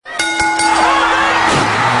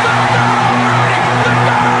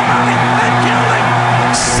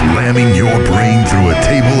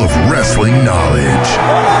table of wrestling knowledge.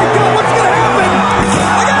 Oh my God, what's going to happen?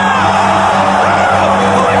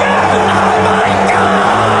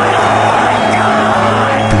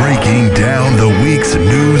 Breaking down the week's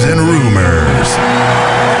news and rumors.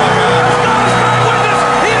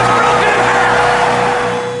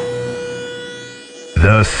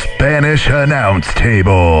 The Spanish Announce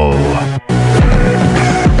Table.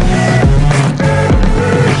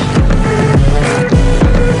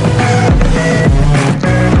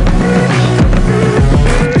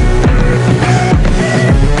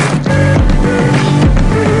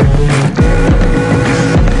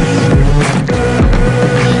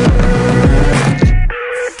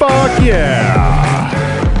 Fuck yeah!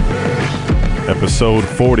 Episode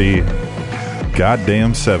 40,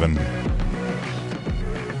 goddamn 7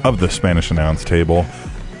 of the Spanish Announce Table,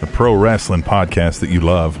 the pro wrestling podcast that you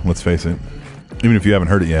love. Let's face it, even if you haven't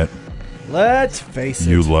heard it yet, Let's face it.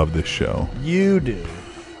 you love this show. You do.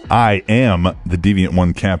 I am the Deviant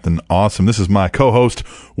One Captain Awesome. This is my co-host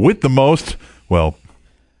with the most, well,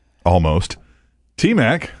 almost,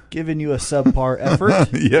 T-Mac. Giving you a subpar effort.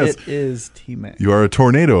 Yes. It is T-Mac. You are a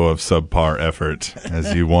tornado of subpar effort,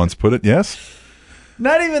 as you once put it. Yes?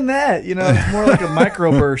 Not even that. You know, it's more like a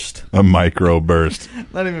microburst. A microburst.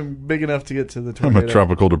 Not even big enough to get to the I'm tornado. a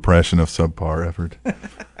tropical depression of subpar effort.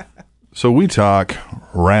 So we talk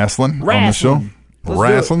wrestling on the show. Let's do it.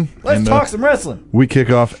 Wrestling. Let's And, talk some wrestling. We kick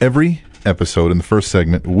off every episode in the first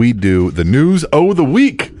segment. We do the news of the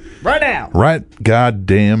week. Right now. Right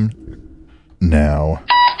goddamn now.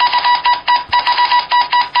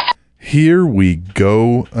 Here we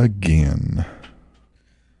go again.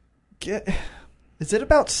 Is it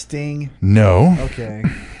about Sting? No. Okay.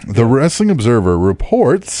 The Wrestling Observer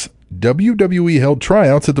reports WWE held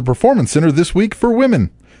tryouts at the Performance Center this week for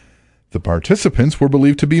women. The participants were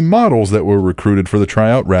believed to be models that were recruited for the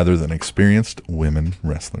tryout rather than experienced women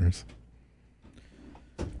wrestlers.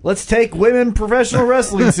 Let's take women professional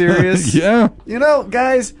wrestling serious. Yeah. You know,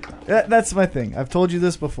 guys, that's my thing. I've told you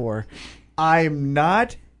this before. I'm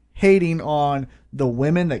not hating on the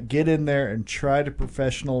women that get in there and try to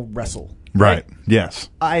professional wrestle. Right. Yes.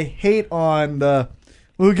 I hate on the,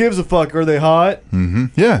 who gives a fuck? Are they hot? Mm-hmm.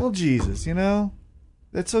 Yeah. Well, Jesus, you know?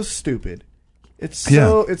 That's so stupid. It's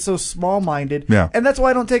so small-minded. Yeah. And that's why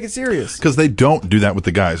I don't take it serious. Because they don't do that with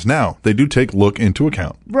the guys. Now, they do take look into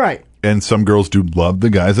account. Right. And some girls do love the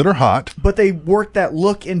guys that are hot. But they work that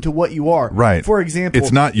look into what you are. Right. For example.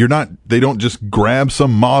 It's not, they don't just grab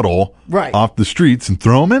some model Right. off the streets and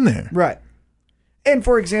throw them in there. Right. And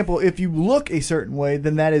for example, if you look a certain way,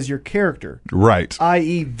 then that is your character. Right.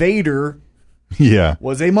 I.e. Vader Yeah.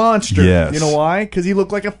 was a monster. Yes. You know why? Because he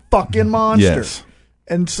looked like a fucking monster. Yes.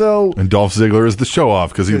 And so... And Dolph Ziggler is the show-off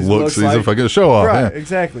because he looks he's a fucking show-off. Right, Yeah.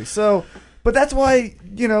 exactly. So, but that's why,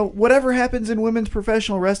 you know, whatever happens in women's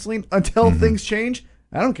professional wrestling, until things change,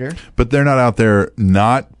 I don't care. But they're not out there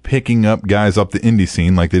not picking up guys up the indie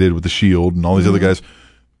scene like they did with the Shield and all these other guys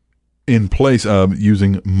in place of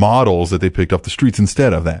using models that they picked off the streets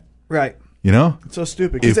instead of that. Right. You know? It's so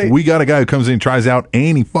stupid. If we got a guy who comes in and tries out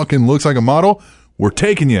and he fucking looks like a model, we're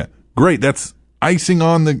taking you. Great. That's icing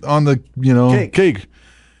on the cake.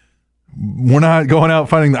 We're not going out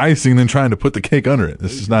finding the icing and then trying to put the cake under it.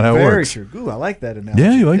 This is not how it works. Very true. Ooh, I like that analogy.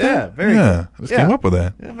 Yeah, you like that? Yeah, very yeah, good. Let's came up with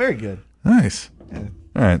that. Yeah, very good. Nice. Yeah.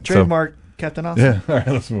 All right. Trademark Captain Awesome. Yeah. All right.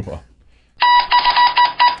 Let's move on.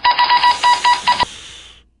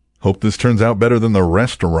 Hope this turns out better than the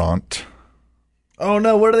restaurant. Oh,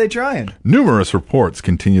 no. What are they trying? Numerous reports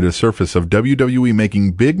continue to surface of WWE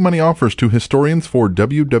making big money offers to historians for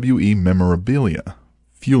WWE memorabilia,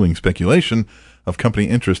 fueling speculation of company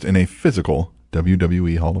interest in a physical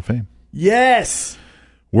WWE Hall of Fame. Yes.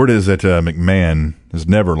 Word is that McMahon has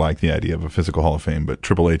never liked the idea of a physical Hall of Fame, but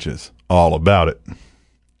Triple H is all about it.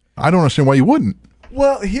 I don't understand why you wouldn't.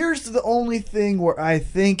 Well, here's the only thing where I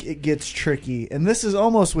think it gets tricky, and this is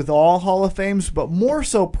almost with all Hall of Fames, but more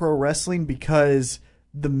so pro wrestling because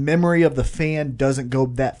the memory of the fan doesn't go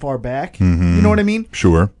that far back. Mm-hmm. You know what I mean?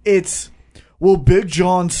 Sure. It's, well, Big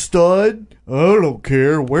John Stud, I don't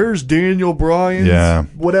care. Where's Daniel Bryan's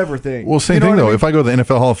whatever thing? Well, same You know thing, what I though. mean? If I go to the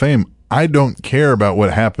NFL Hall of Fame, I don't care about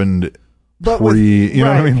what happened But pre, with, you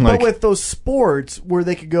know what I mean? But with those sports where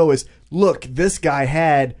they could go is, look, this guy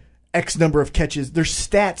had X number of catches. There's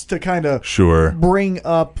stats to kind of sure bring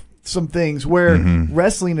up some things where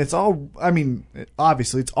wrestling, it's all, I mean,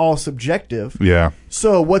 obviously it's all subjective. Yeah.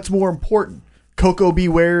 So what's more important? Coco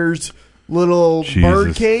Beware's little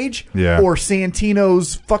bird cage or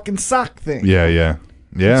Santino's fucking sock thing? Yeah.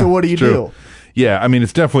 So what do you do? Yeah, I mean,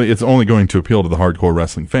 it's only going to appeal to the hardcore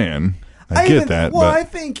wrestling fan. I get that. Well, but I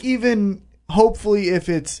think even hopefully if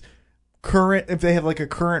it's current, if they have like a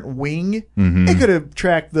current wing, it could have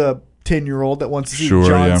tracked the 10-year-old that wants to see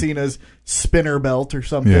John Cena's spinner belt or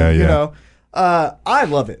something. You know, I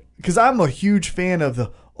love it because I'm a huge fan of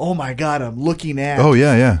the. Oh my God, I'm looking at. Oh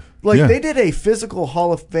yeah. Like they did a physical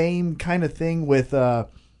Hall of Fame kind of thing with the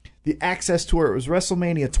Access Tour. It was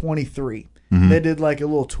WrestleMania 23. They did like a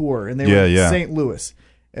little tour, and they were in St. Louis.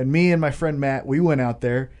 And me and my friend Matt, we went out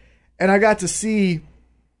there, and I got to see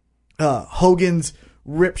Hogan's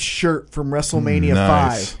ripped shirt from WrestleMania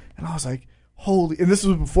 5. And I was like, holy, and this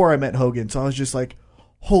was before I met Hogan, so I was just like,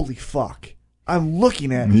 holy fuck. I'm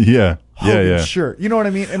looking at Hogan's shirt. You know what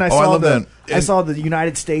I mean? And I saw the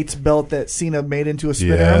United States belt that Cena made into a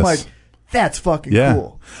spinner. I'm like, that's fucking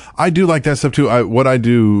cool. I do like that stuff too. What I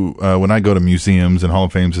do when I go to museums and Hall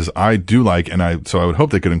of Fames is I do like, so I would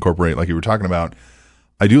hope they could incorporate, like you were talking about,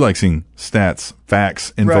 I do like seeing stats,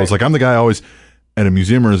 facts, infos. Right. Like I'm the guy always at a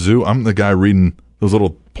museum or a zoo, I'm the guy reading those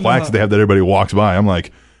little plaques they have that everybody walks by. I'm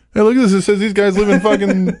like, hey, look at this. It says these guys live in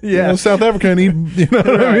fucking South Africa and eat, you know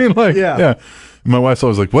what I mean? Like, yeah. My wife's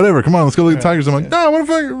always like, whatever, come on, let's go look at tigers. I'm like, no, I want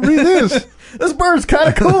to fucking read this. This bird's kind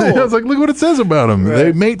of cool. I was like, look what it says about them. Right.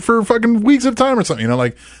 They mate for fucking weeks at a time or something. You know,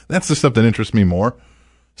 like, that's the stuff that interests me more.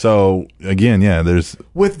 So, again, there's...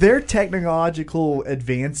 With their technological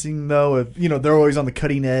advancing, though, they're always on the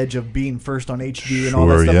cutting edge of being first on HD and all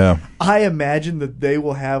that stuff. Yeah. I imagine that they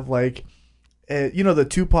will have, like, the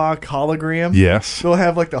Tupac hologram? Yes. They'll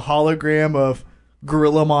have, like, the hologram of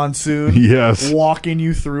Gorilla Monsoon walking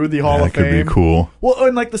you through the Hall of Fame. That could be cool. Well,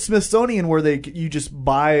 and like the Smithsonian where you just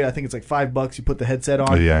buy, I think it's like $5, you put the headset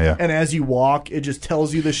on. And as you walk, it just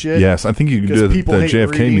tells you the shit. Yes, I think you can do the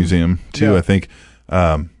JFK reading. Museum, too. I think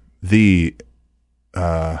forget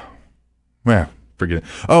it.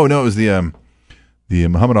 Oh, no, it was the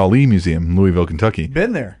Muhammad Ali Museum in Louisville, Kentucky.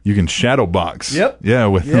 Been there. You can shadow box. Yep. Yeah,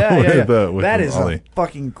 with that is Ali. A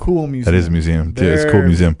fucking cool museum. That is a museum. It's a cool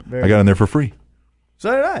museum. I got in there for free.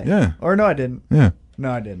 So did I. Yeah. Or no, I didn't. Yeah. No,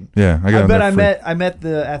 I didn't. Yeah, I met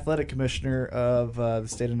the athletic commissioner of the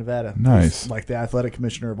state of Nevada. Nice. Like the athletic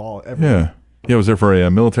commissioner of all. Yeah. I was there for a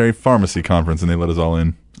military pharmacy conference, and they let us all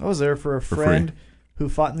in. I was there for a friend who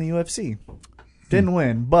fought in the UFC. Didn't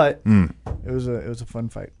win, but it was a fun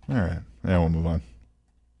fight. All right. Yeah, we'll move on.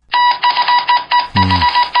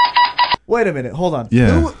 Wait a minute. Hold on.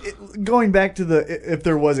 Yeah. Going back to if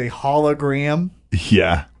there was a hologram.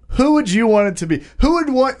 Yeah. Who would you want it to be? Who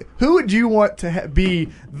would you want to be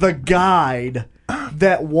the guide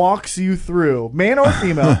that walks you through, man or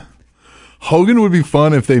female? Hogan would be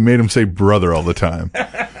fun if they made him say brother all the time.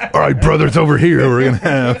 All right, brother, it's over here. We're going to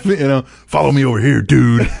have, follow me over here,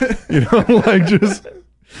 dude. Like just,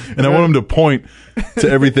 and I want him to point to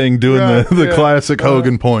everything doing the classic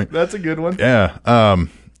Hogan point. That's a good one. Yeah.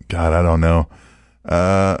 God, I don't know.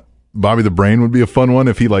 Bobby the Brain would be a fun one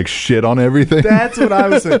if he like shit on everything. That's what I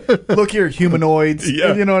was saying. Look here, humanoids.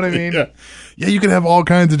 Yeah. You know what I mean? Yeah, you could have all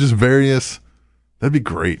kinds of just various. That'd be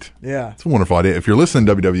great. Yeah. It's a wonderful idea. If you're listening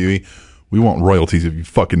to WWE, we want royalties if you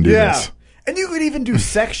fucking do this. And you could even do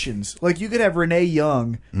sections. Like you could have Renee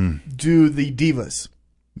Young do the Divas.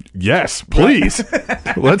 Yes, please.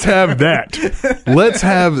 Let's have that. Let's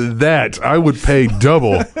have that. I would pay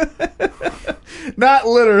double. Not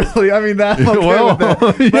literally. I mean, I'm okay with that.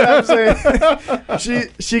 But I'm saying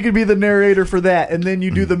she could be the narrator for that, and then you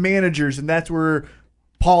do the managers, and that's where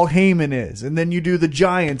Paul Heyman is, and then you do the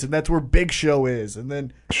Giants, and that's where Big Show is, and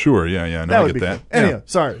then sure, yeah, no, I get that. Cool. Anyway,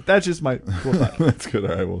 sorry, that's just my cool thought. That's good.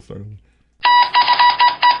 All right, we'll start.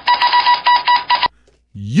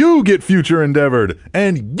 You get future endeavored,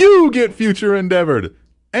 and you get future endeavored,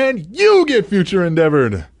 and you get future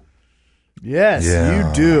endeavored. Yes,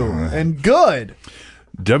 you do. And good.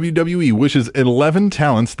 WWE wishes 11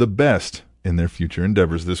 talents the best in their future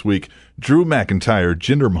endeavors this week. Drew McIntyre,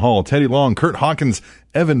 Jinder Mahal, Teddy Long, Kurt Hawkins,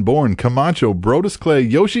 Evan Bourne, Camacho, Brodus Clay,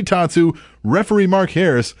 Yoshitatsu, referee Mark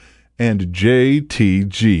Harris, and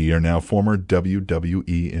JTG are now former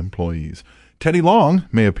WWE employees. Teddy Long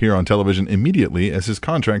may appear on television immediately as his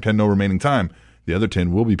contract had no remaining time. The other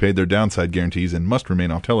 10 will be paid their downside guarantees and must remain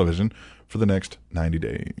off television for the next 90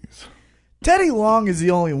 days. Teddy Long is the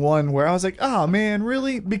only one where I was like, oh man,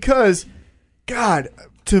 really? Because, God,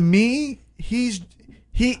 to me, he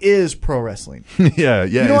is pro wrestling. yeah.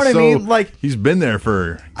 You know what I mean? Like he's been there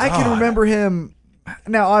for. I can remember him.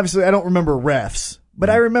 Now, obviously, I don't remember refs, but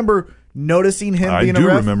I remember noticing him being a ref.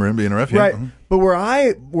 I do remember him being a ref. Right. Yeah. But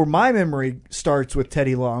where my memory starts with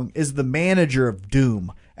Teddy Long is the manager of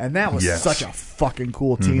Doom, and that was such a fucking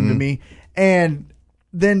cool team to me. And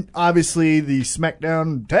then, obviously, the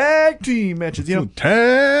SmackDown tag team matches.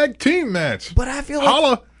 Tag team match. But I feel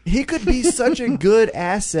like he could be such a good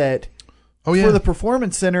asset Oh, yeah. for the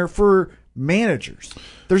Performance Center for managers.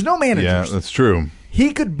 There's no managers. Yeah, that's true.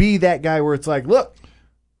 He could be that guy where it's like, look,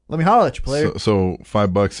 let me holler at you, player. So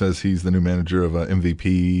 $5 says he's the new manager of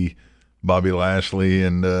MVP, Bobby Lashley,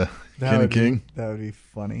 and Kenny King. That would be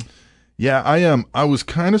funny. Yeah, I was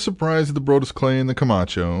kind of surprised at the Brodus Clay and the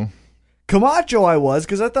Camacho. Camacho, I was,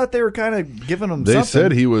 because I thought they were kind of giving him They something.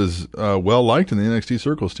 said he was well liked in the NXT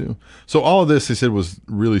circles too. So all of this, they said, was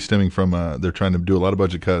really stemming from they're trying to do a lot of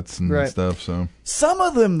budget cuts and stuff. So some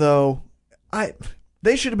of them, though,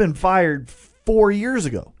 they should have been fired 4 years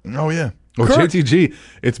ago. Oh yeah. Well, JTG,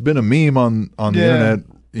 it's been a meme on the internet,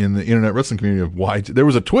 in the internet wrestling community of why there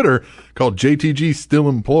was a Twitter called JTG Still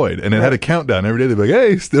Employed, and it had a countdown every day. They'd be like,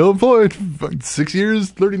 "Hey, still employed, 6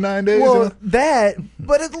 years, 39 days." Well,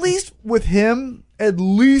 but at least with him,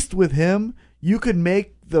 you could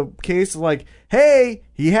make the case like, "Hey,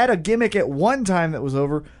 he had a gimmick at one time that was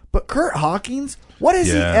over." But Kurt Hawkins, what has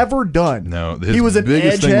he ever done? No, he was an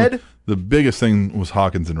edgehead. The biggest thing was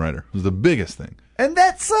Hawkins and Ryder. It was the biggest thing, and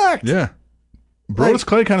that sucked. Yeah. Brodus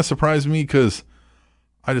Clay kind of surprised me because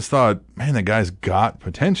I just thought, man, that guy's got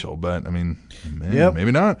potential. But, I mean,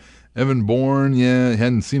 maybe not. Evan Bourne,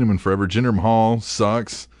 hadn't seen him in forever. Jinder Mahal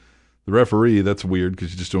sucks. The referee, that's weird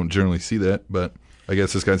because you just don't generally see that. But I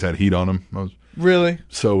guess this guy's had heat on him. Really?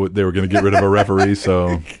 So they were going to get rid of a referee.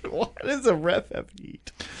 So what does a ref have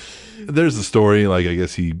heat? There's the story. Like, I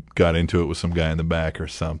guess he got into it with some guy in the back or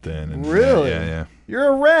something. And really? Yeah. You're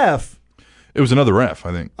a ref. It was another ref,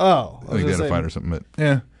 I think. Oh. I think they had a fight or something. But,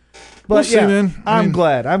 yeah. But we'll see, man. I'm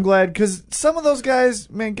glad because some of those guys,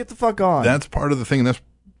 man, get the fuck on. That's part of the thing. And that's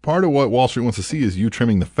part of what Wall Street wants to see is you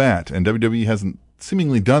trimming the fat. And WWE hasn't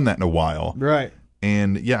seemingly done that in a while. Right.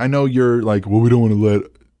 And, yeah, I know you're like, well, we don't want to let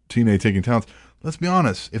TNA take any talents. Let's be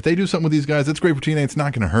honest. If they do something with these guys, that's great for TNA. It's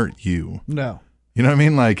not going to hurt you. No. You know what I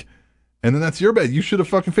mean? Like, and then that's your bet. You should have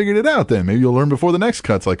fucking figured it out then. Maybe you'll learn before the next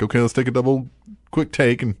cut's like, okay, let's take a double quick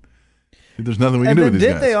take and there's nothing we can do with these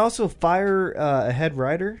guys. Did they also fire a head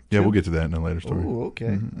writer? Too? Yeah, we'll get to that in a later story. Oh, okay.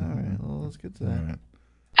 Mm-hmm. All right. Well, let's get to that. All right.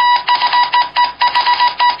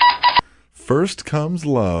 First comes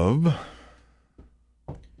love.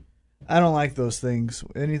 I don't like those things.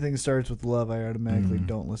 Anything that starts with love, I automatically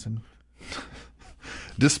don't listen.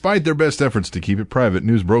 Despite their best efforts to keep it private,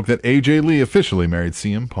 news broke that AJ Lee officially married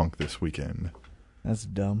CM Punk this weekend. That's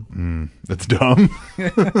dumb. That's dumb.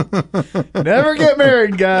 Never get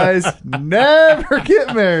married, guys. Never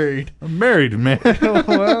get married. I'm married, man.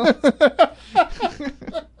 Well,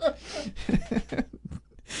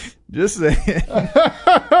 just saying.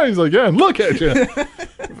 He's like, yeah, look at you.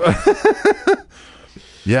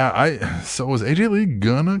 Yeah, so was AJ Lee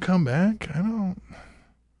gonna come back? I don't.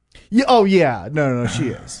 Yeah. Oh yeah. No. She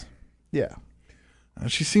is. Yeah.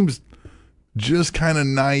 She seems just kind of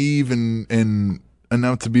naive and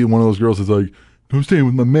enough to be one of those girls that's like, I'm staying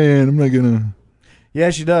with my man. I'm not gonna. Yeah,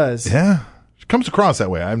 she does. Yeah, she comes across that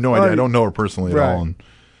way. I have no idea. I don't know her personally at all, and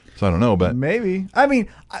so I don't know. But maybe. I mean,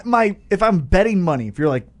 if I'm betting money, if you're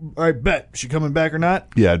like, all right, bet she coming back or not?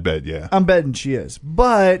 Yeah, I'd bet. Yeah, I'm betting she is.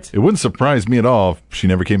 But it wouldn't surprise me at all if she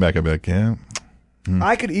never came back. I'd be like, yeah.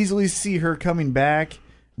 I could easily see her coming back,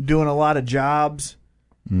 doing a lot of jobs,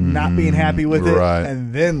 not being happy with it,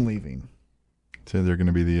 and then leaving. So they're going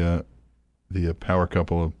to be the power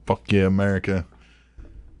couple of fuck yeah America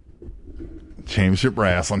championship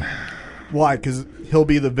wrestling. Why? Because he'll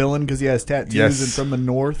be the villain because he has tattoos and from the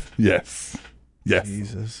north. Yes.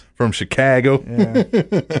 Jesus. From Chicago. Yeah.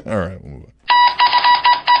 All right. We'll move on.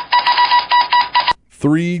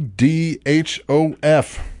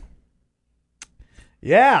 3DHOF.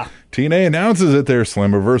 Yeah. TNA announces at their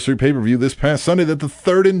Slammiversary pay-per-view this past Sunday that the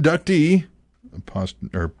third inductee,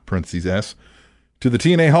 parentheses S, to the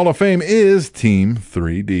TNA Hall of Fame is Team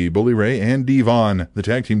 3D. Bully Ray and Devon. The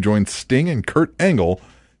tag team joined Sting and Kurt Angle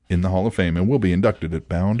in the Hall of Fame and will be inducted at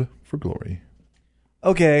Bound for Glory.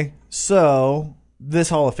 Okay, so this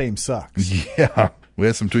Hall of Fame sucks. Yeah. We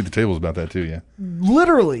had some tweet the tables about that too, yeah.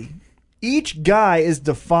 Literally, each guy is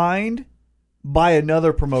defined by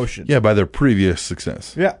another promotion. Yeah, by their previous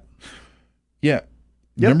success. Yeah. Yeah.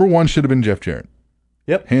 Yep. Number one should have been Jeff Jarrett.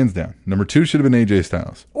 Yep. Hands down. Number two should have been AJ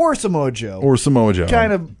Styles. Or Samoa Joe.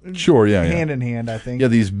 Kind of sure, yeah. Hand in hand, I think. Yeah,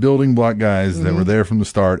 these building block guys that were there from the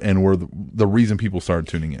start and were the reason people started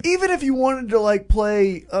tuning in. Even if you wanted to like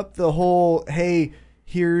play up the whole, hey,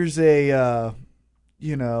 here's a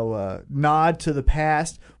nod to the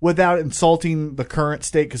past without insulting the current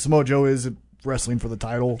state, because Samoa Joe is wrestling for the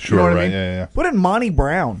title. Sure, you know what right, I mean? yeah. Put in Monty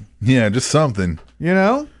Brown. Yeah, just something. You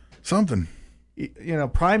know? Something.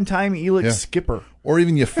 primetime Elix Skipper. Or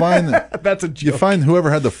even you find That's a joke. You find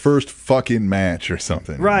whoever had the first fucking match or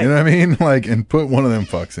something. Right. You know what I mean? Like, and put one of them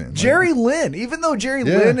fucks in. Jerry Lynn, even though Jerry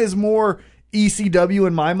Lynn is more ECW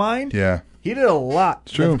in my mind, he did a lot.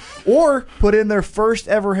 It's true. Or put in their first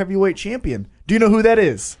ever heavyweight champion. Do you know who that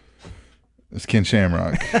is? It's Ken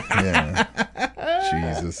Shamrock. Yeah.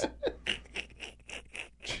 Jesus.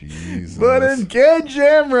 But in Ken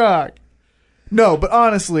Shamrock. No, but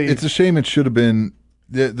honestly, it's a shame. It should have been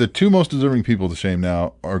the two most deserving people to shame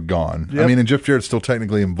now are gone. Yep. I mean, and Jeff Jarrett's still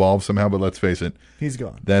technically involved somehow, but let's face it, he's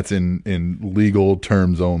gone. That's in legal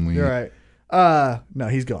terms only. You're right. No,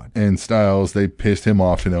 he's gone. And Styles, they pissed him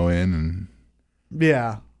off to no end, and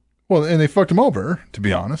well, and they fucked him over. To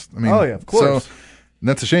be honest, I mean, of course. So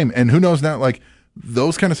that's a shame. And who knows now? Like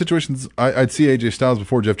those kind of situations, I'd see AJ Styles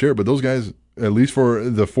before Jeff Jarrett, but those guys, at least for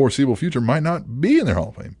the foreseeable future, might not be in their Hall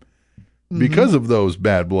of Fame. Because of those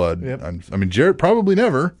bad blood. Yep. I mean, Jarrett probably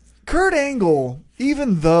never. Kurt Angle,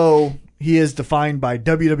 even though he is defined by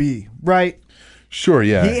WWE, right? Sure,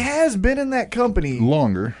 yeah. He has been in that company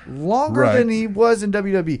longer right. than he was in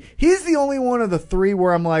WWE. He's the only one of the three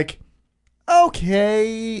where I'm like,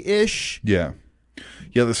 okay-ish. Yeah.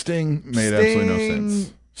 Yeah, the Sting made absolutely no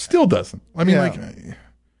sense. Still doesn't. I mean,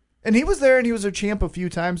 and he was there and he was a champ a few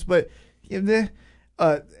times, but Team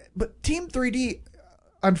 3D...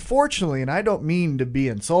 Unfortunately, and I don't mean to be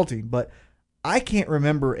insulting, but I can't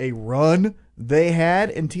remember a run they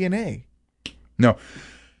had in TNA. No.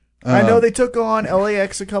 I know they took on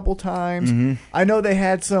LAX a couple times. Mm-hmm. I know they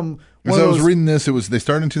had some... I was reading this. They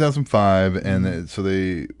started in 2005, and so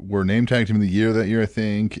they were named Tag Team of the Year that year, I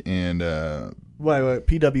think. And what,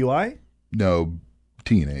 PWI? No,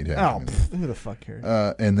 TNA Tag Team. Who the fuck cares?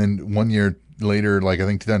 And then 1 year later, like I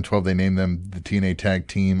think 2012, they named them the TNA Tag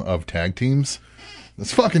Team of Tag Teams.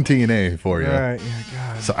 It's fucking TNA for you. Right, yeah,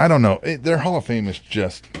 God. So I don't know. Their Hall of Fame is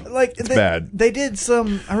just it's bad. They did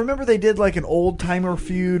I remember they did like an old timer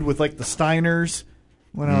feud with like the Steiners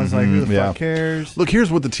when I was like, who the fuck cares? Look, here's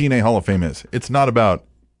what the TNA Hall of Fame is. It's not about,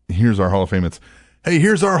 here's our Hall of Fame. It's, hey,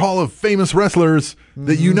 here's our Hall of Famous wrestlers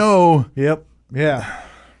that you know. Yep. Yeah.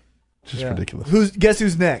 Just ridiculous. Guess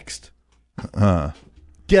who's next?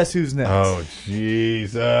 Guess who's next? Oh,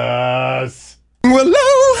 Jesus.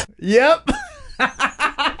 Hello? Yep.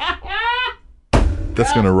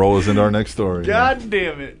 That's going to roll us into our next story. God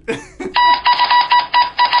damn it.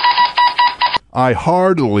 I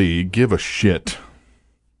hardly give a shit.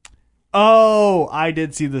 Oh, I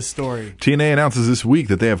did see this story. TNA announces this week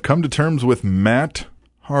that they have come to terms with Matt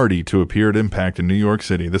Hardy to appear at Impact in New York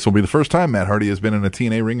City. This will be the first time Matt Hardy has been in a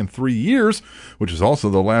TNA ring in 3 years, which is also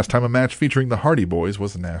the last time a match featuring the Hardy Boys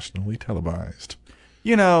was nationally televised.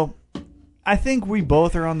 You know, I think we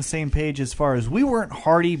both are on the same page as far as we weren't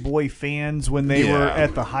Hardy Boy fans when they were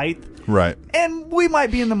at the height. Right. And we might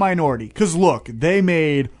be in the minority. Because, look, they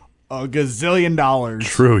made a gazillion dollars.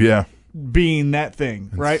 True, yeah. Being that thing,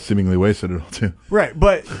 and right? Seemingly wasted it all, too. Right,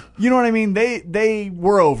 but you know what I mean? They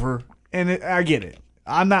were over, and I get it.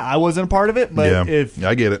 I wasn't a part of it, but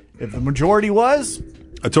I get it. If the majority was...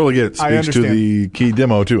 I totally get it. Speaks to the key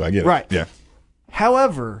demo, too. I get it. Right. Yeah.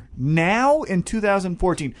 However, now in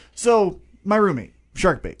 2014... So... My roommate,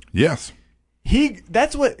 Sharkbait. Yes.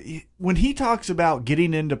 When he talks about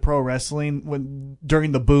getting into pro wrestling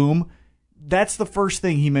during the boom, that's the first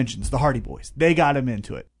thing he mentions, the Hardy Boys. They got him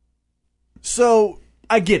into it. So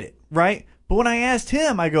I get it, right? But when I asked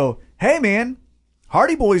him, I go, hey man,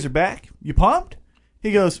 Hardy Boys are back. You pumped?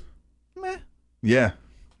 He goes, meh. Yeah.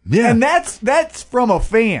 Yeah. And that's from a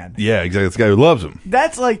fan. Yeah, exactly. It's the guy who loves him.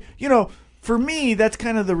 That's like, for me, that's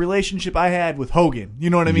kind of the relationship I had with Hogan. You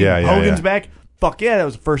know what I mean? Yeah, Hogan's back. Fuck yeah, that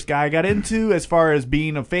was the first guy I got into as far as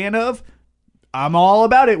being a fan of. I'm all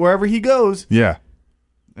about it wherever he goes. Yeah.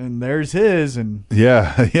 And there's his. And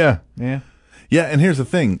Yeah. Yeah. Yeah, and here's the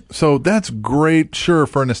thing. So that's great, sure,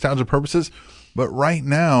 for nostalgia purposes. But right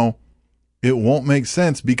now, it won't make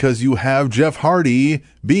sense because you have Jeff Hardy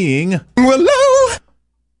being... Hello!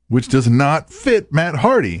 Which does not fit Matt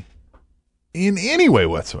Hardy in any way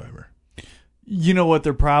whatsoever. You know what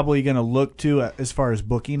they're probably going to look to as far as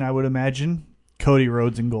booking, I would imagine? Cody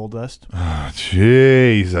Rhodes and Goldust. Oh,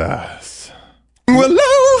 Jesus.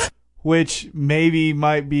 Hello? Which maybe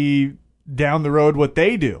might be down the road what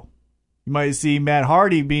they do. You might see Matt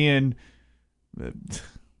Hardy being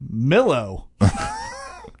Milo.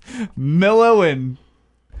 Milo and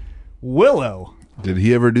Willow. Did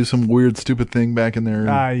he ever do some weird, stupid thing back in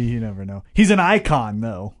there? You never know. He's an icon,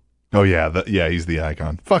 though. Oh, yeah. He's the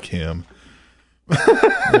icon. Fuck him.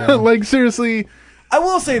 Like, seriously. I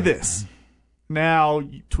will say this. Now,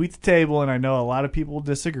 tweet the table, and I know a lot of people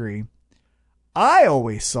disagree. I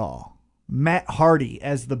always saw Matt Hardy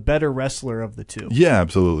as the better wrestler of the two. Yeah,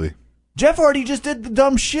 absolutely. Jeff Hardy just did the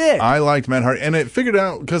dumb shit. I liked Matt Hardy, and it figured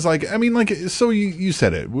out because, so you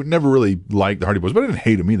said it. We never really liked the Hardy Boys, but I didn't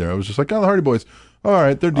hate them either. I was just like, oh, the Hardy Boys, all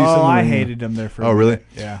right, they're decent. Oh, I hated them there for. Oh, really?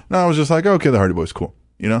 Yeah. No, I was just like, okay, the Hardy Boys, cool.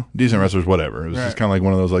 Decent wrestlers, whatever. It was just kind of like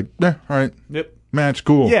one of those, like, yeah, all right, yep, match,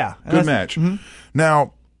 cool, yeah, good match. Mm-hmm.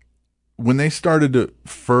 Now, when they started to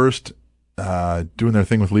first doing their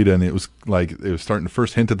thing with Lita, and it was starting to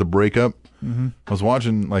first hint at the breakup. Mm-hmm. I was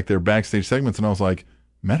watching like their backstage segments, and I was like,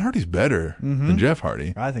 Matt Hardy's better than Jeff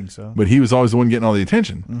Hardy. I think so. But he was always the one getting all the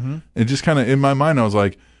attention. Mm-hmm. It just kind of, in my mind, I was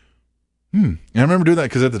like, And I remember doing that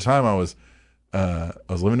because at the time I was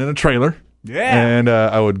living in a trailer. Yeah. And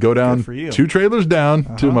I would go down 2 trailers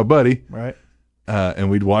down to my buddy. Right. And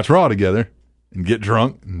we'd watch Raw together and get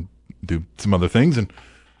drunk and do some other things and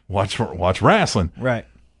watch wrestling. Right.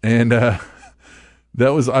 And I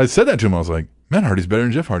said that to him. I was like, Matt Hardy's better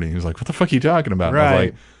than Jeff Hardy. He was like, what the fuck are you talking about? Right. And I was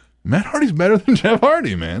like, Matt Hardy's better than Jeff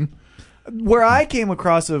Hardy, man. Where I came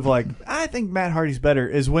across of like, I think Matt Hardy's better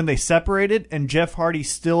is when they separated and Jeff Hardy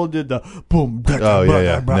still did the boom. Oh,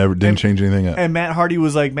 yeah. Never didn't change anything up. And Matt Hardy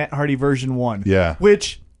was like Matt Hardy version 1. Yeah.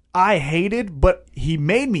 Which I hated, but he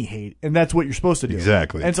made me hate. And that's what you're supposed to do.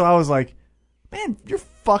 Exactly. And so I was like, man, you're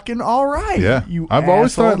fucking all right. Yeah. I've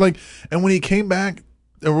always thought, like, and when he came back,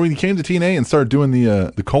 or when he came to TNA and started doing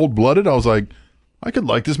the Cold-Blooded, I was like, I could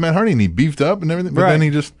like this Matt Hardy. And he beefed up and everything. But then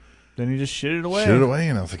he just shit it away.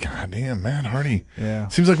 And I was like, God damn, Matt Hardy. Yeah.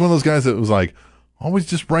 Seems like one of those guys that was like always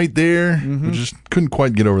just right there, but just couldn't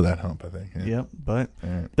quite get over that hump, I think. Yeah. Yep, but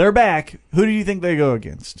they're back. Who do you think they go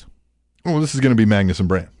against? Well, this is going to be Magnus and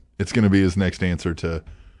Brand. It's going to be his next answer to.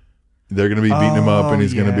 They're going to be beating him up, and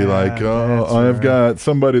he's going to be like, "Oh, I've got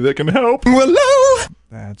somebody that can help." Hello.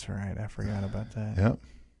 That's right. I forgot about that.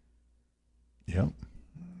 Yep.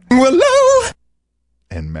 Hello.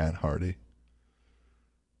 And Matt Hardy.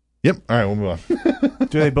 Yep. All right, we'll move on.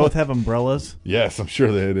 Do they both have umbrellas? Yes, I'm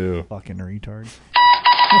sure they do. Fucking retards.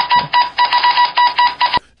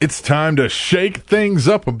 It's time to shake things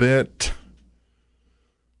up a bit.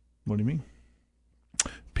 What do you mean?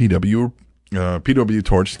 PW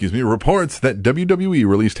Torch, reports that WWE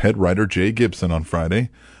released head writer Jay Gibson on Friday.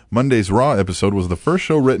 Monday's Raw episode was the first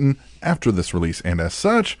show written after this release, and as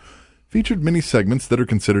such, featured many segments that are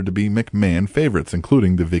considered to be McMahon favorites,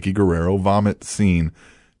 including the Vicky Guerrero vomit scene.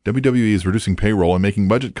 WWE is reducing payroll and making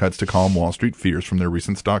budget cuts to calm Wall Street fears from their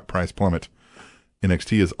recent stock price plummet.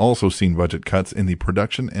 NXT has also seen budget cuts in the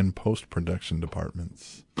production and post-production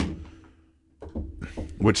departments.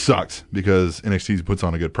 Which sucks, because NXT puts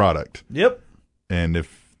on a good product. Yep. And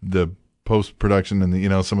if the post-production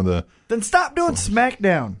and some of the... Then stop doing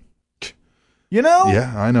SmackDown.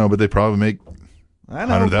 Yeah, I know, but they probably make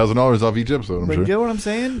 $100,000 off each episode, I'm sure. You get what I'm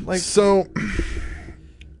saying? So,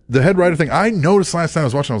 the head writer thing, I noticed last time I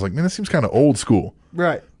was watching, I was like, man, this seems kind of old school.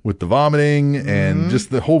 Right. With the vomiting and just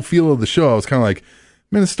the whole feel of the show. I was kind of like,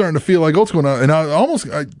 man, it's starting to feel like old school now. And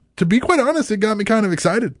to be quite honest, it got me kind of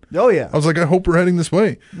excited. Oh, yeah. I was like, I hope we're heading this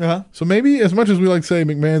way. Uh-huh. So maybe, as much as we like to say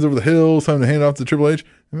McMahon's over the hill, it's time to hand it off to Triple H,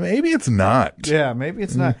 maybe it's not. Yeah, maybe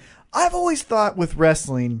it's not. I've always thought with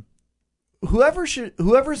wrestling, whoever's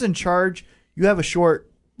in charge, you have a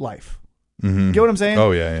short life. Mm-hmm. Get what I'm saying?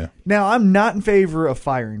 Oh, yeah. Now, I'm not in favor of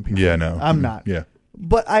firing people. Yeah, no. I'm not. Yeah.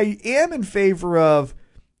 But I am in favor of,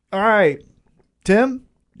 all right, Tim,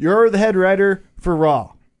 you're the head writer for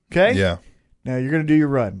Raw. Okay? Yeah. Now, you're going to do your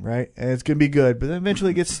run, right? And it's going to be good, but then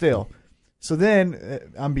eventually it gets stale. So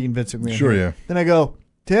then, I'm being Vince McMahon. Sure, here. yeah. Then I go,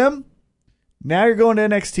 Tim, now you're going to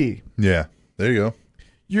NXT. Yeah. There you go.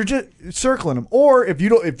 You're just circling them. Or if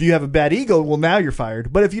you have a bad ego, well, now you're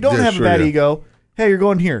fired. But if you don't have a bad ego, hey, you're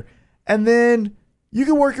going here. And then you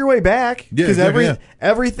can work your way back. Because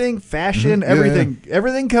everything, fashion,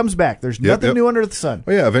 everything comes back. There's nothing new under the sun.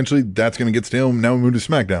 Oh, yeah. Eventually, that's going to get stale. Now we move to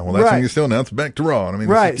SmackDown. Well, that's going to get stale. Now it's back to Raw. I mean,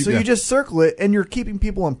 right. So you just circle it, and you're keeping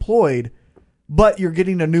people employed, but you're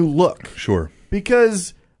getting a new look. Sure.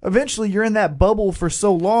 Because eventually you're in that bubble for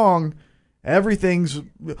so long. Everything's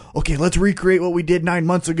okay. Let's recreate what we did 9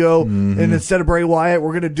 months ago, and instead of Bray Wyatt,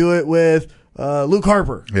 we're going to do it with Luke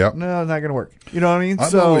Harper. Yep. No, it's not going to work. You know what I mean?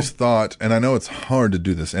 I've always thought, and I know it's hard to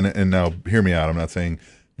do this, and now hear me out. I'm not saying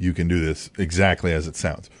you can do this exactly as it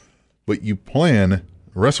sounds, but you plan.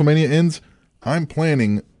 WrestleMania ends. I'm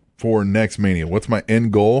planning for next Mania. What's my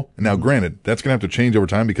end goal? Now, granted, that's going to have to change over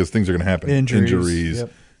time because things are going to happen. Injuries,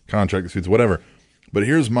 contract disputes, whatever. But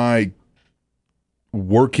here's my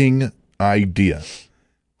working idea.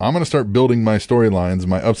 I'm going to start building my storylines,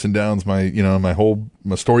 my ups and downs, my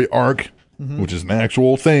story arc, which is an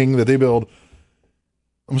actual thing that they build.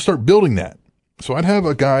 I'm going to start building that. So I'd have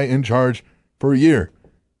a guy in charge for a year.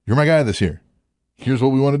 You're my guy this year. Here's what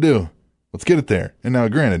we want to do. Let's get it there. And now,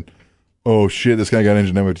 granted, oh shit, this guy got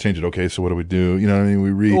injured. Now we have to change it. Okay, so what do we do? You know what I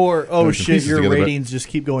mean? Or oh shit, your ratings just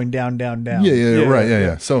keep going down, down, down.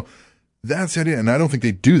 Yeah. So that's the idea. And I don't think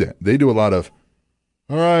they do that. They do a lot of,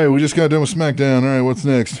 all right, we just got done with SmackDown. All right, what's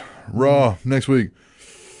next? Raw next week.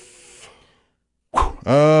 You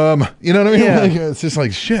know what I mean? Yeah. Like, it's just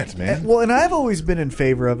like shit, man. And I've always been in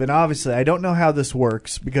favor of, and obviously I don't know how this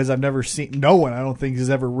works because I've never seen, no one I don't think has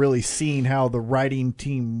ever really seen how the writing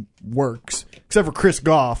team works, except for Chris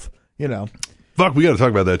Goff, you know. Fuck, we got to talk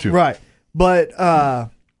about that too. Right. But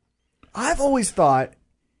I've always thought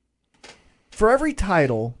for every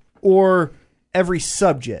title or every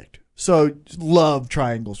subject, so love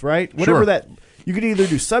triangles, right? Whatever Sure. that, you could either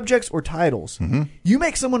do subjects or titles. Mm-hmm. You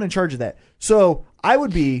make someone in charge of that. So I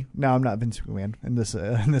would be, now I'm not Vince McMahon in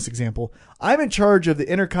this example, I'm in charge of the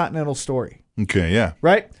Intercontinental story. Okay, yeah.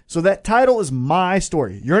 Right? So that title is my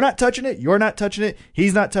story. You're not touching it. You're not touching it.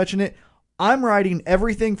 He's not touching it. I'm writing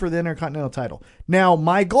everything for the Intercontinental title. Now,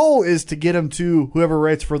 my goal is to get him to whoever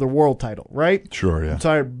writes for the world title, right? Sure, yeah. So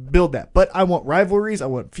I build that. But I want rivalries. I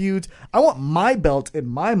want feuds. I want my belt in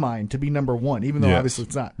my mind to be number one, even though obviously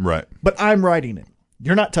it's not. Right. But I'm writing it.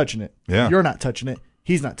 You're not touching it. Yeah. You're not touching it.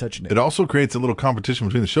 He's not touching it. It also creates a little competition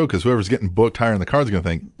between the show because whoever's getting booked higher in the card is going to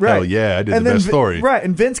think, Right. hell yeah, I did And the then best story. Right.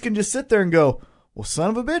 And Vince can just sit there and go, well, son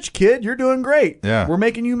of a bitch, kid, you're doing great. Yeah. We're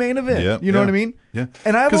making you main event. Yeah, You know yeah. what I mean? Yeah.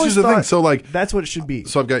 And I've 'Cause always here's the thought thing, so, like- that's what it should be.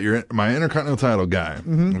 So I've got my Intercontinental title guy.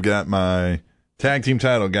 Mm-hmm. I've got my tag team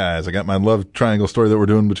title guys. I got my love triangle story that we're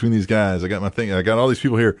doing between these guys. I got my thing. I got all these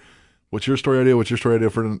people here. What's your story idea? What's your story idea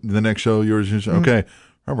for the next show? Yours. Mm-hmm. Okay.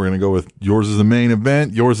 All right, we're going to go with yours is the main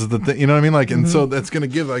event. Yours is the thing. You know what I mean? Like, and Mm-hmm. so that's going to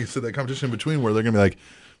give, like I said, that competition in between where they're going to be like,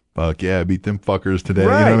 fuck yeah, beat them fuckers today.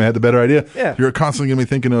 Right. You know what I mean? I had the better idea. Yeah. You're constantly going to be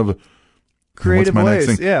thinking of Creative what's my next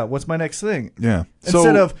ways. thing? Yeah. What's my next thing? Yeah.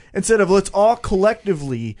 Instead of let's all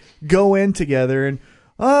collectively go in together and,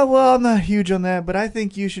 oh, well, I'm not huge on that, but I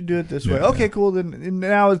think you should do it this way. Yeah, Okay, cool. Then and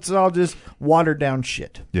now it's all just watered down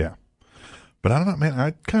shit. Yeah. But I don't know, man.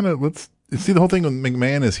 I kind of, see, the whole thing with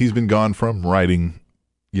McMahon is he's been gone from writing,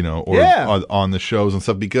 you know, or on the shows and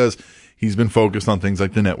stuff because he's been focused on things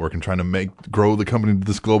like the network and trying to grow the company to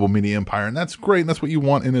this global media empire. And that's great. And that's what you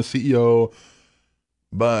want in a CEO.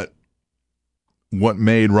 But what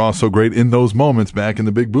made Raw so great in those moments back in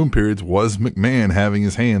the big boom periods was McMahon having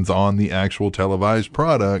his hands on the actual televised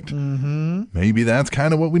product. Mm-hmm. Maybe that's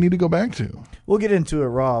kind of what we need to go back to. We'll get into it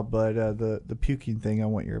raw, but the puking thing, I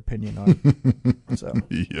want your opinion on. So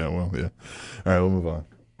Yeah, well, yeah. All right, we'll move on.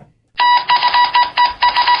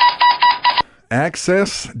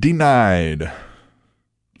 Access denied.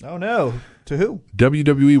 oh no, to who?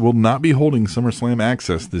 WWE will not be holding SummerSlam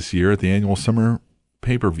Access this year at the annual Summer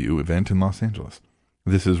pay-per-view event in Los Angeles.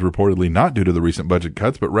 This is reportedly not due to the recent budget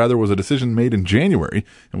cuts, but rather was a decision made in January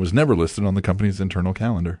and was never listed on the company's internal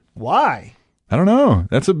calendar. Why? I don't know.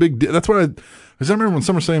 That's a big deal. That's what because I remember when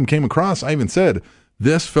SummerSlam came across, I even said,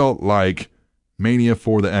 this felt like Mania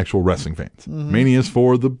for the actual wrestling fans. Mm-hmm. Mania's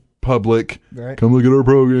for the public. Right. Come look at our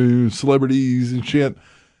program, celebrities and shit.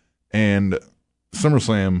 And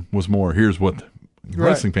SummerSlam was more, here's what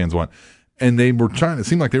wrestling fans want. And they were it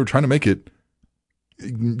seemed like they were trying to make it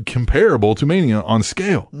comparable to Mania on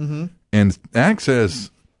scale. Mm-hmm. And Access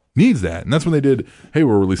needs that. And that's when they did, hey,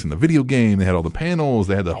 we're releasing the video game. They had all the panels.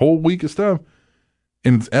 They had the whole week of stuff.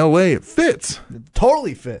 In LA, it fits. It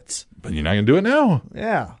totally fits. But you're not going to do it now.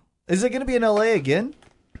 Yeah. Is it going to be in LA again?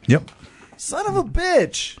 Yep. Son of a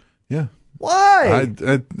bitch. Yeah. Why?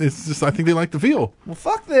 It's just, I think they like the feel. Well,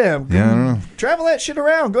 fuck them. Yeah, I don't know. Travel that shit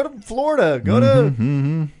around. Go to Florida. Go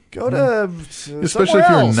to Especially if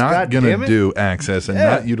you're else. not God going damn to it. do Access and Yeah.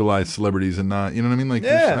 not utilize celebrities and not, you know what I mean? Like,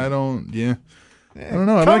 Yeah. I don't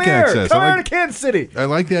know. I Come like here. Access. Come I here like, to Kansas City. I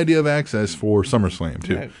like the idea of Access for SummerSlam,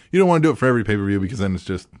 too. Right. You don't want to do it for every pay-per-view because then it's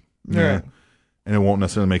just, Right. and it won't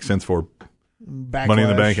necessarily make sense for Backlash. Money in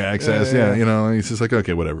the Bank Access. Yeah, you know, it's just like,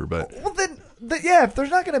 okay, whatever. But, Well, then, yeah, if there's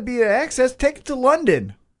not going to be an Access, take it to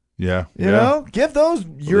London. yeah. You know? Give those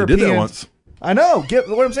Well, Europeans. they did that once. I know.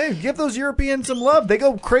 What I'm saying. Give those Europeans some love. They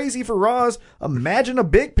go crazy for Raws. Imagine a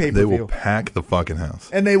big They pay-per-view. will pack the fucking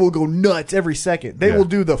house. And they will go nuts every second. They Yeah. will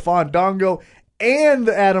do the Fandango and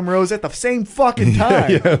the Adam Rose at the same fucking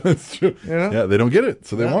time. Yeah, that's true. You know? Yeah, they don't get it,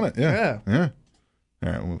 so they Yeah. want it. Yeah. All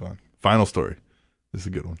right, we'll move on. Final story. This is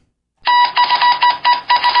a good one.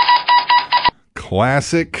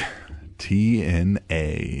 Classic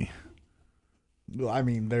TNA. I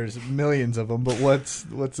mean, there's millions of them, but what's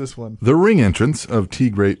this one? The ring entrance of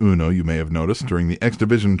Tigre Uno, you may have noticed, during the X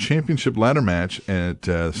Division Championship ladder match at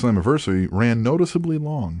Slammiversary ran noticeably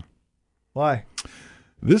long. Why?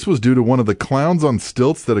 This was due to one of the clowns on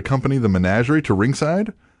stilts that accompany the menagerie to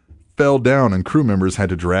ringside fell down and crew members had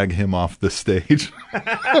to drag him off the stage.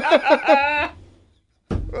 Help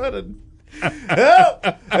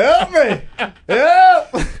me!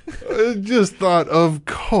 Help! I just thought, of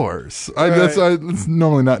course. It's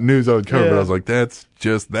normally not news I would cover, but I was like, that's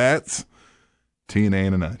TNA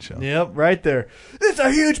in a nutshell. Yep, right there. It's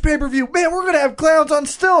a huge pay-per-view. Man, we're going to have clowns on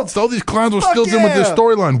stilts. So all these clowns were stilts in with this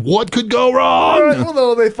storyline. What could go wrong? Right, well,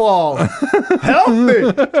 no, they fall. Help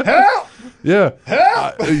me! Help! Yeah.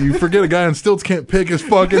 Help! You forget a guy on stilts can't pick his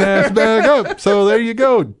fucking ass back up. So there you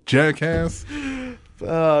go, jackass.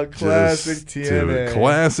 Classic TNA.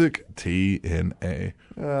 Classic TNA.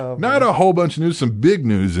 Oh, not a whole bunch of news, some big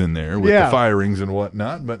news in there with the firings and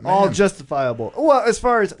whatnot, but man. All justifiable. Well, as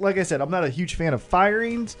far as, like I said, I'm not a huge fan of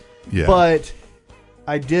firings, but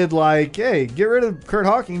I did like, hey, get rid of Kurt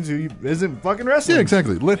Hawkins, who isn't fucking wrestling. Yeah,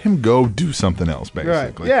 exactly. Let him go do something else,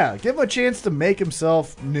 basically. Right. Yeah, give him a chance to make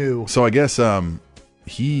himself new. So I guess Mark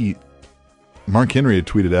Henry had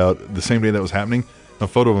tweeted out the same day that was happening a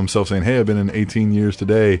photo of himself saying, hey, I've been in 18 years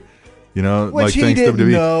today, Which like he thanks to didn't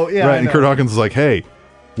WWE. know. Yeah, right, and Kurt Hawkins was like, hey,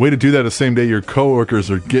 way to do that the same day your coworkers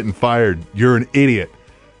are getting fired. You're an idiot.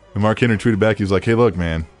 And Mark Henry tweeted back, he was like, hey, look,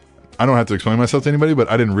 man, I don't have to explain myself to anybody, but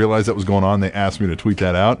I didn't realize that was going on. They asked me to tweet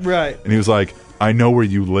that out. Right. And he was like, I know where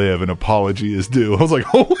you live. An apology is due. I was like,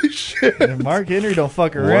 holy shit. And Mark Henry don't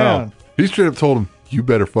fuck around. Wow. He straight up told him, you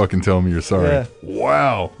better fucking tell me you're sorry. Yeah.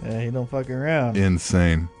 Wow. Yeah, he don't fuck around.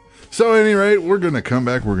 Insane. So at any rate, we're going to come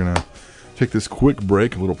back. We're going to take this quick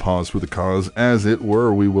break, a little pause for the cause, as it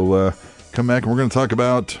were. We will come back and we're going to talk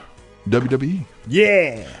about WWE.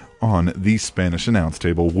 Yeah. On the Spanish Announce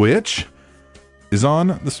Table, which is on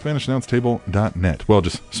the SpanishAnnounceTable.net. Well,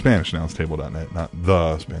 just SpanishAnnounceTable.net, not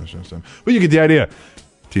the Spanish Announce Table. But you get the idea.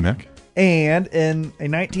 T-Mac. And in a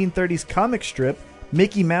 1930s comic strip,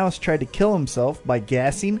 Mickey Mouse tried to kill himself by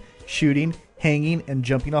gassing, shooting, hanging, and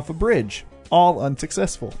jumping off a bridge. All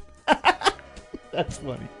unsuccessful. That's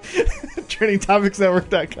funny.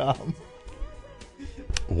 TrainingTopicsNetwork.com.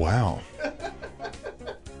 Wow.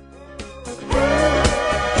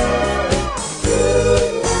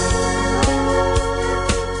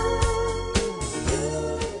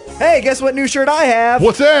 Hey, guess what new shirt I have?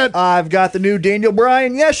 What's that? I've got the new Daniel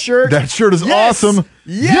Bryan Yes shirt. That shirt is awesome.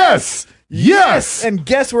 Yes. Yes. And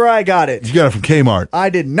guess where I got it? You got it from Kmart. I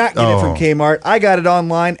did not get it from Kmart. I got it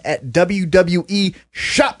online at WWEshop.com.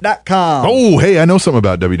 Oh, hey, I know something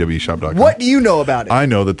about WWEshop.com. What do you know about it? I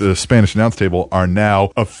know that the Spanish Announce Table are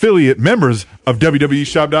now affiliate members of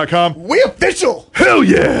WWEshop.com. We official. Hell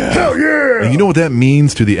yeah. Hell yeah. And you know what that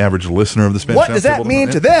means to the average listener of the Spanish Announce Table? What does that mean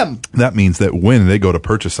to them? That means that when they go to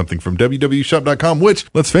purchase something from WWEshop.com, which,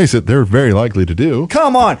 let's face it, they're very likely to do.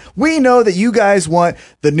 Come on. We know that you guys want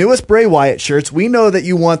the newest Bray Wyatt shirts. We know that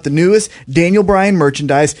you want the newest Daniel Bryan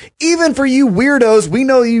merchandise. Even for you weirdos, we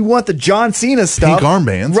know you want the John Cena stuff. Pink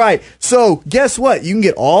armbands. Right. So guess what? You can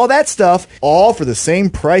get all that stuff all for the same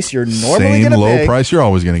price you're normally going to pay. Same low price you're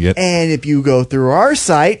always going to get. And if you go through our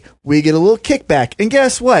site, we get a little kickback. And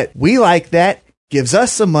guess what? We like that. Gives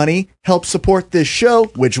us some money, helps support this show,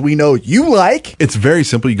 which we know you like. It's very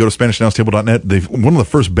simple. You go to SpanishAnnounceTable.net. One of the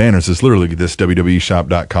first banners is literally this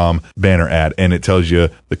WWEshop.com banner ad, and it tells you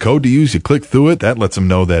the code to use. You click through it. That lets them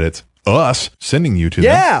know that it's us sending you to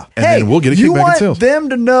them. Yeah. And then we'll get a kickback in sales. You want them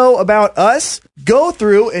to know about us? Go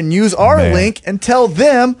through and use our link and tell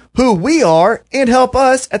them who we are and help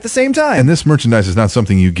us at the same time. And this merchandise is not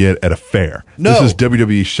something you get at a fair. No. This is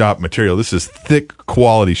WWE shop material. This is thick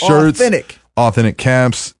quality shirts. Authentic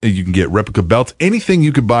caps. You can get replica belts. Anything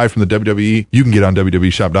you could buy from the WWE, you can get on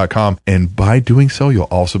WWEshop.com. And by doing so, you'll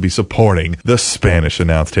also be supporting the Spanish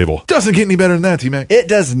Announce Table. Doesn't get any better than that, T-Mac. It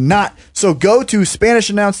does not. So go to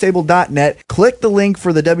SpanishAnnounceTable.net, click the link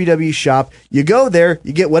for the WWE shop. You go there,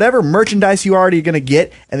 you get whatever merchandise you already going to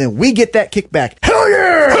get, and then we get that kickback. Hell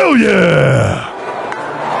yeah! Hell yeah!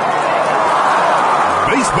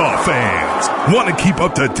 Baseball fans, want to keep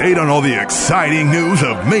up to date on all the exciting news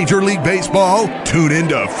of Major League Baseball? Tune in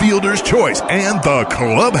to Fielder's Choice and The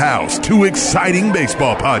Clubhouse, two exciting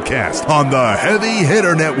baseball podcasts on the Heavy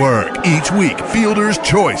Hitter Network. Each week, Fielder's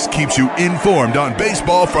Choice keeps you informed on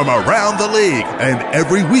baseball from around the league. And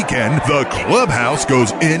every weekend, The Clubhouse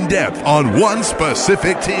goes in-depth on one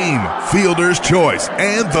specific team. Fielder's Choice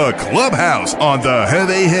and The Clubhouse on the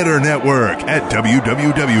Heavy Hitter Network at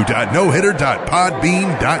www.nohitter.podbean.com.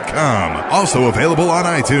 Also available on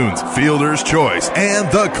iTunes, Fielder's Choice,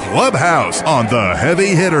 and The Clubhouse on the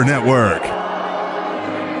Heavy Hitter Network.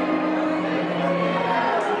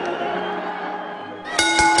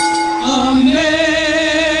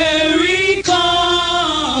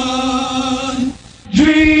 American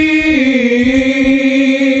dream.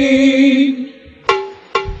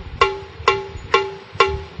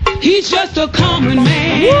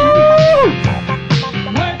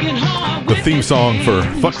 theme song for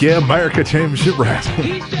Fuck Yeah America Championship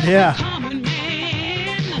Wrestling. Yeah.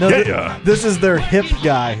 No, Yeah. this is their hip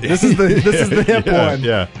guy. This is the hip one.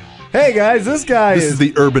 Yeah. Hey guys, this guy This is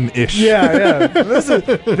the urban-ish. Yeah. This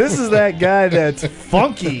is that guy that's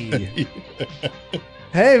funky.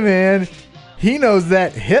 Hey man, he knows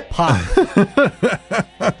that hip hop.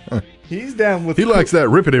 He's down with. He likes that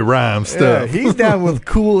rippity rhyme stuff. Yeah, he's down with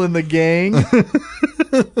Cool in the Gang.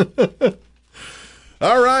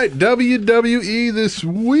 All right, WWE this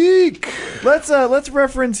week. Let's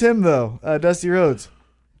reference him though, Dusty Rhodes.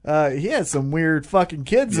 He had some weird fucking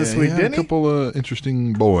kids this week, didn't he? A couple of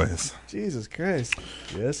interesting boys. Jesus Christ.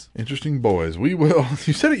 Yes. Interesting boys. We will.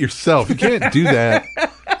 You said it yourself. You can't do that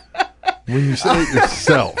when you say it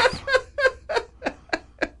yourself.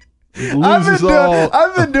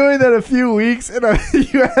 I've been doing that a few weeks, and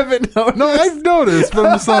you haven't noticed. No, I've noticed, but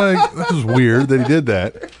I'm just like, this is weird that he did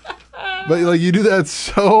that. But like, you do that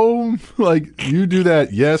so you do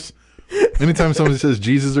that. Yes. Anytime somebody says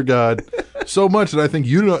Jesus or God, so much that I think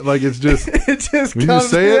you don't like. It's just it just when comes, you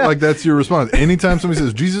say yeah. it, like that's your response. Anytime somebody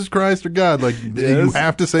says Jesus Christ or God, like you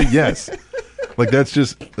have to say yes. Like that's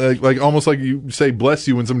just like almost like you say bless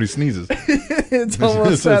you when somebody sneezes. It's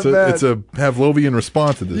almost that bad. It's a Pavlovian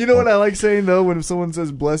response to this. You know what I like saying though when someone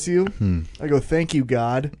says bless you? I go thank you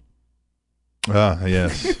God. Ah,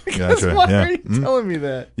 yes, gotcha. Why Yeah. are you telling me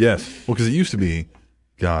that? Yes, well, because it used to be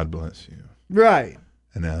God bless you, Right.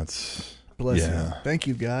 and now it's Bless yeah. you. Thank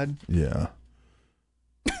you God. Yeah.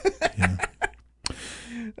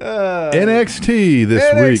 NXT this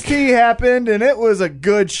week. NXT happened and it was a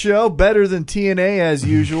good show, better than TNA as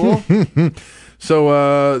usual.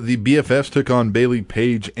 So the BFFs took on Bailey,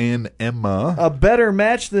 Paige, and Emma. A better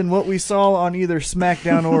match than what we saw on either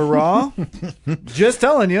SmackDown or Raw. Just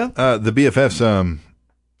telling you. The BFFs,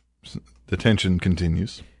 the tension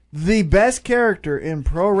continues. The best character in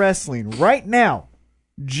pro wrestling right now.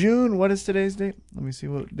 June, what is today's date? Let me see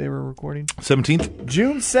what day we're recording. 17th?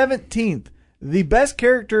 June 17th. The best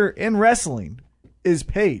character in wrestling is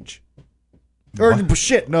Paige. Or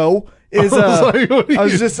shit, no. Is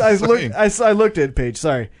I looked at Paige,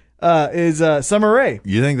 sorry. Is Summer Rae.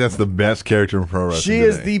 You think that's the best character in pro wrestling? She today?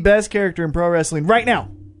 is the best character in pro wrestling right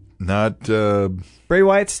now. Not Bray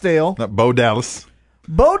Wyatt's stale. not Bo Dallas.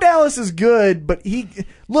 Bo Dallas is good, but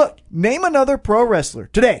name another pro wrestler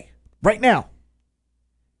today, right now,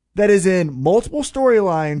 that is in multiple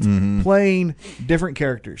storylines playing different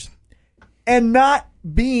characters and not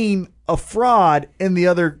being a fraud in the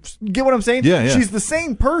other. Get what I'm saying? Yeah. She's the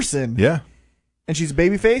same person. Yeah. And she's a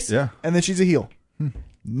babyface. Yeah. And then she's a heel.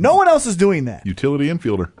 No one else is doing that. Utility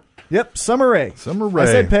infielder. Yep. Summer Rae. Summer Rae. I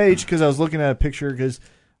said Paige because I was looking at a picture because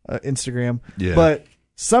Instagram. Yeah. But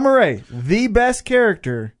Summer Rae, the best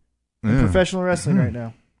character in professional wrestling right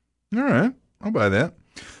now. All right. I'll buy that.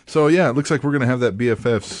 So, yeah, it looks like we're going to have that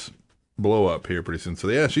BFF's blow up here pretty soon. So,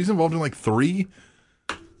 yeah, she's involved in like 3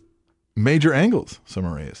 major angles,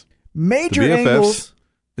 Summer Rae is. Major the BFFs angles.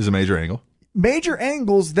 is a major angle. Major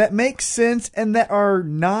angles that make sense and that are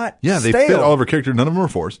not Yeah, they stale. fit all of her characters. None of them are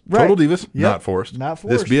forced. Right. Total Divas, Yep. not forced. Not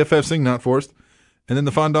forced. This BFF thing, not forced. And then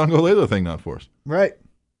the Fandango Layla thing, not forced. Right.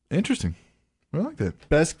 Interesting. I like that.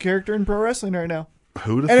 Best character in pro wrestling right now.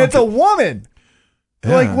 Who'd have And thought it's a woman.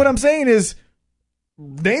 Yeah. Like, what I'm saying is,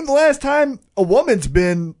 name the last time a woman's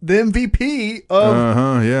been the MVP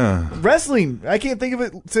of yeah. wrestling. I can't think of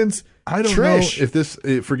it since I don't Trish. know if this.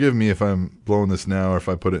 Forgive me if I'm blowing this now or if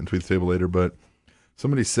I put it in Tweet the Table later, but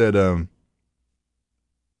somebody said that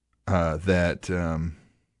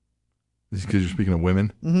because you're speaking of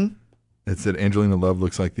women, it said Angelina Love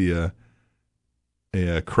looks like the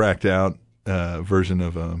a cracked out version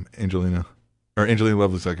of Angelina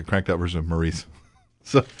Love looks like a cracked out version of Maurice.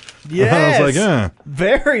 So Yes. I was like,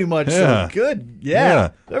 very much Yeah. so. Good. Yeah.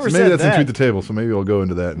 So Whoever maybe said that's that. in Tweet the Table. So maybe I'll go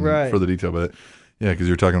into that in Right. further detail. But yeah, because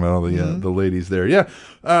you're talking about all the ladies there. Yeah,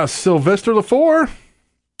 Sylvester LaFour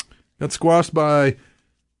got squashed by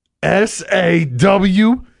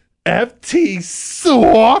SAWFT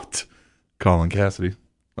Soft Colin Cassidy.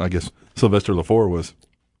 I guess Sylvester LaFour was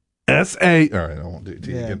SA. All right, I won't do it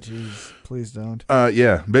to you Yeah, again. jeez. Please don't.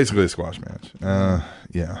 Yeah, basically a squash match.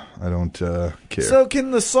 Yeah, I don't care. So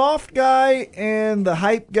can the soft guy and the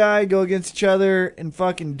hype guy go against each other and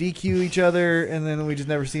fucking DQ each other and then we just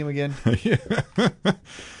never see him again?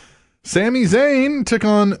 Sami Zayn took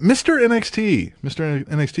on Mr. NXT. Mr.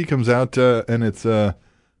 NXT comes out and it's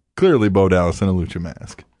clearly Bo Dallas in a lucha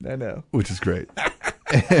mask, I know. which is great.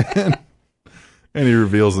 and he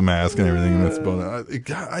reveals the mask and everything. And that's Bo.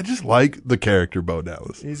 I just like the character Bo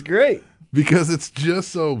Dallas He's great. because it's just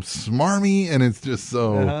so smarmy and it's just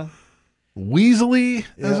so weaselly,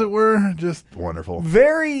 as it were. Just wonderful.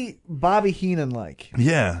 Very Bobby Heenan-like.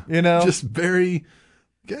 Yeah. You know? Just very,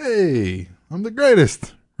 hey, I'm the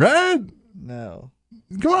greatest, right? No.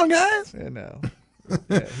 Come on, guys. Yeah, no.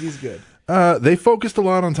 Yeah, he's good. They focused a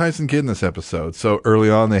lot on Tyson Kidd in this episode. So early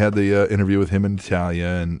on, they had the interview with him and Natalya,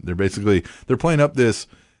 and they're playing up this,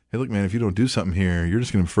 hey, look, man, if you don't do something here, you're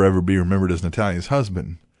just going to forever be remembered as Natalya's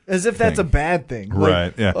husband. As if that's a bad thing.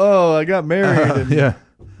 Right, yeah. Oh, I got married. And yeah.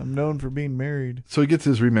 I'm known for being married. So he gets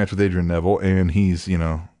his rematch with Adrian Neville, and he's,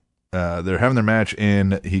 they're having their match,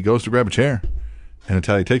 and he goes to grab a chair, and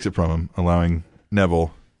Natalya takes it from him, allowing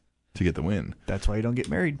Neville to get the win. That's why you don't get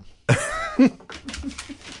married.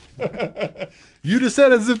 You just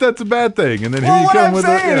said as if that's a bad thing, and then here you what come I'm with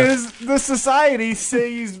saying is the society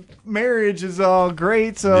sees marriage is all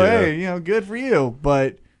great, so hey, good for you.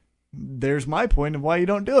 But there's my point of why you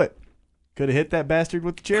don't do it. Could have hit that bastard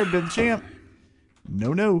with the chair, been the champ.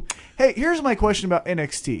 No. Hey, here's my question about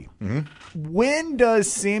NXT. Mm-hmm. When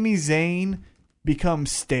does Sami Zayn become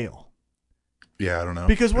stale? Yeah, I don't know.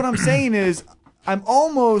 Because what I'm saying is, I'm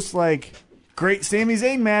almost like, great Sami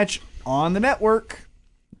Zayn match on the network.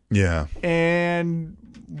 Yeah. And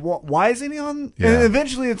why isn't he on? Yeah. And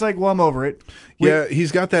eventually it's like, well, I'm over it. Yeah,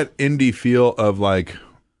 he's got that indie feel of like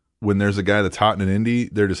when there's a guy that's hot in an indie,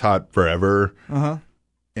 they're just hot forever. Uh-huh.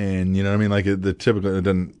 And you know what I mean? Like the typical, it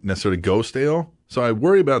doesn't necessarily go stale. So I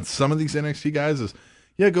worry about some of these NXT guys is,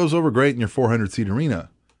 it goes over great in your 400-seat arena.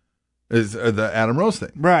 Is the Adam Rose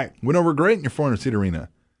thing. Right. Went over great in your 400-seat arena.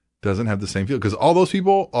 Doesn't have the same feel. Because all those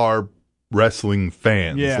people are wrestling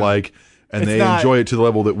fans. Yeah. And they enjoy it to the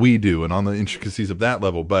level that we do and on the intricacies of that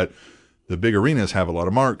level. But the big arenas have a lot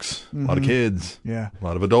of marks, a lot of kids, a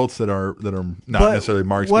lot of adults that are not necessarily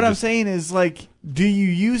marks. What I'm saying is, like, do you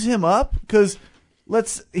use him up? Because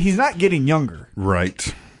he's not getting younger.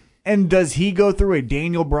 Right. And does he go through a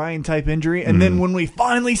Daniel Bryan type injury? And then when we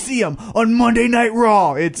finally see him on Monday Night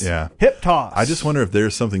Raw, it's hip toss. I just wonder if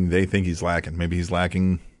there's something they think he's lacking. Maybe he's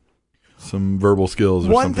lacking some verbal skills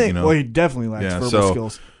or something. Well, he definitely lacks verbal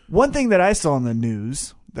skills. One thing that I saw in the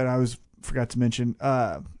news that I forgot to mention,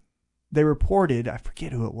 they reported, I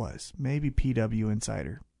forget who it was, maybe PW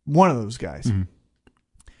Insider, one of those guys. Mm-hmm.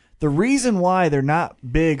 The reason why they're not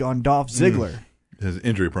big on Dolph Ziggler is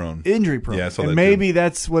injury prone. Yeah, I saw that maybe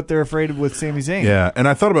that's what they're afraid of with Sami Zayn. Yeah, and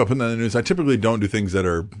I thought about putting that in the news. I typically don't do things that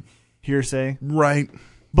are hearsay. Right.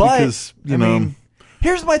 But, because, I mean,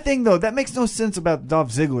 here's my thing, though. That makes no sense about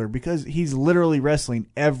Dolph Ziggler because he's literally wrestling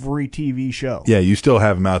every TV show. Yeah, you still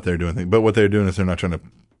have him out there doing things. But what they're doing is they're not trying to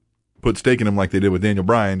put stake in him like they did with Daniel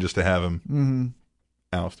Bryan just to have him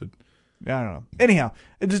ousted. I don't know. Anyhow,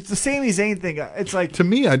 it's the Sami Zayn thing. It's like, to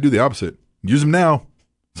me, I do the opposite. Use him now.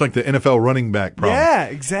 It's like the NFL running back problem. Yeah,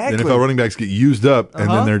 exactly. The NFL running backs get used up, and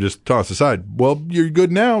then they're just tossed aside. Well, you're good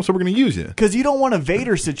now, so we're going to use you. Because you don't want a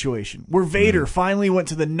Vader situation where Vader finally went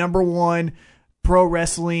to the #1 pro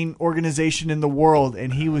wrestling organization in the world,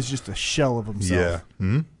 and he was just a shell of himself. Yeah.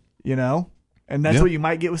 Mm-hmm. You know? And that's what you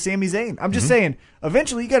might get with Sami Zayn. I'm just saying,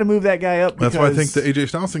 eventually you got to move that guy up. That's why I think the AJ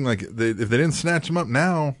Styles thing, like, if they didn't snatch him up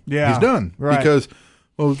now, he's done. Right. Because,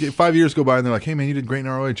 5 years go by, and they're like, hey, man, you did great in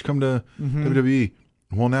ROH. Come to WWE.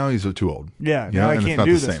 Well, now he's too old. Yeah, now I can't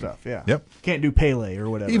do this stuff. Yeah. Yep. Can't do Pele or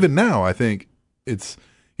whatever. Even now, I think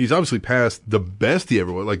he's obviously past the best he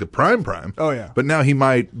ever was, like the prime. Oh, yeah. But now he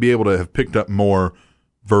might be able to have picked up more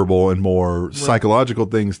verbal and more psychological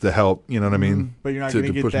things to help, you know what I mean? But you're not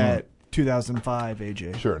going to get that 2005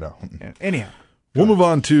 AJ. Sure, no. Yeah. Anyhow. We'll move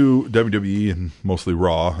on to WWE and mostly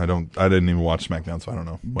Raw. I didn't even watch SmackDown, so I don't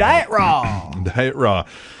know. Diet Raw. Diet Raw.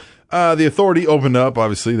 The Authority opened up.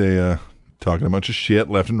 Obviously, they talking a bunch of shit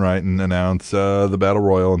left and right and announce the Battle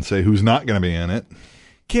Royal and say who's not going to be in it.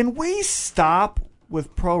 Can we stop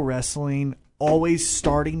with pro wrestling always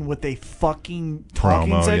starting with a fucking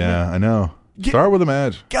talking segment? Yeah, I know. Start with a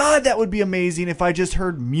match. God, that would be amazing if I just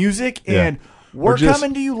heard music and we're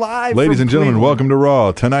coming to you live. Ladies and gentlemen, Cleveland. welcome to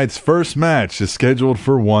Raw. Tonight's first match is scheduled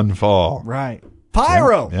for one fall. Right.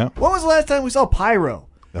 Pyro. Yeah. When was the last time we saw Pyro?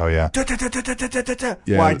 Oh, yeah.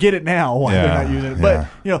 Well, I get it now why they're not using it.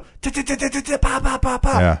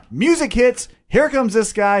 But, music hits. Here comes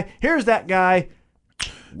this guy. Here's that guy.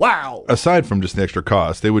 Wow. Aside from just the extra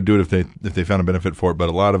cost, they would do it if they found a benefit for it, but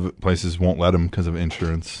a lot of places won't let them because of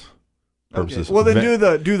insurance purposes. Okay. Well,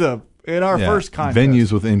 then do the in our first contest.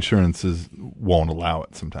 Venues with insurances won't allow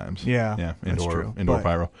it sometimes. Yeah. Indoor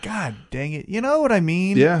pyro. God dang it. You know what I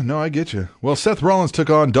mean? Yeah, no, I get you. Well, Seth Rollins took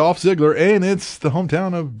on Dolph Ziggler, and it's the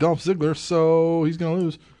hometown of Dolph Ziggler, so he's going to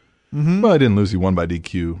lose. Mm-hmm. Well, he didn't lose. He won by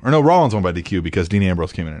DQ. Or no, Rollins won by DQ because Dean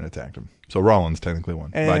Ambrose came in and attacked him. So Rollins technically won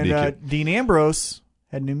by DQ. Dean Ambrose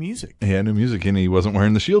had new music. He had new music, and he wasn't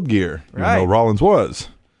wearing the Shield gear, even Right. though Rollins was.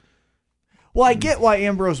 Well, I get why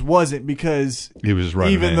Ambrose wasn't, because He was just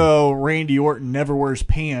running even in. though Randy Orton never wears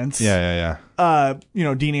pants, Yeah.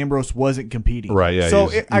 Dean Ambrose wasn't competing. Right, yeah. So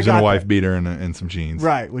he was I in got a wife that. beater and some jeans.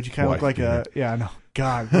 Right, which you kind of look Wife like I know.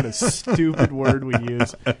 God, what a stupid word we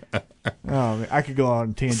use. Oh, man, I could go on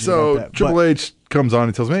a tangent So about that. Triple H comes on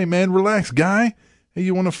and tells me, hey, man, relax, guy. Hey,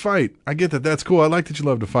 you want to fight? I get that. That's cool. I like that you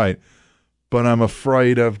love to fight. But I'm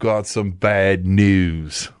afraid I've got some bad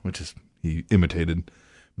news, which is he imitated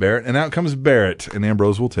Barrett. And out comes Barrett, and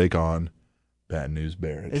Ambrose will take on Bad News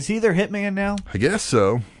Barrett. Is he their hitman now? I guess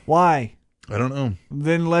so. Why? I don't know.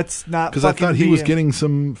 Then let's not. Because I thought he be was him. getting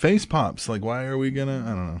some face pops. Like, why are we going to? I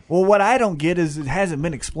don't know. Well, what I don't get is it hasn't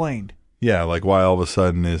been explained. Yeah, like why all of a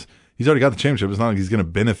sudden is. He's already got the championship. It's not like he's going to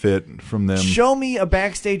benefit from them. Show me a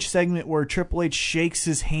backstage segment where Triple H shakes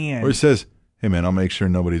his hand. Or he says, hey, man, I'll make sure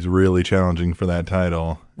nobody's really challenging for that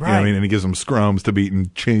title. Right. You know what I mean? And he gives them scrums to beat in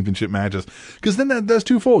championship matches. Because then that does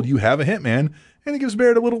twofold. You have a hitman, and it gives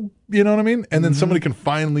Barrett a little, you know what I mean? And then somebody can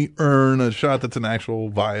finally earn a shot that's an actual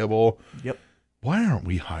viable. Yep. Why aren't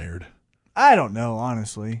we hired? I don't know,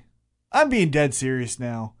 honestly. I'm being dead serious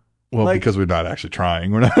now. Well, Like- because we're not actually trying.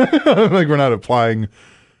 We're not like we're not applying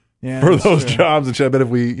Yeah, for that's those true. jobs and shit. I bet if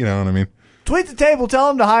we, you know what I mean? Tweet the table. Tell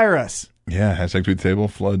them to hire us. Yeah, hashtag tweet the table,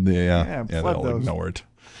 flood the Yeah, yeah, flood they'll those. ignore it.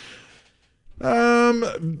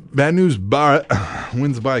 Bad News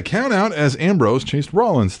wins by count out as Ambrose chased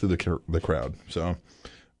Rollins through the crowd. So,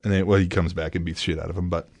 and then he comes back and beats shit out of him.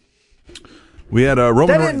 But we had Roman.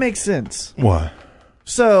 That didn't make sense. What?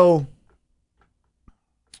 So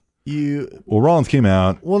Well, Rollins came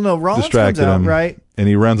out. Well, no, Rollins distracted comes out, him, right? And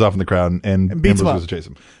he runs off in the crowd, and beats him Ambrose up. goes to chase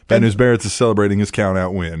him. Bad News Barrett's is celebrating his count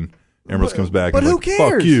out win. Ambrose comes back, but and who like,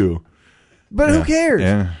 cares? Fuck you. But Yeah. who cares?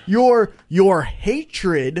 Yeah. Your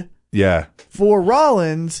hatred Yeah. for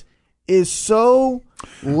Rollins is so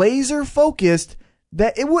laser focused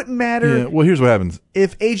that it wouldn't matter Yeah. Well, here's what happens.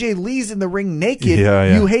 if AJ Lee's in the ring naked.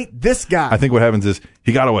 Yeah. You hate this guy. I think what happens is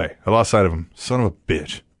he got away. I lost sight of him. Son of a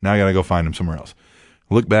bitch. Now I got to go find him somewhere else.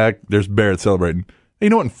 Look back. There's Barrett celebrating. Hey, you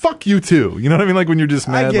know what? And fuck you too. You know what I mean? Like when you're just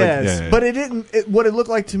mad. I guess, Like, yeah. but it didn't. What it looked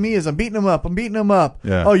like to me is I'm beating him up.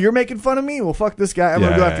 Yeah. Oh, you're making fun of me? Well, fuck this guy. I'm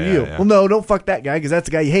gonna Yeah, go after yeah, you. yeah. Well, no, don't fuck that guy because that's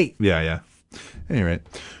the guy you hate. Yeah. Anyway,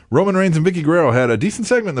 Roman Reigns and Vicky Guerrero had a decent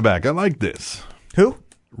segment in the back. I like this. Who?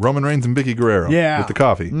 Roman Reigns and Vicky Guerrero. Yeah. With the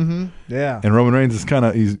coffee. Mm-hmm. Yeah. And Roman Reigns is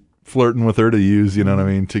he's flirting with her to use, you know what I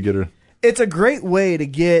mean, to get her. It's a great way to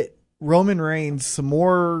get Roman Reigns some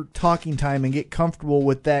more talking time and get comfortable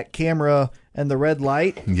with that camera and the red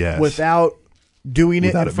light. Yes. Without doing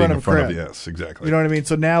Without it in front of a crowd. yes, exactly. You know what I mean?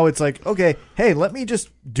 So now it's like, okay, hey, let me just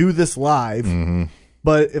do this live. Mm-hmm.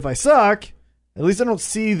 But if I suck, at least I don't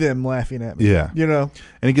see them laughing at me. Yeah. You know?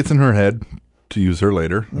 And it gets in her head to use her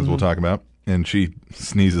later, as Mm-hmm. we'll talk about. And she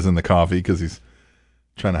sneezes in the coffee because he's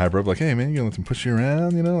trying to hype her up. Like, hey, man, you going to let them push you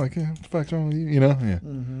around? You know, like, hey, what the fuck's wrong with you? You know? Yeah.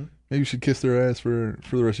 Mm-hmm. Maybe you should kiss their ass for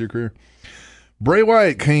the rest of your career. Bray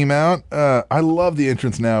Wyatt came out. I love the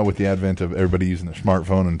entrance now with the advent of everybody using their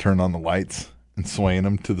smartphone and turning on the lights and swaying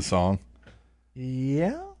them to the song.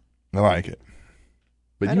 Yeah. I like it.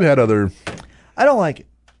 But you had other... I don't like it.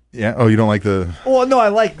 Yeah? Oh, you don't like the... Well, no, I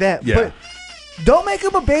like that. Yeah. But don't make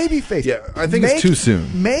him a baby face. Yeah, I think it's too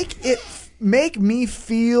soon. Make me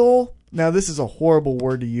feel. Now, this is a horrible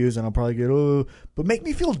word to use, and I'll probably get, but make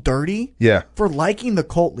me feel dirty Yeah. for liking the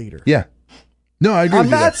cult leader. Yeah. No, I agree I'm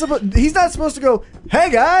with you not there. supposed. He's not supposed to go, hey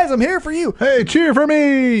guys, I'm here for you. Hey, cheer for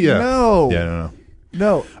me! Yeah. No. Yeah, no.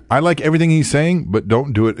 No. I like everything he's saying, but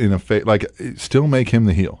don't do it in a like, still make him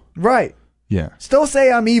the heel. Right. Yeah. Still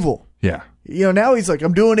say I'm evil. Yeah. You know, now he's like,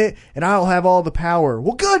 I'm doing it, and I'll have all the power.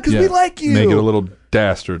 Well, good, because Yeah. we like you. Make it a little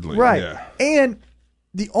dastardly. Right. Yeah. And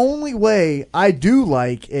the only way I do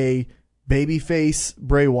like a babyface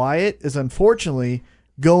Bray Wyatt is unfortunately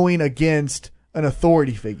going against an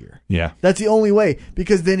authority figure. Yeah. That's the only way,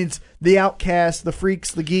 because then it's the outcasts, the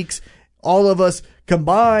freaks, the geeks, all of us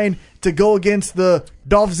combine to go against the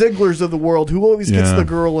Dolph Zigglers of the world who always gets Yeah. the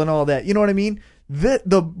girl and all that. You know what I mean?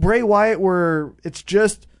 The Bray Wyatt where it's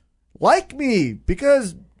just like me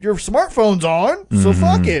because your smartphone's on, so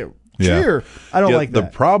fuck it. Yeah. Cheer. I don't Yeah, like the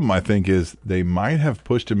that. problem, I think, is they might have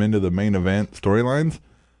pushed him into the main event storylines,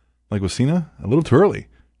 like with Cena, a little too early.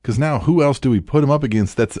 Because now, who else do we put him up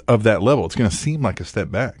against that's of that level? It's going to seem like a step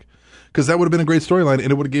back. Because that would have been a great storyline, and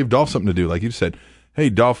it would have gave Dolph something to do. Like you said, hey,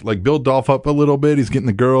 Dolph, like build Dolph up a little bit. He's getting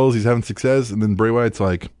the girls. He's having success. And then Bray Wyatt's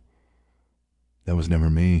like, that was never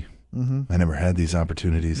me. I never had these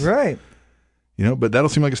opportunities. Right. You know, but that'll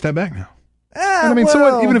seem like a step back now. Ah, And I mean, so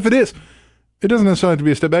well, what? Even if it is, it doesn't necessarily have to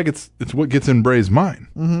be a step back. It's what gets in Bray's mind.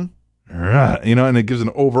 Mm-hmm. and it gives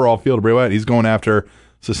an overall feel to Bray Wyatt. He's going after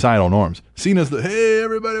societal norms. Cena's the, hey,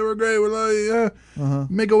 everybody, we're great. We're like,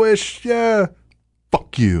 make a wish. Yeah.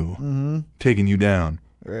 Fuck you. Taking you down.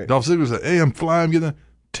 Right. Dolph Ziggler's like, hey, I'm flying.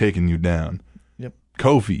 Taking you down. Yep.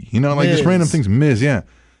 Kofi. Like Miz. just random things. Miz, yeah.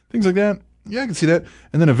 Things like that. Yeah, I can see that.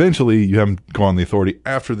 And then eventually you have him go on the Authority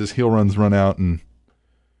after this heel run out. And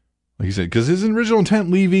like you said, because his original intent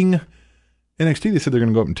leaving NXT, they said they're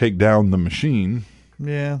going to go up and take down the Machine.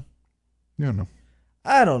 Yeah. Yeah, no.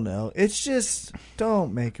 I don't know. It's just,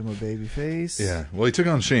 don't make him a babyface. Yeah. Well, he took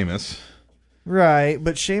on Sheamus. Right,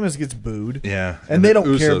 but Sheamus gets booed. Yeah. And they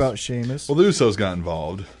don't care about Sheamus. Well, the Usos got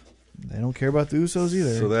involved. They don't care about the Usos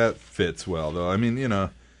either. So that fits well, though. I mean,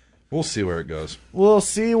 we'll see where it goes. We'll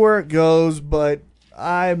see where it goes, but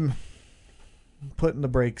I'm putting the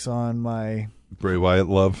brakes on my Bray Wyatt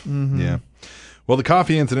love. Mm-hmm. Yeah. Well, the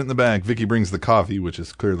coffee incident in the back. Vicky brings the coffee, which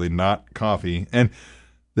is clearly not coffee. And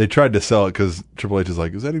they tried to sell it because Triple H is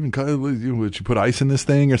like, is that even coffee? Would you put ice in this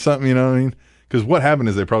thing or something? You know what I mean? Because what happened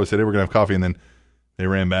is they probably said, hey, we're going to have coffee. And then they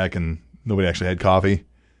ran back and nobody actually had coffee.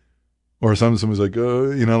 Or someone's like, like,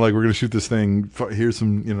 we're going to shoot this thing. Here's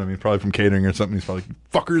some, probably from catering or something. He's probably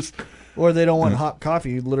like, fuckers. Or they don't want hot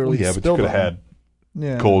coffee. Literally, well, yeah, but you could have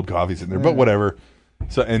had cold coffee sitting there. But whatever.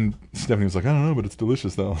 So, and Stephanie was like, I don't know, but it's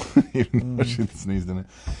delicious though. Even though she sneezed in it,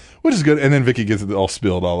 which is good. And then Vicky gets it all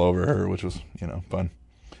spilled all over her, which was, fun.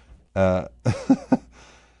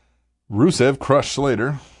 Rusev crushed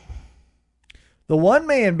Slater. The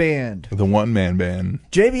one-man band. The one-man band.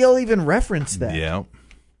 JBL even referenced that. Yeah.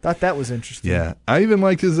 Thought that was interesting. Yeah. I even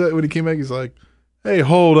liked his, when he came back, he's like, hey,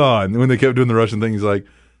 hold on. And when they kept doing the Russian thing, he's like,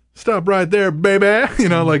 stop right there, baby.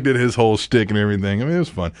 Like did his whole shtick and everything. I mean, it was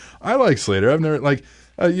fun. I like Slater. I've never,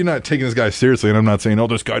 you're not taking this guy seriously, and I'm not saying,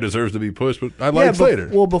 this guy deserves to be pushed, but I like Slater.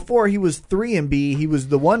 Well, before he was 3MB, he was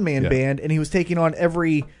the one-man band, and he was taking on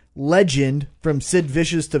every legend from Sid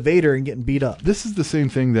Vicious to Vader and getting beat up. This is the same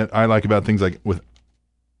thing that I like about things like with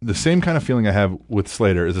the same kind of feeling I have with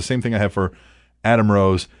Slater is the same thing I have for Adam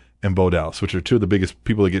Rose and Bo Dallas, which are two of the biggest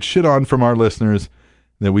people that get shit on from our listeners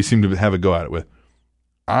that we seem to have a go at it with.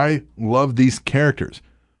 I love these characters,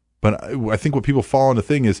 but I think what people fall into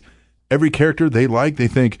thing is every character they like, they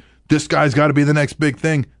think this guy's got to be the next big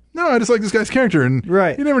thing. No, I just like this guy's character, and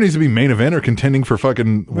he never needs to be main event or contending for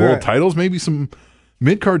fucking world titles. Maybe some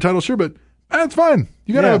mid-card titles, sure, but that's fine.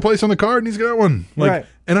 You got to have a place on the card, and he's got one.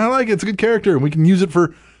 And I like it. It's a good character, and we can use it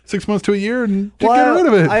for 6 months to a year and get rid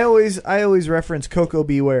of it. I always reference Coco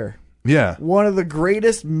Beware. Yeah. One of the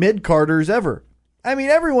greatest mid-carders ever. I mean,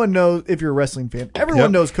 everyone knows, if you're a wrestling fan,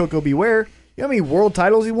 everyone knows Coco Beware. You know how many world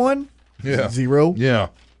titles he won? Yeah. 0. Yeah.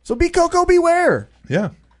 So be Coco Beware. Yeah.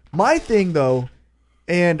 My thing, though,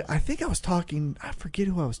 and I think I forget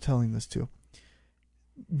who I was telling this to.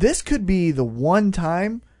 This could be the one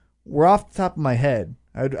time where off the top of my head,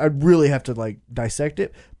 I'd really have to dissect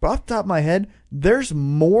it, but off the top of my head, there's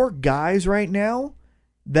more guys right now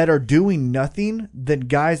that are doing nothing than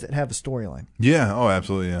guys that have a storyline. Yeah. Oh,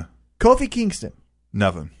 absolutely. Yeah. Kofi Kingston.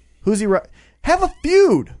 Nothing. Who's he? Have a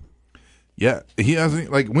feud. Yeah. He hasn't,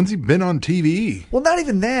 when's he been on TV? Well, not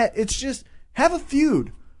even that. It's just have a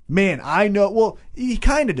feud. Man, I know. Well, he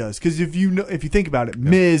kind of does, because if you think about it,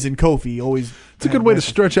 Miz and Kofi always. It's a good way to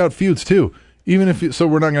stretch out feuds too. Even if so,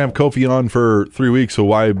 we're not going to have Kofi on for 3 weeks. So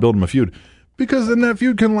why build him a feud? Because then that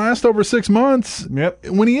feud can last over 6 months. Yep.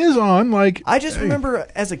 When he is on, I just remember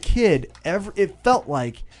as a kid, it felt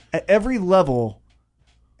like at every level,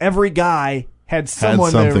 every guy had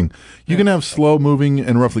something. You can have slow moving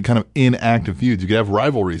and roughly kind of inactive feuds. You can have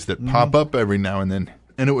rivalries that pop up every now and then,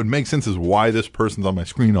 and it would make sense as why this person's on my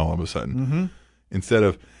screen all of a sudden, instead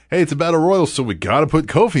of, hey, it's a battle royal, so we got to put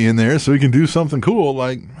Kofi in there so he can do something cool.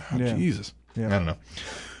 Jesus, I don't know.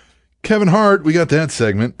 Kevin Hart, we got that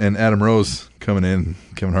segment, and Adam Rose coming in.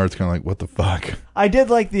 Kevin Hart's kind of like, what the fuck? I did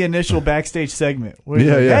like the initial backstage segment. Where he's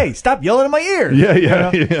like, hey, stop yelling in my ear.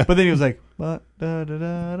 Yeah. But then he was like, da, da,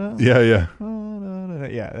 da, da, yeah.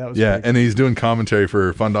 Yeah, that was great. And he's doing commentary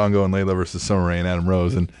for Fandango and Layla versus Summer Rae and Adam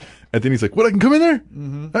Rose. And then he's like, what, I can come in there?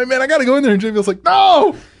 Mm-hmm. Hey, man, I got to go in there. And JBL's like,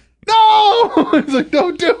 no! He's like,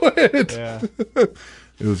 don't do it. Yeah.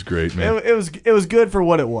 It was great, man. It was good for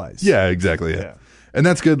what it was. Yeah, exactly. Yeah. And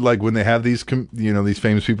that's good. When they have these, these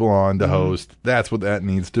famous people on to host, that's what that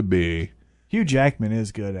needs to be. Hugh Jackman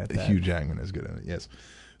is good at that. Hugh Jackman is good at it. Yes.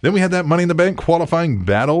 Then we had that Money in the Bank qualifying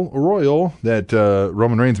battle royal that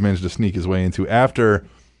Roman Reigns managed to sneak his way into after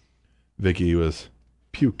Vicky was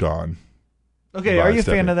puked on. Okay, are you a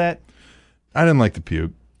fan of that? I didn't like the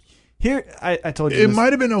puke. Here, I told you it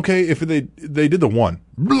might have been okay if they did the one,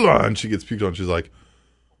 blah, and she gets puked on. She's like,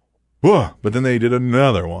 whoa. But then they did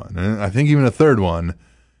another one, and I think even a third one.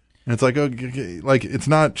 And it's like, okay, like it's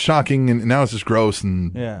not shocking, and now it's just gross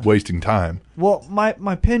and wasting time. Well,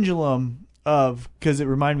 my pendulum of, because it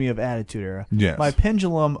reminded me of Attitude Era. Yes. My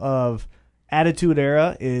pendulum of Attitude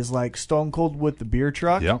Era is like Stone Cold with the beer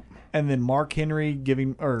truck. Yep. And then Mark Henry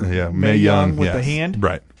giving, or Mae Young with the hand.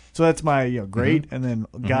 Right. So that's my great, and then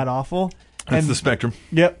god awful. That's the spectrum.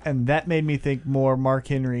 Yep. And that made me think more Mark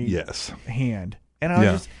Henry. Yes. Hand. And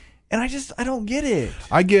I don't get it.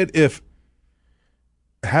 I get if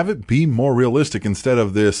have it be more realistic instead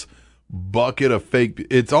of this bucket of fake.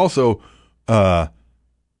 It's also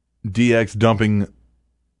DX dumping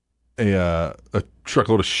a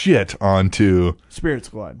truckload of shit onto Spirit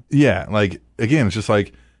Squad. Yeah, like again, it's just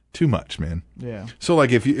like too much, man. Yeah. So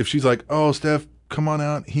like if she's like, oh Steph, come on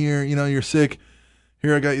out here, you're sick.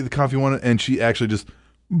 Here I got you the coffee you wanted, and she actually just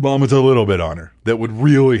vomits a little bit on her. That would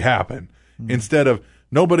really happen instead of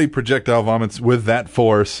nobody projectile vomits with that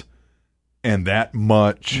force and that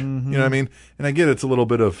much. You know what I mean? And I get it's a little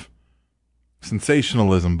bit of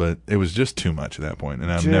sensationalism, but it was just too much at that point,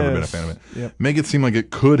 and I've never been a fan of it. Yep. Make it seem like it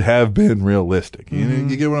could have been realistic.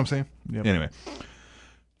 You get what I'm saying? Yep. Anyway,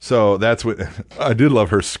 so that's what I did love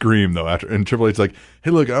her scream though. After and Triple H's like, "Hey,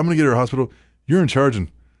 look, I'm gonna get her to hospital. You're in charge,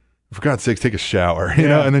 and for God's sakes, take a shower." You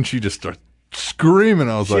know, and then she just starts screaming.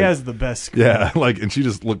 I was she has the best scream. Yeah, like, and she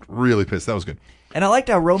just looked really pissed. That was good. And I liked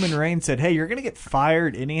how Roman Reigns said, "Hey, you're gonna get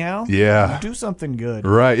fired anyhow. Yeah, do something good."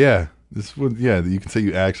 Right? Yeah. This would, you can say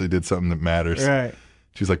you actually did something that matters. Right.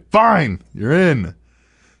 She's like, fine, you're in.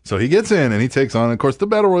 So he gets in and he takes on. Of course, the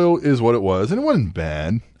Battle Royal is what it was, and it wasn't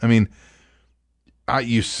bad. I mean,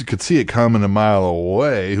 you could see it coming a mile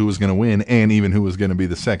away who was going to win and even who was going to be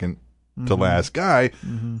the second to last guy.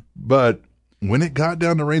 But when it got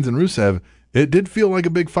down to Reigns and Rusev, it did feel like a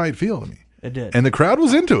big fight feel to me. It did. And the crowd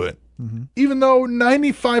was into it, even though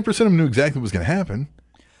 95% of them knew exactly what was going to happen.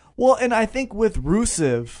 Well, and I think with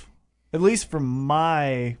Rusev, at least from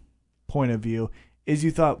my point of view, is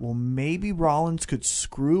you thought, well, maybe Rollins could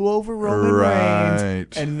screw over Roman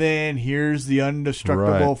Reigns, and then here's the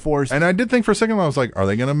indestructible force. And I did think for a second, I was like, are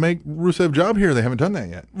they going to make Rusev job here? They haven't done that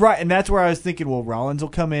yet. Right, and that's where I was thinking, well, Rollins will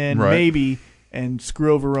come in, maybe, and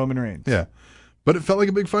screw over Roman Reigns. Yeah. But it felt like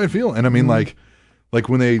a big fight feel. And I mean, like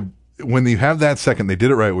when you have that second, they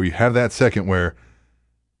did it right, where you have that second where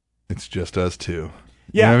it's just us two.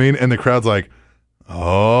 Yeah. You know what I mean? And the crowd's like,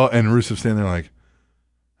 oh, and Rusev standing there like,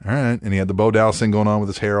 all right. And he had the Bo Dallas thing going on with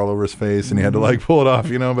his hair all over his face, and he had to like pull it off,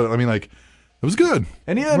 but I mean, like, it was good.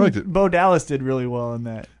 And even Bo Dallas did really well in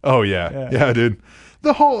that. Oh, yeah, dude.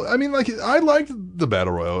 The whole, I mean, like, I liked the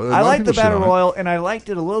Battle Royal. I liked the Battle Royal, and I liked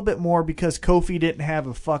it a little bit more because Kofi didn't have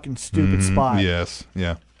a fucking stupid spot. Yes,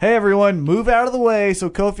 yeah. Hey, everyone, move out of the way so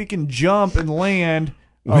Kofi can jump and land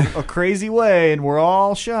a crazy way, and we're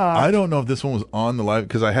all shocked. I don't know if this one was on the live,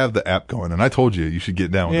 because I have the app going, and I told you should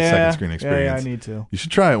get down with the second screen experience. Yeah, I need to. You should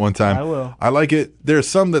try it one time. I will. I like it. There's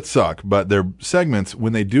some that suck, but they're segments.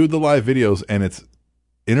 When they do the live videos and it's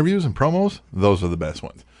interviews and promos, those are the best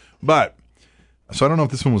ones. But, so I don't know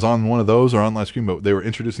if this one was on one of those or on live screen, but they were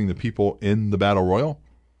introducing the people in the Battle Royal,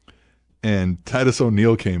 and Titus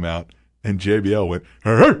O'Neil came out. And JBL went,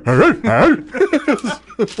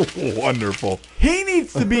 wonderful. He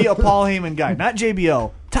needs to be a Paul Heyman guy, not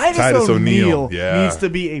JBL. Titus O'Neil needs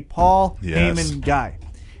to be a Paul Heyman guy.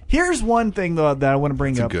 Here's one thing, though, that I want to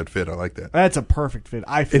bring up. That's a good fit. I like that. That's a perfect fit,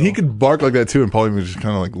 I feel. And he could bark like that, too, and Paul Heyman would just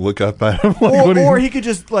kind of like look up at him. Like, or he could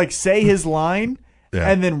just like say his line,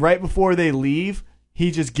 and then right before they leave, he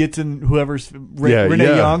just gets in whoever's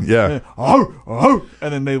Renee Young. Yeah. And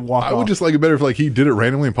then they walk off. I would just like it better if like he did it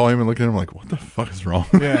randomly and Paul Heyman looked at him like, what the fuck is wrong?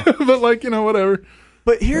 Yeah. But like, whatever.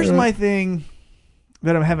 But here's my thing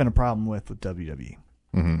that I'm having a problem with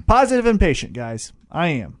WWE. Positive impatient, guys. I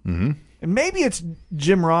am. And maybe it's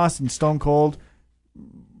Jim Ross and Stone Cold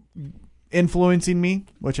influencing me,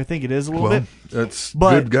 which I think it is a little bit. That's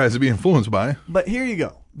good guys to be influenced by. But here you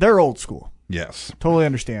go. They're old school. Yes. Totally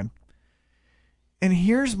understand. And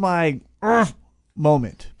here's my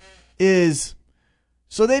moment is,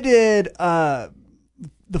 so they did the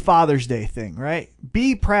Father's Day thing, right?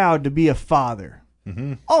 Be proud to be a father.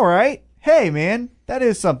 All right. Hey, man, that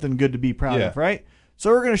is something good to be proud of, right?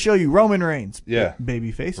 So we're going to show you Roman Reigns. Yeah.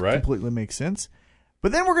 Babyface. Right. Completely makes sense.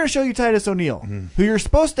 But then we're going to show you Titus O'Neil, who you're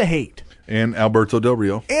supposed to hate. And Alberto Del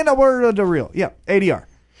Rio. Yeah, ADR.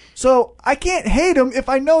 So I can't hate them if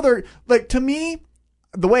I know they're, like, to me,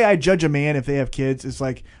 the way I judge a man if they have kids is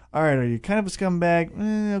like, all right, are you kind of a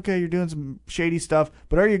scumbag? Okay, you're doing some shady stuff,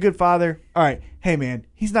 but are you a good father? All right, hey man,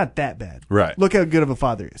 he's not that bad. Right. Look how good of a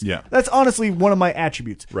father he is. Yeah. That's honestly one of my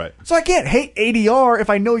attributes. Right. So I can't hate ADR if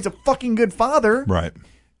I know he's a fucking good father. Right.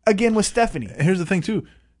 Again with Stephanie. And here's the thing too.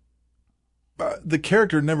 the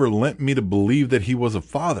character never lent me to believe that he was a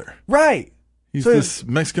father. Right. He's this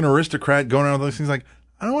Mexican aristocrat going around with those things like,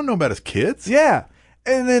 I don't want to know about his kids. Yeah.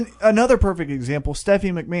 And then another perfect example,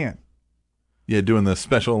 Stephanie McMahon. Yeah, doing the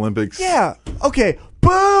Special Olympics. Yeah. Okay.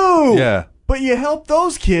 Boo! Yeah. But you help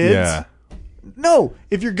those kids. Yeah. No.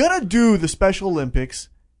 If you're going to do the Special Olympics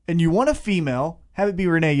and you want a female, have it be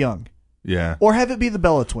Renee Young. Yeah. Or have it be the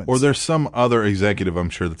Bella Twins. Or there's some other executive, I'm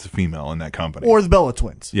sure, that's a female in that company. Or the Bella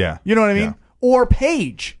Twins. Yeah. You know what I mean? Yeah. Or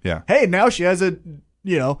Paige. Yeah. Hey, now she has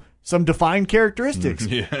some defined characteristics.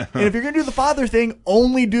 Yeah. And if you're going to do the father thing,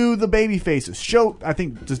 only do the baby faces.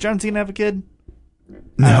 Does John Cena have a kid?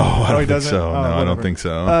 No, I don't he think doesn't? so. Oh, No, I whatever. don't think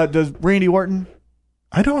so. Does Randy Orton?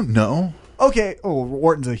 I don't know. Okay. Oh,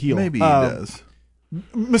 Orton's a heel. Maybe he does.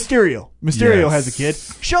 Mysterio. Mysterio has a kid.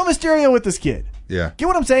 Show Mysterio with this kid. Yeah. Get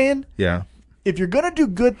what I'm saying? Yeah. If you're going to do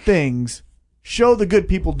good things, show the good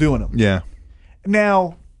people doing them. Yeah.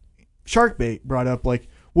 Now, Sharkbait brought up like,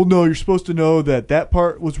 well, no, you're supposed to know that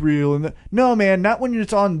part was real. And no, man, not when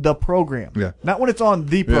it's on the program. Yeah. Not when it's on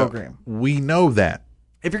the program. We know that.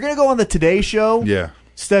 If you're going to go on the Today Show, Yeah.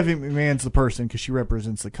 Stephanie McMahon's the person because she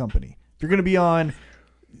represents the company. If you're going to be on,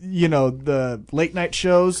 the late night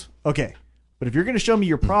shows, okay. But if you're going to show me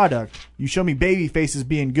your product, you show me baby faces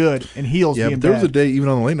being good and heels being but there bad. was a day, even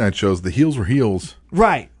on the late night shows, the heels were heels.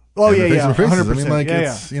 Right. Oh, and yeah, the faces yeah. were faces. 100%. I mean, like, yeah,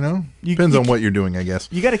 it's, You depends on what you're doing, I guess.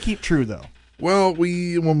 You got to keep true, though. Well,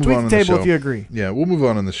 we'll move Tweet on the in table the show. if you agree. Yeah, we'll move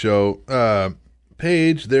on in the show.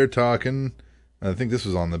 Paige, they're talking. I think this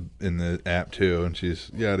was in the app too, and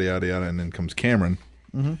she's yada yada yada, and then comes Cameron,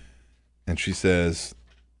 and she says,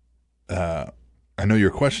 "I know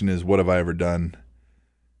your question is, what have I ever done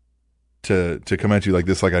to come at you like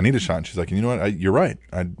this? Like I need a shot." And she's like, "You know what? You're right.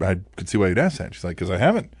 I could see why you'd ask that." She's like, "Because I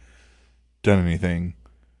haven't done anything,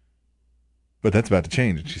 but that's about to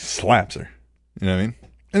change." And she slaps her. You know what I mean?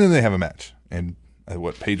 And then they have a match, and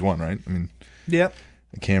Paige won, right? I mean, Yep.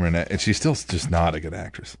 Cameron, and she's still just not a good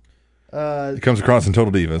actress. It comes across in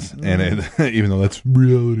Total Divas, and even though that's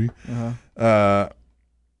reality,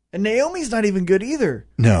 And Naomi's not even good either.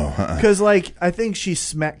 no, Because, I think she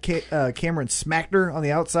Cameron smacked her on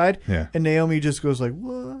the outside. Yeah. And Naomi just goes like,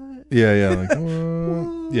 what? yeah, like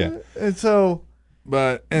what? Yeah, And so,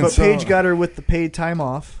 but Paige got her with the paid time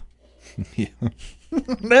off. Yeah.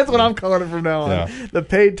 That's what I'm calling it from now on. Yeah. The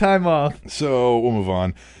paid time off. So we'll move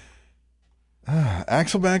on.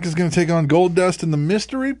 Axelback is going to take on Goldust and the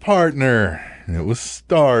mystery partner. And it was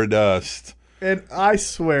Stardust. And I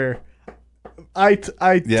swear, I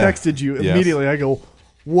texted you immediately. I go,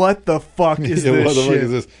 what the fuck is this what the shit? fuck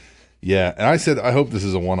is this? Yeah, and I said I hope this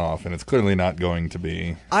is a one-off, and it's clearly not going to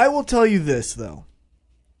be. I will tell you this, though,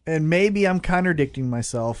 and maybe I'm contradicting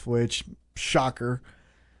myself, which, shocker.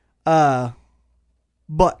 But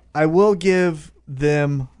I will give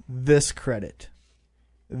them this credit.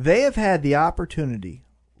 They have had the opportunity,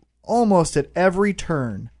 almost at every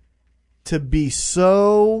turn, to be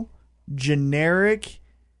so generic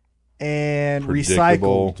and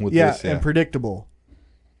Predictable recycled. with Yeah, this, yeah. and predictable.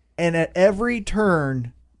 And at every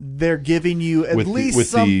turn, they're giving you at least with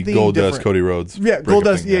something the Goldust different. Cody Rhodes. Yeah, breakup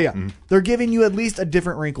Goldust. thing, Yeah. Mhm. They're giving you at least a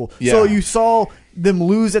different wrinkle. Yeah. So you saw them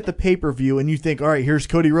lose at the pay-per-view, and you think, all right, here's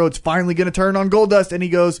Cody Rhodes finally going to turn on Goldust, and he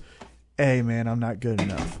goes, hey, man, I'm not good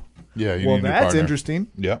enough. Yeah, you Well, need a new that's partner. interesting.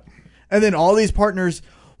 Yep. And then all these partners,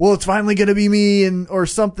 well, it's finally going to be me or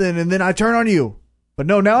something, and then I turn on you. But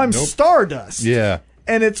no, now I'm Stardust. Yeah.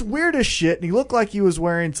 And it's weird as shit, and he looked like he was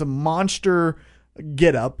wearing some Monster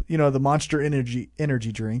get-up, the Monster energy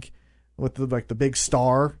drink with the big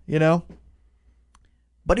star,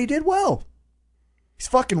 But he did well. He's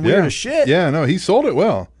fucking weird as shit. Yeah, no, he sold it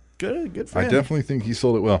well. Good for I him. definitely think he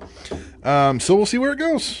sold it well. So we'll see where it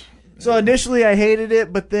goes. So initially I hated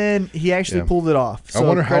it, but then he actually pulled it off. So I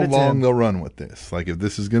wonder how credit to long him. they'll run with this. Like if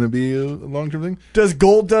this is going to be a long-term thing. Does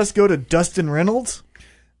Goldust go to Dustin Reynolds?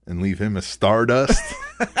 And leave him as Stardust.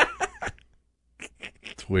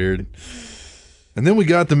 It's weird. And then we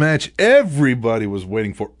got the match everybody was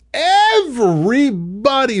waiting for.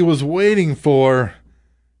 Everybody was waiting for.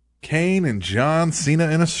 Kane and John Cena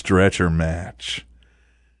in a stretcher match.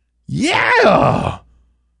 Yeah!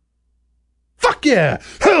 Fuck yeah!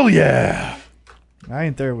 Hell yeah! I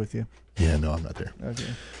ain't there with you. Yeah, no, I'm not there.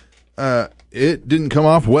 Okay. It didn't come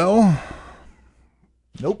off well.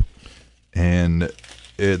 Nope. And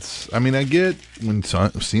I get when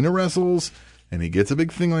Cena wrestles and he gets a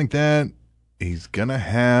big thing like that, he's going to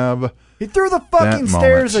have. He threw the fucking that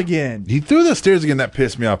stairs moment. again. He threw the stairs again. That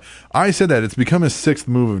pissed me off. I said that. It's become his 6th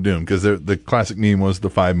move of doom because the classic meme was the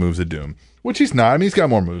 5 moves of doom, which he's not. I mean, he's got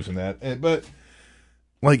more moves than that. But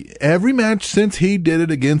like every match since he did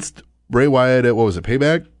it against Bray Wyatt at, what was it,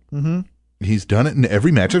 Payback? Mm-hmm. He's done it in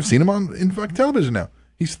every match. I've seen him in fucking television now.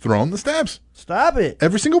 He's thrown the stabs. Stop it.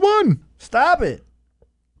 Every single one. Stop it.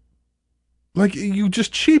 Like, you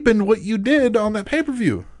just cheapened what you did on that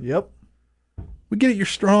pay-per-view. Yep. We get it. You're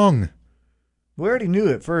strong. We already knew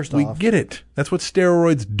it, first off. We get it. That's what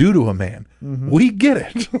steroids do to a man. Mm-hmm. We get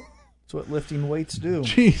it. That's what lifting weights do.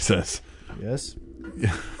 Jesus. Yes.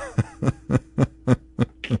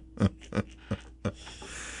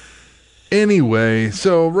 Anyway,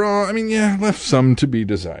 so Raw, I mean, yeah, left some to be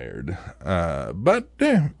desired. But,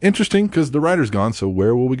 yeah, interesting because the writer's gone, so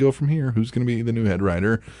where will we go from here? Who's going to be the new head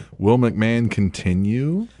writer? Will McMahon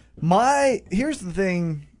continue? Here's the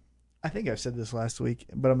thing. I think I've said this last week,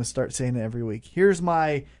 but I'm going to start saying it every week. Here's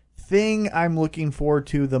my thing I'm looking forward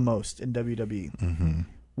to the most in WWE. Mm-hmm.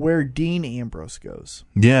 Where Dean Ambrose goes.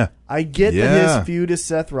 Yeah. I get that his feud is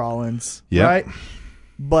Seth Rollins, right?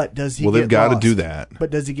 But does he get lost? Well, they've got to do that. But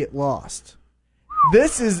does he get lost?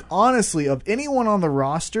 This is, honestly, of anyone on the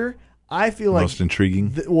roster, I feel like... Most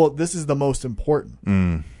intriguing? This is the most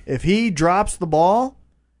important. If he drops the ball,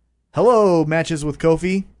 matches with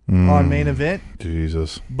Kofi on main event.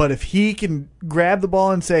 Jesus. But if he can grab the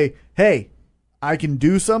ball and say, hey, I can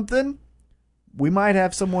do something... We might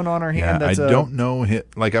have someone on our hand that's don't know.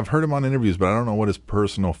 Like, I've heard him on interviews, but I don't know what his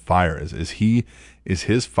personal fire is. Is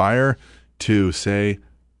his fire to say,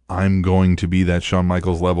 I'm going to be that Shawn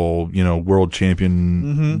Michaels level, world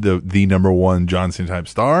champion, the number one John Cena type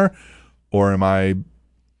star? Or am I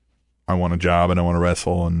want a job and I want to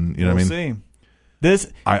wrestle and, you know what I mean?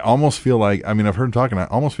 See. I almost feel like, I've heard him talking, I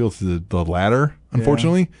almost feel it's the latter,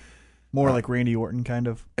 unfortunately. Yeah. More like Randy Orton, kind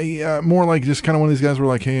of. Yeah, more like just kind of one of these guys where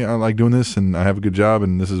like, hey, I like doing this and I have a good job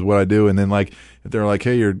and this is what I do. And then like, if they're like,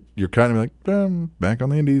 hey, you're kind of like, back on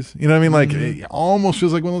the indies. You know what I mean? Like, it almost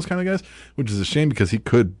feels like one of those kind of guys, which is a shame because he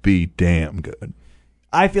could be damn good.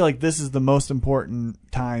 I feel like this is the most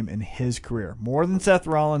important time in his career. More than Seth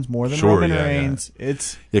Rollins, more than Roman Reigns. Yeah,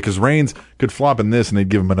 because Reigns could flop in this and they'd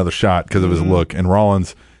give him another shot because of his look. And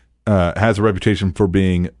Rollins... has a reputation for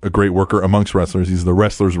being a great worker amongst wrestlers. He's the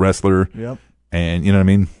wrestler's wrestler. Yep. And you know what I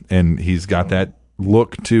mean? And he's got that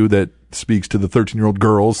look, too, that speaks to the 13-year-old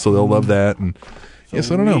girls, so they'll love that. And yes,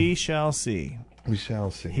 I don't know. We shall see. We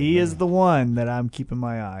shall see. He is the one that I'm keeping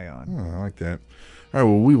my eye on. Oh, I like that. All right,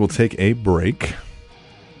 well, we will take a break.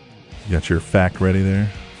 You got your fact ready there?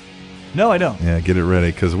 No, I don't. Yeah, get it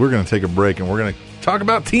ready, because we're going to take a break, and we're going to talk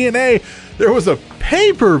about TNA. There was a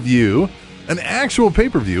pay-per-view, an actual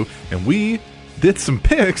pay-per-view, and we did some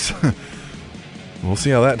picks. We'll see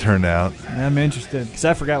how that turned out. I'm interested, because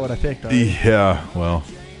I forgot what I picked already. Yeah, well,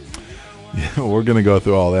 we're going to go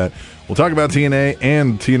through all that. We'll talk about TNA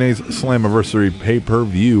and TNA's Slammiversary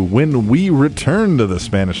pay-per-view when we return to the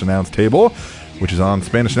Spanish Announce Table, which is on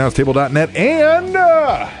SpanishAnnounceTable.net. And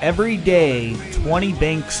every day, 20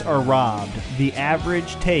 banks are robbed. The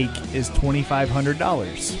average take is $2,500.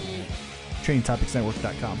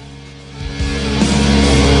 TrainingTopicsNetwork.com.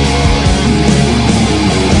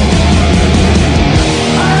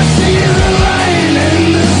 I see the line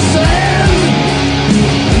in the sand.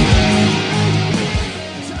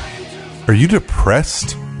 Are you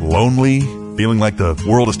depressed, lonely, feeling like the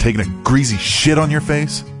world is taking a greasy shit on your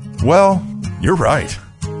face? Well, you're right.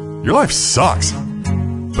 Your life sucks.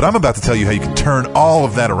 But I'm about to tell you how you can turn all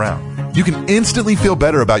of that around. You can instantly feel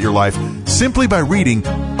better about your life simply by reading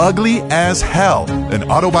Ugly as Hell,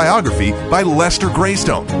 an autobiography by Lester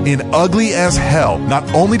Greystone. In Ugly as Hell, not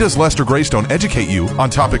only does Lester Greystone educate you on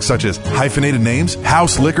topics such as hyphenated names,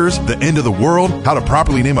 house liquors, the end of the world, how to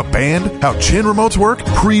properly name a band, how chin remotes work,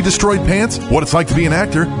 pre-destroyed pants, what it's like to be an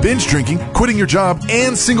actor, binge drinking, quitting your job,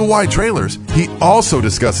 and single-wide trailers, he also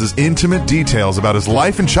discusses intimate details about his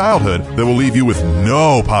life and childhood that will leave you with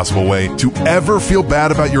no possible way to ever feel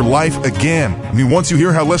bad about your life again. I mean, once you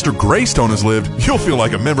hear how Lester Greystone has lived, you'll feel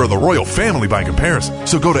like a member of the royal family by comparison.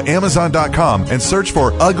 So go to Amazon.com and search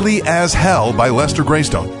for Ugly as Hell by Lester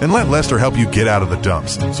Greystone and let Lester help you get out of the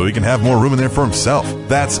dumps so he can have more room in there for himself.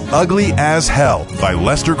 That's Ugly as Hell by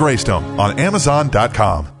Lester Greystone on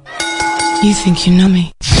Amazon.com. You think you know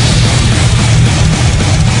me?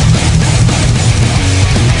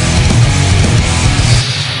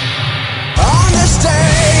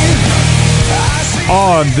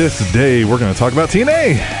 on this day, we're going to talk about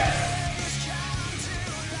TNA.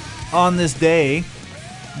 On this day,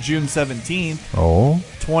 June 17th,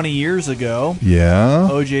 20 years ago,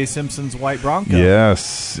 O.J. Simpson's White Bronco.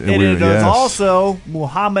 Yes. And it was also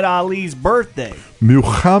Muhammad Ali's birthday.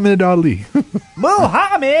 Muhammad Ali.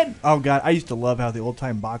 Muhammad! Oh, God, I used to love how the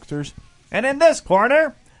old-time boxers. And in this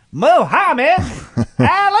corner, Muhammad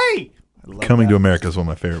Ali! Coming to America is one of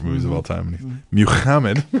my favorite movies of all time.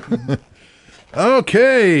 Muhammad.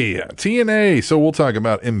 Okay, TNA. So we'll talk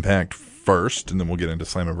about Impact first, and then we'll get into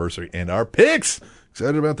Slammiversary and our picks.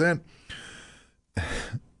 Excited about that.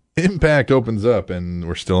 Impact opens up, and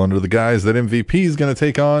we're still under the guise that MVP is going to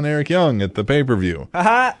take on Eric Young at the pay-per-view.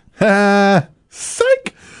 Ha!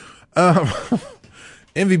 Psych!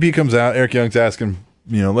 MVP comes out. Eric Young's asking,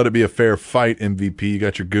 let it be a fair fight, MVP. You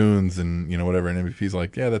got your goons and, whatever. And MVP's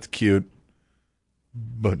like, yeah, that's cute,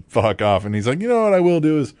 but fuck off. And he's like, you know what I will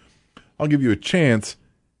do is I'll give you a chance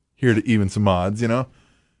here to even some odds,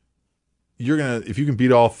 You're going to, if you can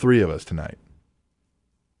beat all three of us tonight,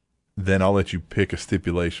 then I'll let you pick a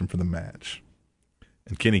stipulation for the match.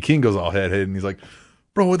 And Kenny King goes all head and he's like,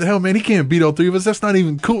 bro, what the hell, man? He can't beat all three of us. That's not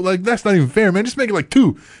even cool. Like, that's not even fair, man. Just make it like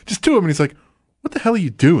two. Just two of them. And he's like, what the hell are you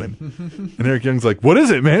doing? And Eric Young's like, what is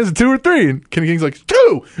it, man? Is it 2 or 3? And Kenny King's like,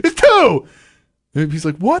 two. It's 2. And he's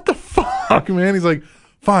like, what the fuck, man? He's like,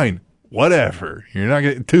 fine, whatever. You're not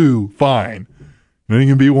getting 2. Fine. Then you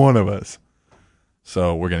can beat one of us.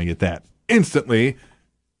 So we're going to get that. Instantly,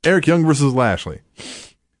 Eric Young versus Lashley.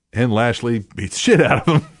 And Lashley beats shit out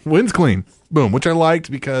of him. Wins clean. Boom. Which I liked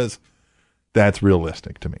because that's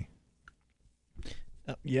realistic to me.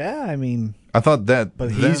 Yeah, I mean, I thought that.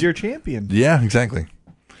 But he's your champion. Yeah, exactly.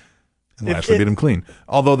 And Lashley beat him clean.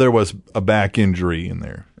 Although there was a back injury in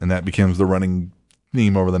there. And that becomes the running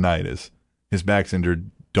theme over the night is his back's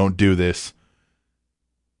injured. Don't do this.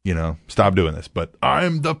 Stop doing this. But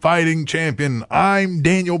I'm the fighting champion. I'm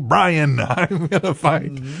Daniel Bryan. I'm going to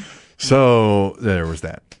fight. Mm-hmm. So there was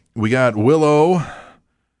that. We got Willow.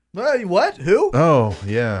 What? Who? Oh,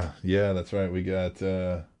 yeah. Yeah, that's right. We got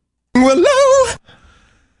Willow.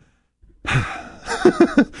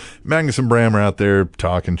 Magnus and Bram are out there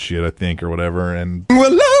talking shit, I think, or whatever. And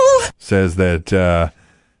Willow says that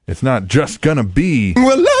it's not just going to be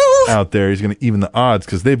Willow out there. He's going to even the odds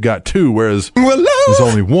because they've got 2, whereas Willow there's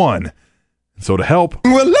only 1. And so to help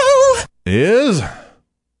Willow is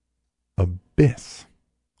Abyss.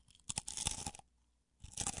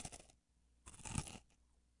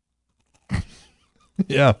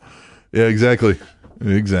 Yeah, exactly.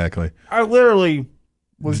 I literally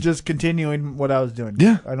was just continuing what I was doing.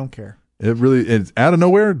 Yeah. I don't care. It's out of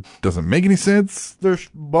nowhere. Doesn't make any sense. They're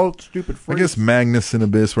both stupid freaks. I guess Magnus and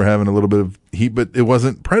Abyss were having a little bit of heat, but it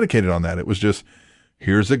wasn't predicated on that. It was just,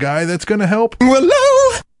 here's a guy that's going to help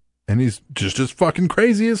Willow. And he's just as fucking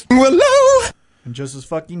crazy as Willow. And just as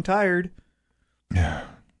fucking tired. Yeah.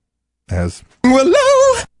 As Willow.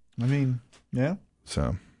 I mean, yeah.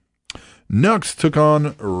 So, Nux took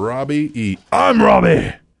on Robbie E. I'm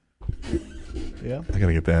Robbie. Yeah. I got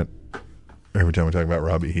to get that. Every time we talk about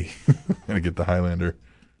Robbie E. Gotta get the Highlander.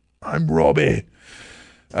 I'm Robbie.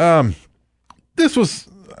 This was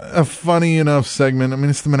a funny enough segment. I mean,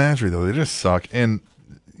 it's the menagerie, though. They just suck. And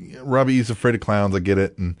Robbie E's afraid of clowns. I get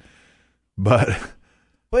it. But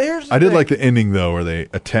here's I did like the ending, though, where they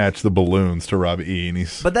attach the balloons to Robbie E. And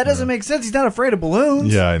he's. But that doesn't make sense. He's not afraid of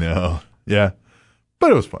balloons. Yeah, I know. Yeah.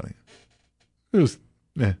 But it was funny. It was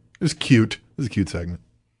cute. It was a cute segment.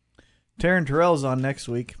 Taryn Terrell's on next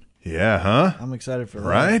week. Yeah, huh? I'm excited for that.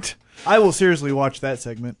 Right? I will seriously watch that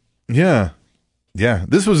segment. Yeah. Yeah.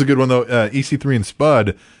 This was a good one, though. EC3 and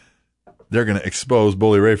Spud, they're going to expose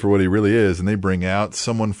Bully Ray for what he really is, and they bring out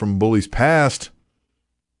someone from Bully's past.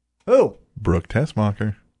 Who? Brooke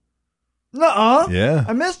Tessmacher. Nuh-uh. Yeah.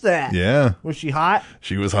 I missed that. Yeah. Was she hot?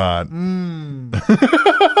 She was hot.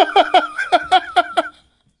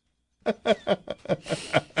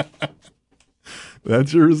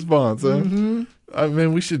 That's your response, huh? Mm-hmm. I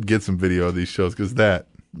mean, we should get some video of these shows because that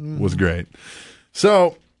was great.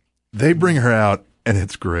 So they bring her out, and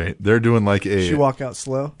it's great. They're doing like a. She walk out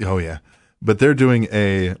slow. Oh yeah, but they're doing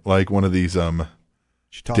one of these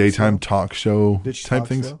daytime talk show Did she type talk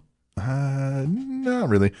things. slow? Not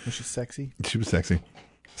really. Was she sexy? She was sexy.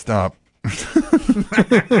 Stop.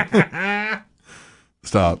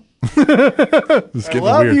 Stop. This is I getting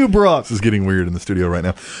love weird. you, Brooke. This is getting weird in the studio right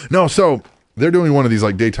now. No, so they're doing one of these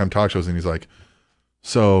like daytime talk shows, and he's like,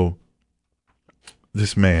 so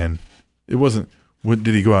this man, it wasn't, what,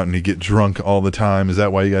 did he go out and he get drunk all the time? Is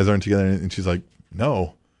that why you guys aren't together? And she's like,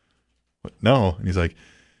 no. What? No. And he's like,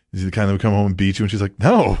 is he the kind that would come home and beat you? And she's like,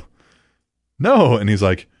 no. And he's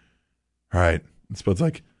like, all right. And Spud's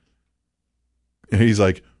like, he's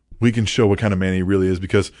like, we can show what kind of man he really is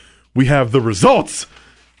because we have the results.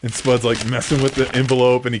 And Spud's like messing with the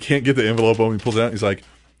envelope, and he can't get the envelope open. He pulls it out, and he's like,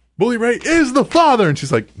 Bully Ray is the father. And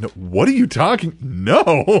she's like, no, what are you talking?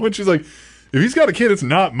 No. And she's like, if he's got a kid, it's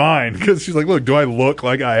not mine. Because she's like, look, do I look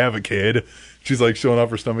like I have a kid? She's like showing off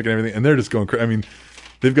her stomach and everything. And they're just going crazy. I mean,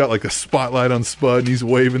 they've got like a spotlight on Spud, and he's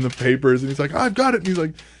waving the papers, and he's like, I've got it. And he's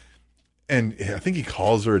like, And I think he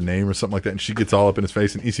calls her a name or something like that, and she gets all up in his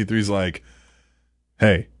face, and EC3's like,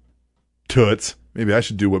 hey, toots, maybe I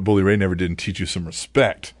should do what Bully Ray never did and teach you some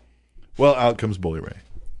respect. Well, out comes Bully Ray,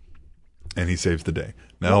 and he saves the day.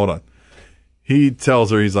 Now, hold on. He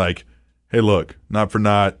tells her, he's like, hey, look, not for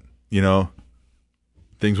naught,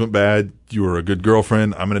 things went bad. You were a good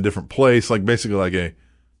girlfriend. I'm in a different place. Like, basically like, hey,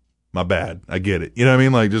 my bad. I get it. You know what I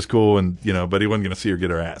mean? Like, just cool, and, but he wasn't going to see her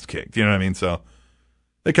get her ass kicked. You know what I mean? So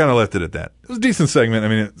they kind of left it at that. It was a decent segment. I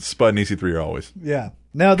mean, Spud and EC3 are always. Yeah.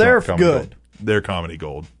 Now they're good. Gold. They're comedy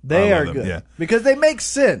gold. They are good. Yeah. Because they make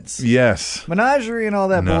sense. Yes. Menagerie and all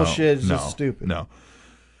that bullshit is just stupid. No.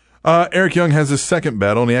 Eric Young has his second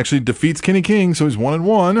battle, and he actually defeats Kenny King, so he's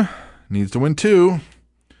 1-1. Needs to win 2.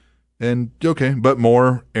 And, okay, but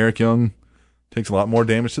more. Eric Young takes a lot more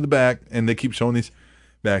damage to the back, and they keep showing these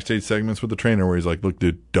backstage segments with the trainer where he's like, look,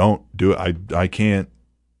 dude, don't do it. I can't,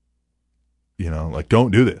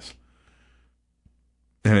 don't do this.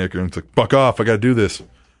 And Eric Young's like, fuck off. I got to do this.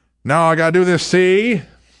 Now I got to do this, see?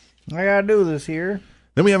 I got to do this here.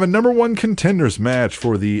 Then we have a number 1 contenders match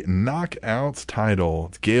for the Knockouts title.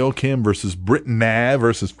 It's Gail Kim versus Britt Nav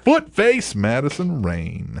versus Footface Madison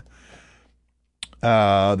Rayne.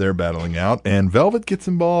 They're battling out, and Velvet gets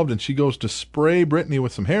involved, and she goes to spray Brittany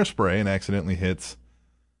with some hairspray and accidentally hits...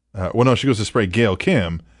 she goes to spray Gail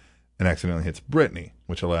Kim and accidentally hits Brittany,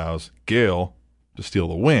 which allows Gail to steal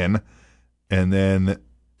the win. And then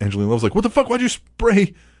Angelina Love's like, what the fuck? Why'd you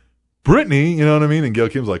spray Brittany? You know what I mean? And Gail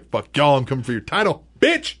Kim's like, fuck y'all, I'm coming for your title,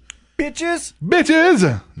 bitch! Bitches!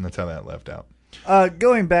 And that's how that left out.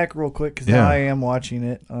 Going back real quick, because now I am watching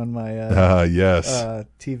it on my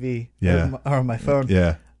TV or on my phone.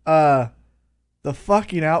 Yeah. The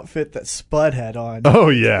fucking outfit that Spud had on. Oh,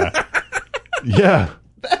 yeah. Yeah.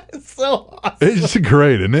 That's so awesome. It's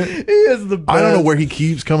great, isn't it? He is the best. I don't know where he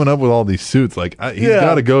keeps coming up with all these suits. Like, he's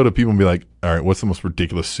got to go to people and be like, all right, what's the most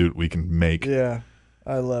ridiculous suit we can make? Yeah.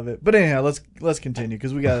 I love it. But anyhow, let's continue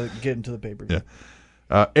because we got to get into the pay-per-view.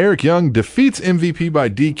 Yeah. Eric Young defeats MVP by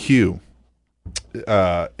DQ.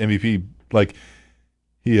 MVP, like,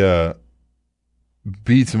 he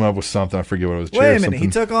beats him up with something. I forget what it was. Wait a minute. He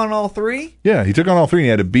took on all 3? Yeah, he took on all 3, and he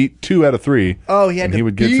had to beat 2 out of 3. Oh, he had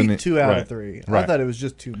to beat 2 out of 3. Right. I thought it was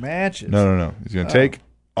just 2 matches. No. He's going to take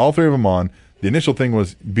all 3 of them on. The initial thing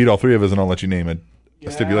was beat all 3 of us, and I'll let you name a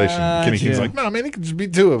stipulation. Kenny King's like, no, man, he can just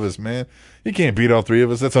beat 2 of us, man. He can't beat all 3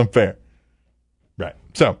 of us. That's unfair. Right.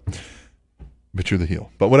 So, but you're the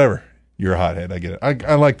heel. But whatever. You're a hothead. I get it.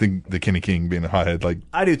 I like the Kenny King being a hothead. Like,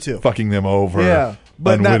 I do too. Fucking them over. Yeah.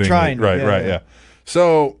 But not trying. Right. Yeah.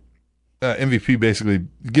 So, MVP basically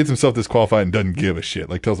gets himself disqualified and doesn't give a shit.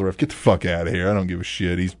 Like, tells the ref, get the fuck out of here. I don't give a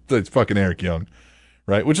shit. It's fucking Eric Young.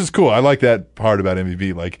 Right? Which is cool. I like that part about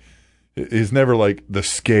MVP. Like, he's never like the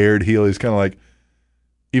scared heel. He's kind of like,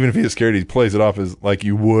 even if he is scared, he plays it off as like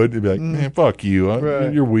you would. He'd be like, man, fuck you.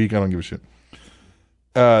 You're weak. I don't give a shit.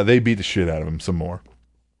 They beat the shit out of him some more.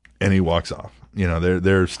 And he walks off.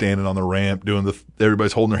 They're standing on the ramp doing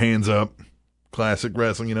everybody's holding their hands up. Classic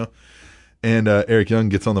wrestling, And Eric Young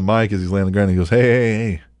gets on the mic as he's laying on the ground and he goes,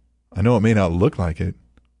 hey, I know it may not look like it,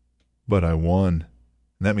 but I won.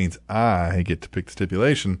 And that means I get to pick the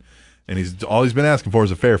stipulation. And all he's been asking for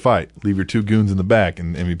is a fair fight. Leave your 2 goons in the back.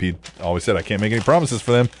 And MVP always said, I can't make any promises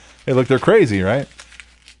for them. Hey, look, they're crazy, right?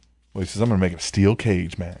 Well, he says, I'm going to make it a steel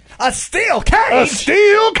cage match. A steel cage? A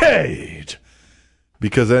steel cage!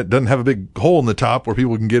 Because that doesn't have a big hole in the top where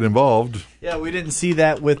people can get involved. Yeah, we didn't see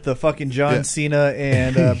that with the fucking John Cena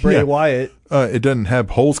and Bray Wyatt. It doesn't have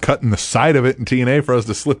holes cut in the side of it in TNA for us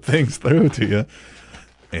to slip things through to you.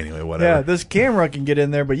 Anyway, whatever. Yeah, this camera can get in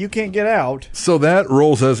there, but you can't get out. So that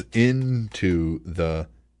rolls us into the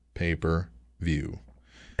pay-per-view.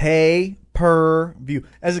 Pay-per-view.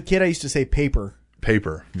 As a kid, I used to say paper.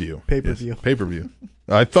 Pay-per-view. Pay-per-view. Yes, pay-per-view.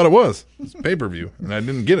 I thought it was. It's pay-per-view. And I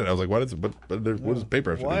didn't get it. I was like, what is it? But what does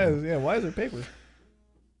paper have to do? Why is there paper?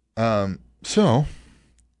 So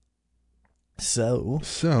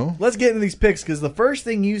let's get into these picks, because the first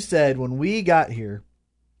thing you said when we got here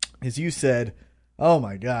is you said, oh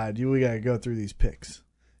my God, we got to go through these picks.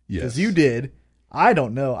 Yes. Because you did. I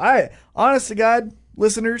don't know. Honest to God,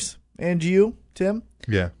 listeners, and you, Tim.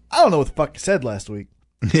 Yeah. I don't know what the fuck you said last week.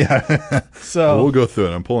 Yeah. So we'll go through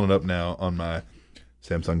it. I'm pulling it up now on my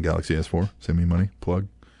Samsung Galaxy S4. Send me money. Plug.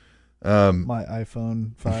 My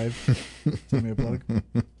iPhone 5. Send me a plug.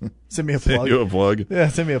 Send me a plug. Send you a plug. Yeah,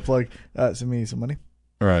 send me a plug. Send me some money.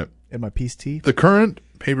 All right. And my piece teeth. The current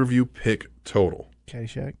pay-per-view pick total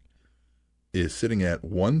Caddyshack is sitting at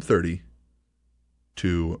 130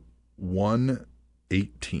 to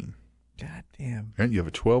 118. God damn. And you have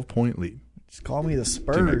a 12-point lead. Just call me the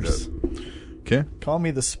Spurs. Okay, Okay. Call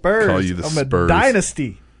me the Spurs. Call you the I'm Spurs. a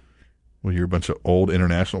dynasty. Well, you're a bunch of old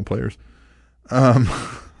international players.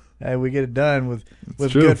 Hey, we get it done with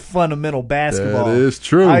true. good fundamental basketball. That is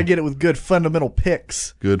true. I get it with good fundamental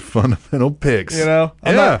picks. Good fundamental picks. You know,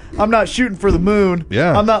 I'm not shooting for the moon.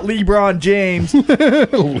 Yeah. I'm not LeBron James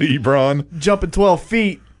LeBron. jumping 12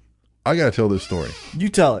 feet. I got to tell this story. You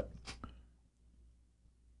tell it.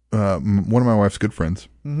 One of my wife's good friends.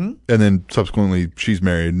 Mm-hmm. And then subsequently she's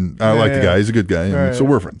married. And I like the guy. He's a good guy. And Right. so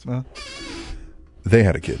we're friends. They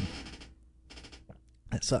had a kid.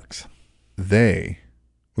 That sucks. They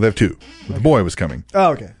have two. The boy was coming.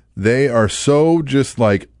 Oh, okay. They are so just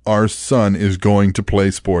like, our son is going to play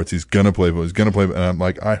sports. He's going to play football. He's going to play. And I'm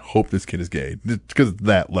like, I hope this kid is gay. Because it's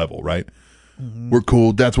that level, right? Mm-hmm. We're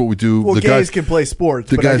cool. That's what we do. Well, the gays guys can play sports,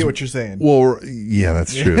 but I get what you're saying. Well, yeah,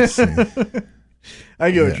 that's true. I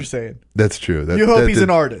get what you're saying. That's true. You hope he's an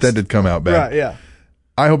artist. That did come out bad. Right, yeah.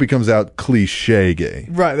 I hope he comes out cliche gay.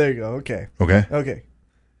 Right, there you go. Okay. Okay?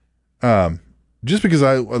 Okay. Just because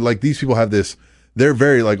I like these people have this, they're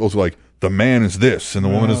very like also like the man is this and the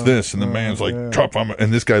woman is this and the man's like tough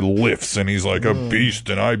and this guy lifts and he's like a beast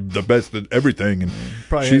and I'm the best at everything and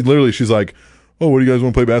she's like, oh, what do you guys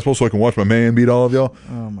want to play basketball so I can watch my man beat all of y'all?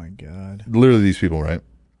 Oh my God. Literally these people, right?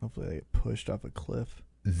 Hopefully they get pushed off a cliff.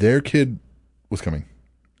 Their kid was coming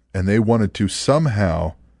and they wanted to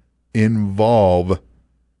somehow involve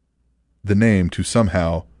the name to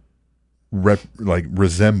somehow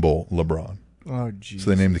resemble LeBron. Oh, jeez.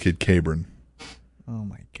 So they named the kid Cabron. Oh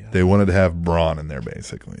my God. They wanted to have Braun in there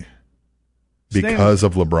basically because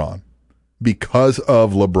of LeBron. Because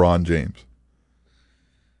of LeBron James.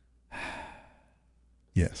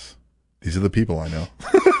 Yes. These are the people I know.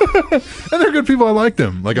 And they're good people. I like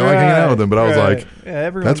them. Like, I like hanging out with them. But I was like,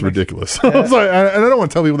 that's ridiculous. I was like, and I don't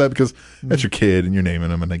want to tell people that because that's your kid and you're naming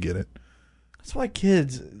them and I get it. That's why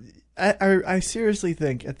kids, I seriously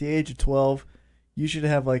think at the age of 12, you should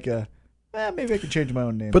have like a, maybe I could change my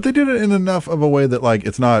own name. But they did it in enough of a way that, like,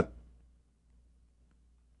 it's not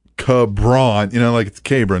Cabron, like it's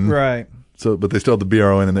Cabron. Right. So, but they still have the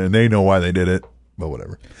BRON in there and they know why they did it. But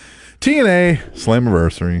whatever. TNA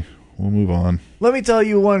Slammiversary. We'll move on. Let me tell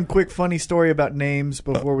you one quick funny story about names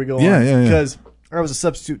before we go on. Yeah. Because I was a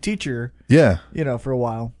substitute teacher. Yeah. For a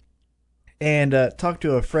while. And talked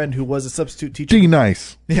to a friend who was a substitute teacher. D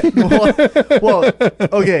nice. Yeah, well,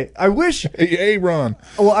 okay. I wish. Hey, Ron.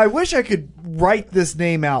 Well, I wish I could write this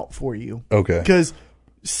name out for you. Okay. Because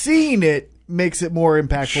seeing it makes it more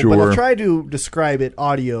impactful. Sure. But I'll try to describe it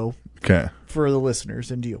audio. Okay. For the listeners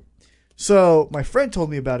and you. So my friend told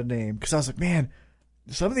me about a name because I was like, man,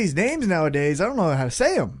 some of these names nowadays, I don't know how to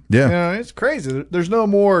say them. Yeah. It's crazy. There's no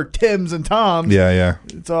more Tims and Toms. Yeah.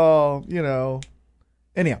 It's all,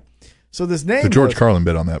 Anyhow. So this name The George Carlin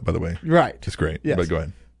bit on that, by the way. Right. It's great. Yes. But go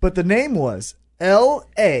ahead. But the name was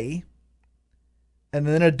L-A and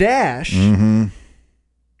then a dash and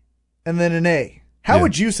then an A. How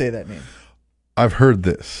would you say that name? I've heard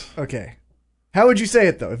this. Okay. How would you say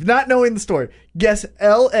it, though? If not knowing the story, guess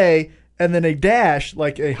L-A and then a dash,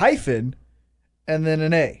 like a hyphen, and then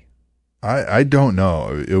an A. I don't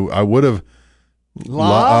know. I would have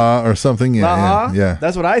La or something. Yeah.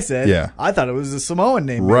 That's what I said. Yeah. I thought it was a Samoan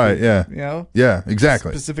name. Maybe. Right, yeah. Yeah,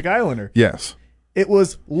 exactly. Pacific Islander. Yes. It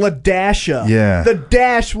was Ladasha. Yeah. The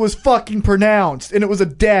dash was fucking pronounced, and it was a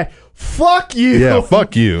dash. Fuck you. Yeah,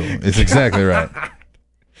 fuck you. It's exactly right.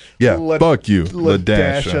 Yeah, fuck you,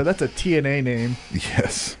 Ladasha. That's a TNA name.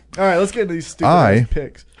 Yes. All right, let's get into these stupid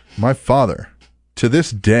picks. My father, to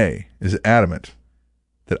this day, is adamant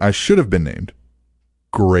that I should have been named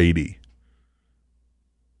Grady.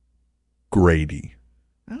 Grady.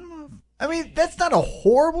 I don't know. I mean, that's not a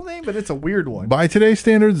horrible name, but it's a weird one. By today's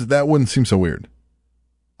standards, that wouldn't seem so weird.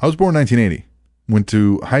 I was born in 1980. Went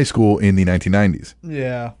to high school in the 1990s.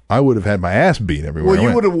 Yeah. I would have had my ass beat everywhere. Well,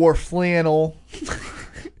 you would have wore flannel.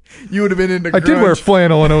 You would have been into grunge. I did wear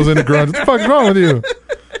flannel when I was into grunge. What the fuck's wrong with you?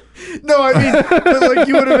 No, I mean, but like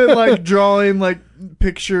you would have been like drawing like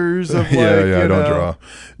pictures of like, I don't draw.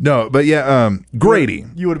 No, but Grady.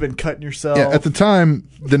 You would have been cutting yourself. Yeah, at the time,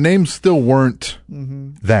 the names still weren't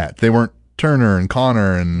that. They weren't Turner and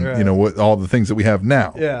Connor and what all the things that we have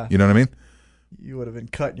now. Yeah. You know what I mean? You would have been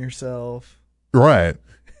cutting yourself. Right.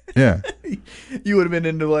 Yeah. You would have been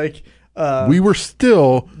into like we were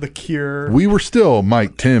still The Cure. We were still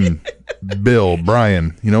Mike, Tim, Bill,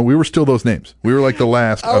 Brian. We were still those names. We were like the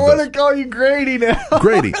last. I want to call you Grady now.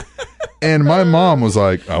 Grady. And my mom was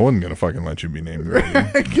like, I wasn't gonna fucking let you be named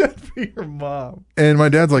Grady. Good for your mom. And my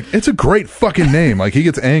dad's like, it's a great fucking name. Like he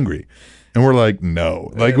gets angry. And we're like,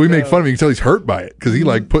 no. Like we make fun of him. You can tell he's hurt by it because he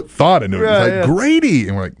like put thought into it. He's like, Grady.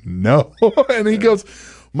 And we're like, no. And he goes,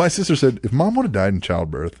 My sister said, if Mom would have died in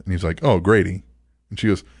childbirth, and he's like, oh, Grady. And she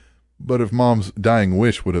goes, but if Mom's dying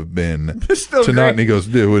wish would have been to not, and he goes,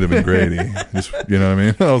 it would have been Grady. Just, you know what I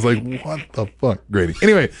mean? I was like, what the fuck, Grady?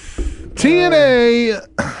 Anyway, TNA.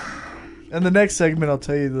 And the next segment, I'll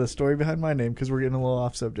tell you the story behind my name because we're getting a little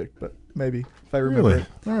off subject, but maybe if I remember it.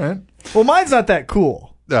 All right. Well, mine's not that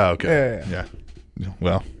cool. Oh, okay. Yeah.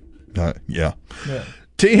 Well, yeah.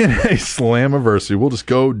 TNA Slammiversary. We'll just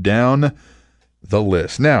go down the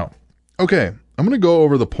list. Now, okay, I'm going to go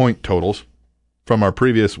over the point totals from our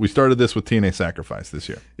previous. We started this with TNA Sacrifice this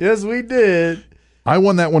year. Yes, we did. I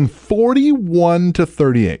won that one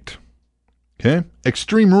 41-38. Okay.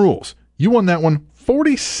 Extreme Rules. You won that one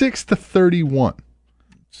 46-31.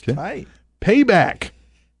 Okay. Right. Payback.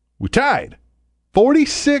 We tied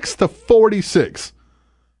 46-46.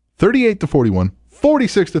 38-41.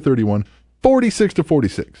 46-31.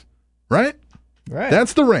 46-46. Right? Right.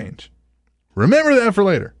 That's the range. Remember that for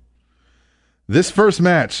later. This first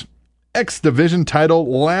match, X Division title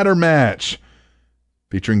ladder match,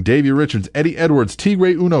 featuring Davey Richards, Eddie Edwards,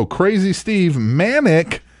 Tigre Uno, Crazy Steve,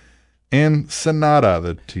 Manic, and Sonata,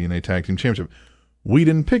 the TNA Tag Team Championship. We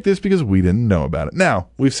didn't pick this because we didn't know about it. Now,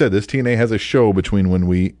 we've said this, TNA has a show between when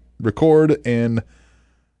we record and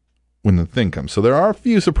when the thing comes. So there are a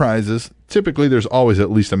few surprises. Typically, there's always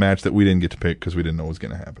at least a match that we didn't get to pick because we didn't know what was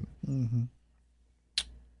going to happen. Mm-hmm.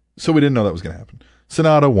 So we didn't know that was going to happen.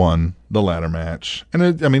 Sonata won the ladder match. And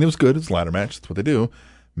it was good. It's a ladder match. That's what they do.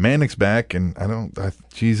 Manic's back, and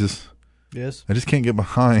Jesus. Yes. I just can't get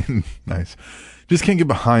behind. Nice. Just can't get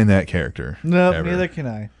behind that character. No, ever. neither can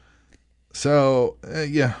I. So,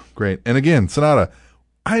 yeah, great. And again, Sonata.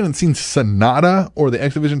 I haven't seen Sonata or the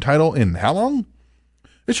X Division title in how long?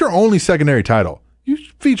 It's your only secondary title. You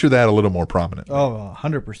feature that a little more prominent. Oh,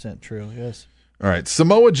 100% true, yes. All right,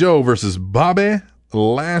 Samoa Joe versus Bobby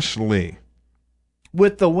Lashley.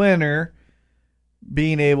 With the winner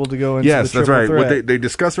being able to go into the Yes, that's triple right. threat. What they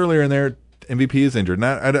discussed earlier in there, MVP is injured.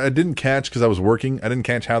 Now, I didn't catch because I was working. I didn't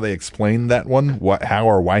catch how they explained that one, how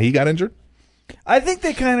or why he got injured. I think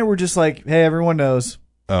they kind of were just like, hey, everyone knows.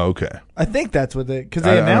 Oh, okay. I think that's what because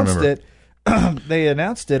they announced it. They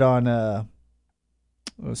announced it on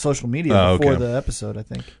social media before the episode, I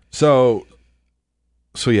think. So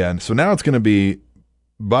now it's going to be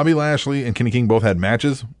Bobby Lashley and Kenny King both had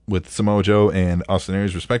matches with Samoa Joe and Austin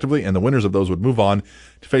Aries respectively, and the winners of those would move on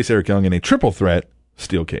to face Eric Young in a triple threat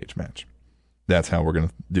steel cage match. That's how we're going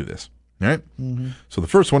to do this. All right? Mm-hmm. So the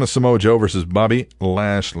first one is Samoa Joe versus Bobby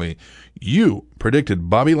Lashley. You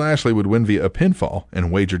predicted Bobby Lashley would win via a pinfall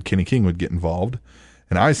and wagered Kenny King would get involved.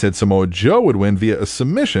 And I said Samoa Joe would win via a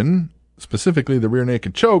submission, specifically the rear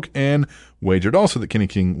naked choke, and wagered also that Kenny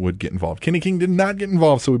King would get involved. Kenny King did not get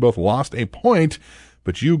involved, so we both lost a point,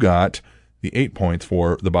 but you got the 8 points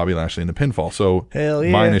for the Bobby Lashley in the pinfall. So hell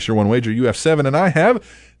yeah. Minus your one wager, you have 7, and I have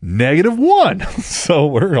 -1. So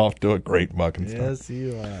we're off to a great fucking start. Yes,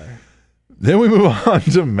 you are. Then we move on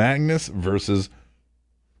to Magnus versus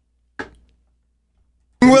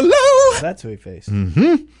Hello. That's who he faced.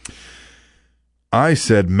 Mm-hmm. I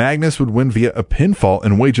said Magnus would win via a pinfall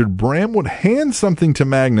and wagered Bram would hand something to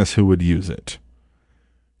Magnus who would use it.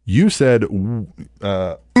 You said would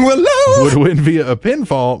win via a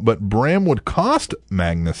pinfall, but Bram would cost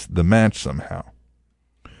Magnus the match somehow.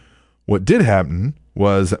 What did happen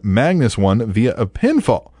was Magnus won via a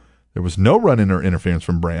pinfall. There was no run-in or interference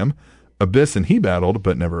from Bram. Abyss and he battled,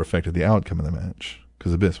 but never affected the outcome of the match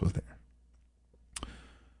because Abyss was there.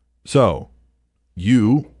 So,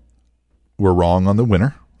 you were wrong on the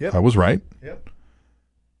winner. Yep. I was right. Yep.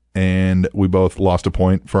 And we both lost a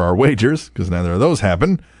point for our wagers because neither of those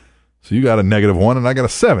happened. So you got a -1 and I got a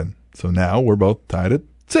 7. So now we're both tied at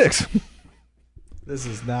 6. This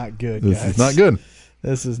is not good, This guys. is not good.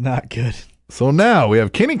 This is not good. So now we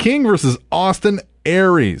have Kenny King versus Austin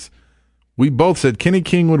Aries. We both said Kenny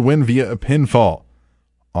King would win via a pinfall.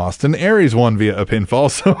 Austin Aries won via a pinfall,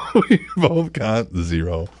 so we both got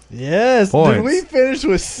 0. Yes. Points. Did we finish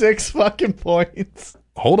with 6 fucking points?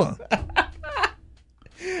 Hold on.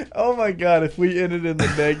 Oh my god, if we ended in the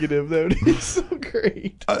negative, that would be so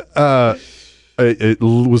great. It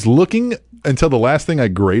was looking until the last thing I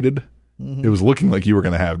graded. Mm-hmm. It was looking like you were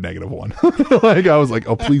going to have -1. Like I was like,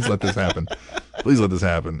 oh, please let this happen. Please let this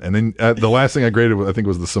happen. And then the last thing I graded, I think,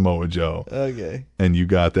 was the Samoa Joe. Okay. And you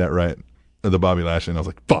got that right. The Bobby Lashley. And I was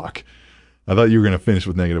like, fuck. I thought you were going to finish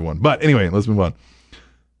with -1. But anyway, let's move on.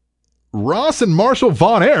 Ross and Marshall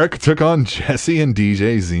Von Erich took on Jesse and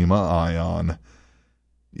DJ Zima Ion.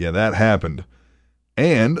 Yeah, that happened.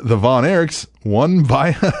 And the Von Erichs won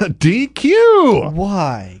by DQ.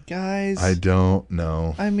 Why, guys? I don't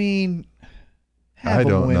know. I mean, I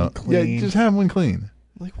don't know. Clean. Yeah, just have them win clean.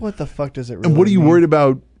 Like, what the fuck does it really And what are you mean? worried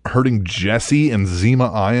about hurting Jesse and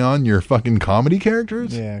Zima Ion, your fucking comedy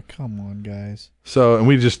characters? Yeah, come on, guys. So, and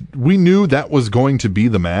we knew that was going to be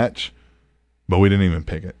the match, but we didn't even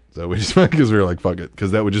pick it. So we just, because we were like, fuck it,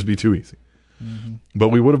 because that would just be too easy. Mm-hmm. But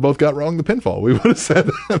we would have both got wrong the pinfall. We would have said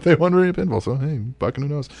that they won via pinfall. So, hey, fucking who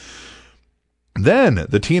knows. Then,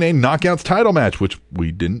 the TNA Knockouts title match, which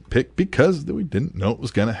we didn't pick because we didn't know it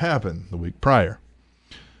was going to happen the week prior.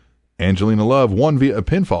 Angelina Love won via a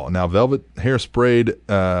pinfall. Now, Velvet hair sprayed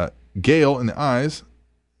Gail in the eyes,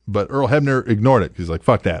 but Earl Hebner ignored it. He's like,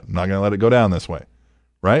 fuck that. I'm not going to let it go down this way.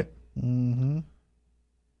 Right? Mm-hmm.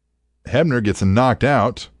 Hebner gets knocked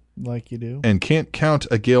out. Like you do. And can't count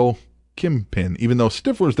a Gail Kim pin, even though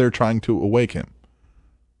Stifler's there trying to awake him.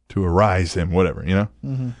 To arise him, whatever, you know?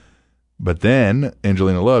 Mm-hmm. But then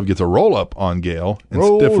Angelina Love gets a roll-up on Gail, and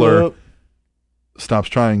Stifler stops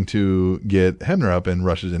trying to get Hebner up and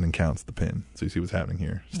rushes in and counts the pin. So you see what's happening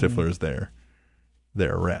here. Stifler is their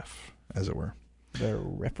ref, as it were. Their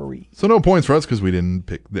referee. So no points for us because we didn't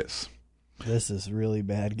pick this. This is really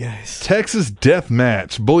bad, guys. Texas Death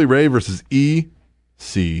Match. Bully Ray versus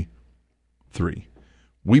EC3.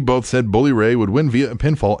 We both said Bully Ray would win via a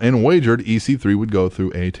pinfall and wagered EC3 would go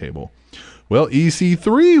through a table. Well,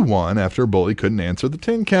 EC3 won after Bully couldn't answer the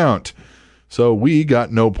 10 count. So we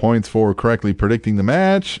got no points for correctly predicting the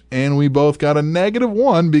match, and we both got a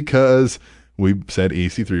 -1 because we said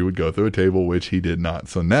EC3 would go through a table, which he did not.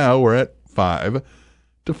 So now we're at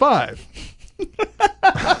 5-5.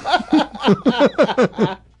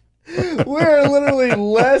 We're literally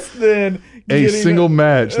less than a single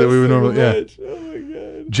match that we would normally. Yeah. Oh my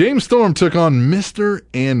god. James Storm took on Mr.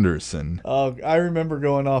 Anderson. Oh, I remember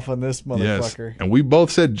going off on this motherfucker. Yes. And we both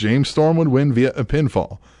said James Storm would win via a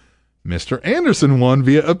pinfall. Mr. Anderson won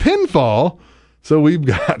via a pinfall, so we've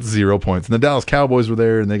got 0 points. And the Dallas Cowboys were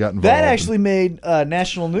there, and they got involved. That actually made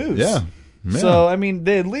national news. Yeah. So, I mean,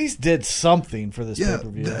 they at least did something for this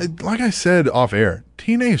pay-per-view. Like I said off air,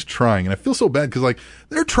 TNA is trying, and I feel so bad because, like,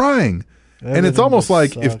 they're trying. And it's almost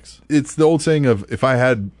like if it's the old saying of if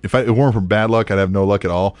it weren't for bad luck, I'd have no luck at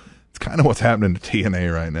all. It's kind of what's happening to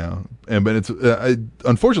TNA right now. But it's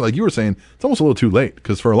unfortunately, like you were saying, it's almost a little too late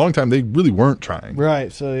because for a long time they really weren't trying.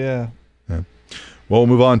 Right. So yeah. Well, we'll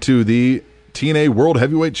move on to the TNA World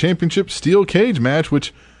Heavyweight Championship Steel Cage match,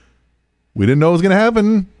 which we didn't know was going to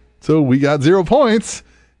happen, so we got 0 points.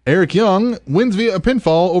 Eric Young wins via a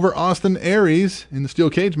pinfall over Austin Aries in the Steel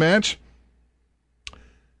Cage match.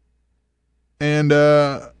 And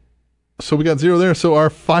so we got 0 there. So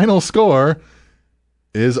our final score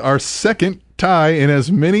is our second tie in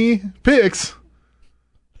as many picks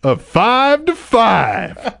of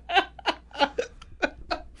 5-5.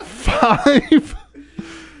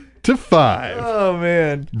 5-5. Oh,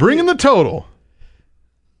 man. Bringing the total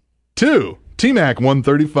to T-Mac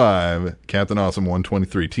 135, Captain Awesome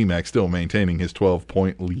 123. T-Mac still maintaining his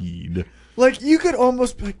 12-point lead. Like, you could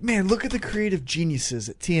almost be like, man, look at the creative geniuses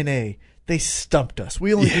at TNA. They stumped us.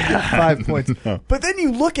 We only did get 5 points. No. But then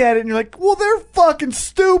you look at it and you're like, well, they're fucking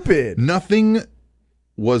stupid. Nothing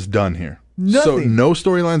was done here. Nothing. So no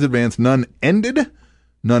storylines advanced. None ended.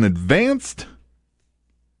 None advanced.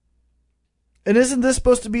 And isn't this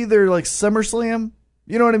supposed to be their, like, SummerSlam?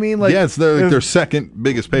 You know what I mean? Like, yeah, it's their second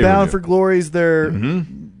biggest pay-per-view. Bound for Glory's their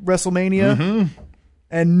WrestleMania. Mm-hmm.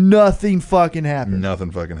 And nothing fucking happened.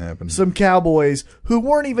 Nothing fucking happened. Some Cowboys who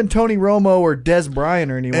weren't even Tony Romo or Des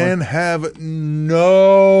Bryant or anyone. And have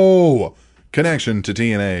no connection to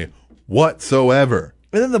TNA whatsoever.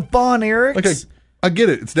 And then the Von Erichs. Okay, I get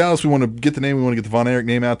it. It's Dallas. We want to get the name. We want to get the Von Erich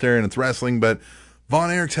name out there, and it's wrestling. But Von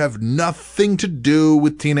Erichs have nothing to do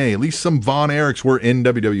with TNA. At least some Von Erichs were in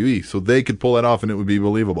WWE, so they could pull that off, and it would be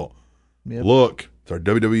believable. Yep. Look, it's our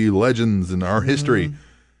WWE legends and our history.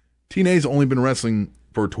 TNA's only been wrestling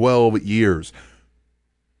for 12 years.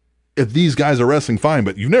 If these guys are wrestling, fine,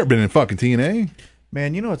 but you've never been in fucking TNA?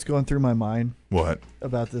 Man, you know what's going through my mind? What?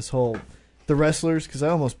 About this whole... The wrestlers, because I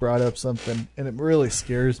almost brought up something, and it really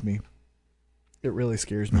scares me. It really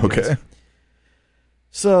scares me. Okay. Guys.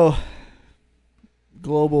 So,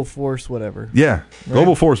 Global Force whatever. Yeah, right?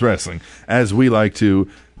 Global Force Wrestling. As we like to,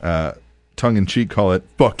 tongue-in-cheek, call it,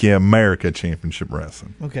 Fuck Yeah America Championship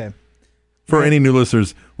Wrestling. Okay. For any new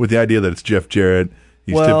listeners, with the idea that it's Jeff Jarrett,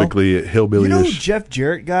 he's typically hillbilly-ish. You know who Jeff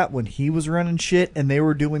Jarrett got when he was running shit and they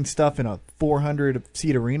were doing stuff in a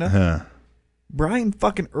 400-seat arena? Huh. Brian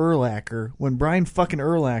fucking Urlacher, when Brian fucking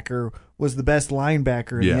Urlacher was the best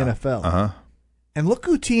linebacker in the NFL. Uh-huh. And look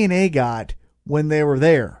who TNA got when they were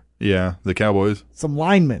there. Yeah, the Cowboys. Some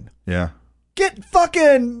linemen. Yeah. Get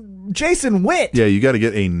fucking Jason Witt. Yeah, you got to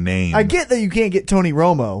get a name. I get that you can't get Tony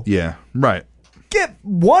Romo. Yeah, right. Get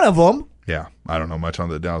one of them. Yeah, I don't know much on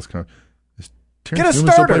the Dallas Cowboys. Is Get a Terrence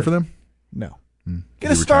Newman still starter. play for them? No. Is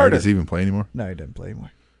Get a he retired? starter. Does he even play anymore? No, he doesn't play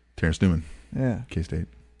anymore. Terrence Newman, Yeah. K-State.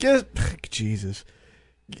 Jesus.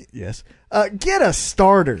 Yes. Get a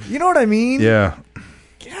starter. You know what I mean? Yeah.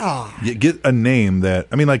 God. You get a name that,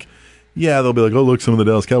 I mean, like, yeah, they'll be like, oh, look, some of the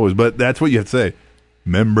Dallas Cowboys. But that's what you have to say.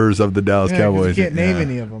 Members of the Dallas Yeah, 'cause Cowboys. you can't name Yeah.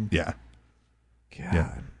 any of them. Yeah. God.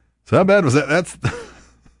 Yeah. So how bad was that? That's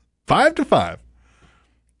 5-5.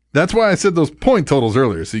 That's why I said those point totals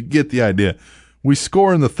earlier, so you get the idea. We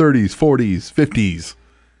score in the 30s, 40s, 50s.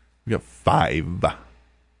 We got 5.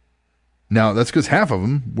 Now, that's because half of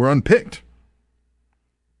them were unpicked.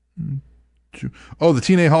 Oh, the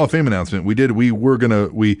TNA Hall of Fame announcement. We were gonna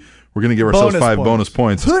give ourselves 5 bonus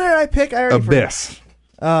points. Who did I pick? I already forgot. Abyss.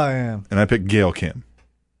 Oh, yeah. And I picked Gail Kim.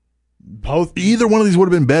 Both. Either one of these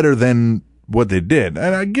would have been better than what they did.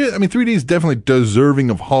 And I 3D is definitely deserving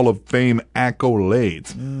of Hall of Fame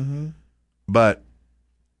accolades. Mm-hmm. But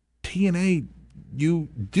TNA, you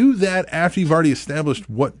do that after you've already established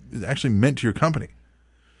what it actually meant to your company.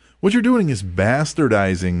 What you're doing is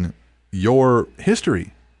bastardizing your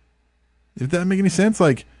history. If that make any sense?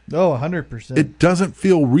 Like, Oh, 100%. it doesn't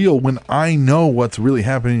feel real when I know what's really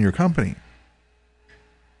happening in your company.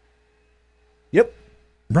 Yep.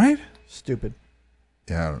 Right? Stupid.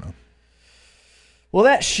 Yeah, I don't know. Well,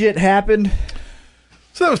 that shit happened.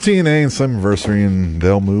 So that was TNA and Slammiversary, and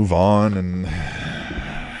they'll move on, and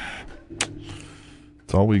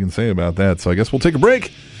that's all we can say about that. So I guess we'll take a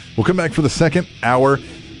break. We'll come back for the second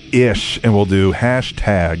hour-ish, and we'll do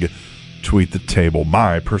hashtag Tweet the Table,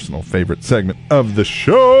 my personal favorite segment of the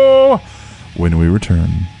show, when we return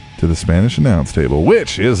to the Spanish Announce Table,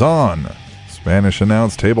 which is on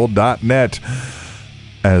SpanishAnnounceTable.net,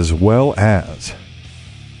 as well as...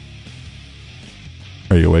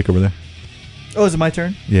 Are you awake over there? Oh, is it my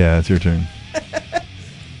turn? Yeah, it's your turn.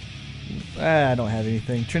 I don't have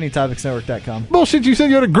anything. TrinityTopicsNetwork.com. Bullshit, you said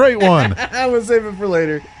you had a great one. I will save it for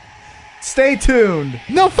later. Stay tuned.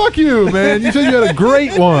 No, fuck you, man. You said you had a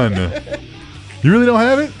great one. You really don't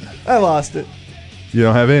have it? I lost it. You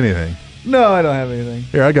don't have anything. No, I don't have anything.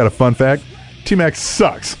 Here, I got a fun fact. T-Mac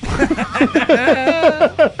sucks.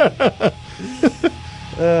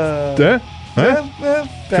 Huh?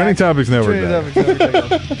 Trending Topics Network.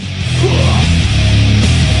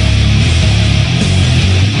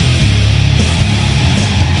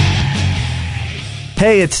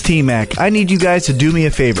 Hey, it's T-Mac. I need you guys to do me a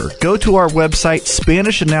favor. Go to our website,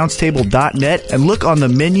 SpanishAnnounceTable.net, and look on the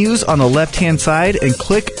menus on the left-hand side and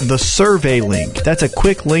click the survey link. That's a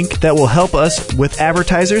quick link that will help us with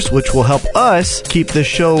advertisers, which will help us keep the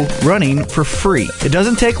show running for free. It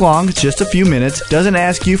doesn't take long. It's just a few minutes. Doesn't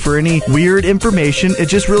ask you for any weird information. It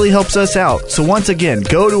just really helps us out. So once again,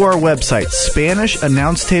 go to our website,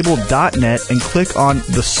 SpanishAnnounceTable.net, and click on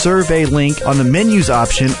the survey link on the menus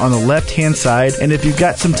option on the left-hand side. And if you've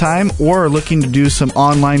got some time or are looking to do some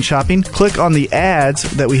online shopping, click on the ads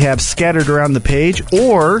that we have scattered around the page,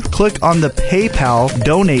 or click on the PayPal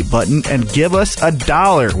donate button and give us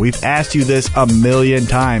 $1. We've asked you this 1,000,000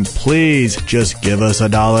 times. Please just give us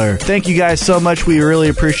 $1. Thank you guys so much. We really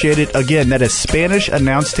appreciate it. Again, that is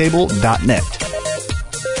SpanishAnnounceTable.net.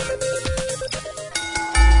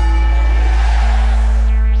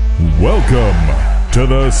 Welcome to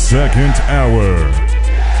the second hour-ish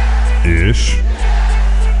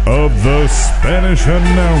of the Spanish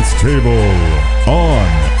Announce Table on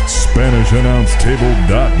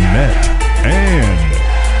SpanishAnnounceTable.net and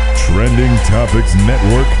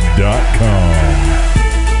TrendingTopicsNetwork.com.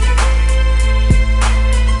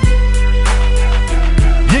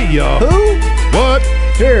 Yeah. Who? What?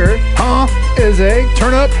 Here Huh? is a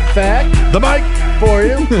Turn up fact the mic. for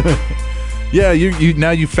you. Yeah, you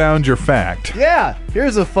now you found your fact. Yeah,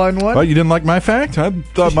 here's a fun one. Well, you didn't like my fact? I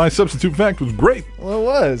thought my substitute fact was great. Well, it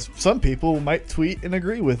was. Some people might tweet and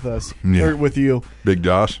agree with us. Yeah. Or with you. Big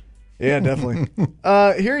Josh. Yeah, definitely.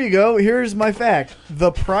 Here you go. Here's my fact.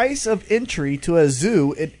 The price of entry to a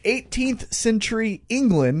zoo in 18th century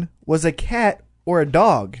England was a cat or a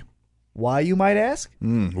dog. Why, you might ask?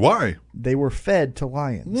 Why? They were fed to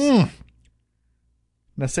lions.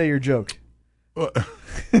 Now say your joke.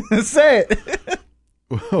 Say it.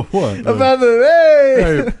 What? About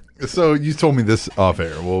the... Hey, so you told me this off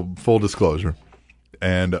air. Well, full disclosure.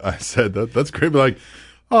 And I said, that's great. But like,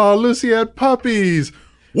 oh, Lucy had puppies.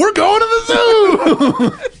 We're going to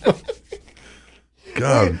the zoo.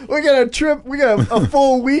 God. We got a trip. We got a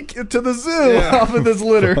full week to the zoo off of this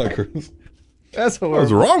litter. That's horrible.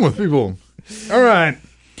 What's wrong with people? All right.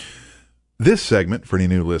 This segment, for any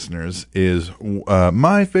new listeners, is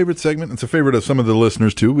my favorite segment. It's a favorite of some of the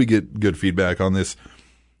listeners, too. We get good feedback on this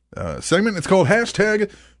segment. It's called hashtag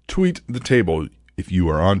Tweet the Table. If you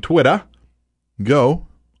are on Twitter, go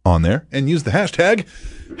on there and use the hashtag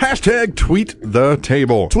Tweet the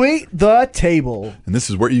Table. Tweet the Table. And this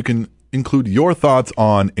is where you can include your thoughts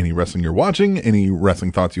on any wrestling you're watching, any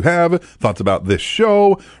wrestling thoughts you have, thoughts about this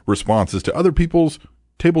show, responses to other people's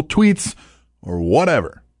table tweets, or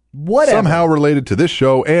whatever. Somehow related to this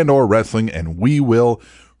show and or wrestling, and we will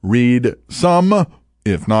read some,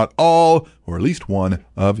 if not all, or at least one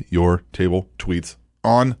of your table tweets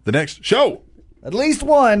on the next show. At least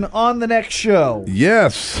one on the next show.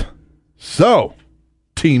 Yes. So,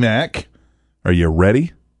 T-Mac, are you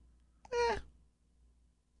ready?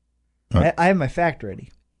 I have my fact ready.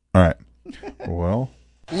 All right. Well,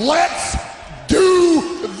 Let's do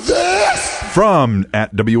this! from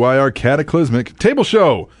at WIR Cataclysmic, Table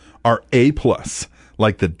Show are A+,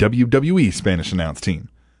 like the WWE Spanish announce team.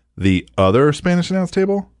 The other Spanish announce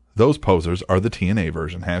table, those posers are the TNA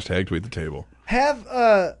version. Hashtag Tweet the Table.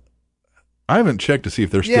 I haven't checked to see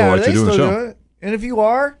if they're still actually doing the show. And if you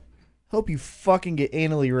are, hope you fucking get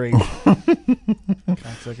anally raped.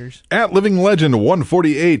 Cocksuckers. At Living Legend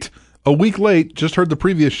 148, a week late, just heard the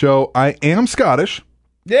previous show. I am Scottish.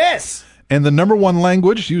 Yes. And the number one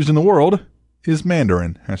language used in the world is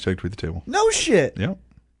Mandarin. Hashtag Tweet the Table. No shit. Yep.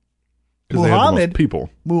 Because they have the most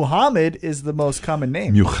people. Muhammad is the most common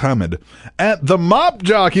name. Muhammad. At the Mop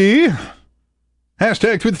Jockey.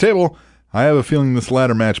 Hashtag Tweet the Table. I have a feeling this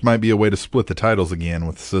ladder match might be a way to split the titles again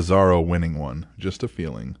with Cesaro winning one. Just a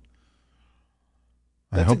feeling.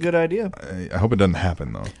 That's a good idea. I hope it doesn't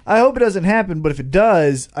happen, though. I hope it doesn't happen, but if it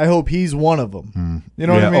does, I hope he's one of them. You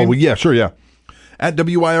know what I mean? Oh, well, yeah, sure, yeah. At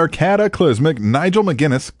WIR Cataclysmic, Nigel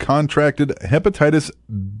McGuinness contracted hepatitis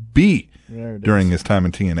B during his time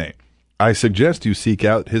in TNA. I suggest you seek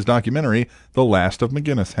out his documentary, The Last of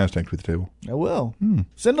McGuinness. Hashtag Tweet the Table. I will.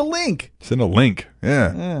 Send a link. Send a link.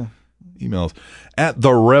 Yeah. Emails. At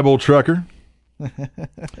the Rebel Trucker.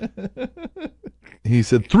 He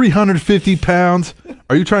said 350 pounds.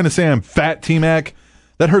 Are you trying to say I'm fat, T-Mac?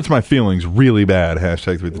 That hurts my feelings really bad.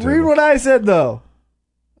 Hashtag Tweet the Table. Read what I said, though.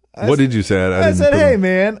 What did you say? I said, hey,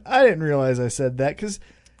 man, I didn't realize I said that. Because,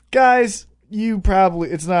 guys,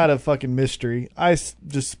 it's not a fucking mystery. I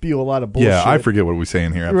just spew a lot of bullshit. Yeah, I forget what we say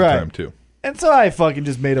in here half the time, too. And so I fucking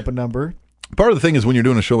just made up a number. Part of the thing is when you're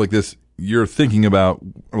doing a show like this, you're thinking about,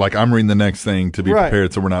 like, I'm reading the next thing to be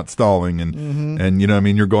prepared so we're not stalling. And you know what I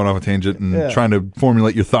mean? You're going off a tangent and trying to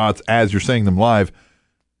formulate your thoughts as you're saying them live.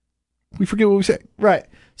 We forget what we say. Right.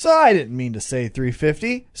 So I didn't mean to say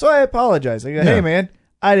 350. So I apologize. I go, hey, man,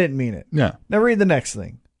 I didn't mean it. Yeah. Now read the next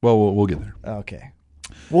thing. Well, we'll get there. Okay.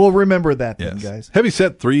 We'll remember that then, guys. Heavy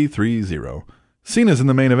Set 330. Cena's in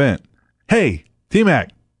the main event. Hey,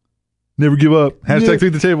 T-Mac. Never give up. Hashtag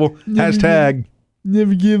Tweet the Table. Hashtag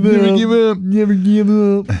Never give up. Never give up. Never give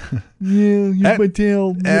up. Yeah, here's my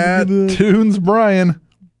tail. At Tunes Brian,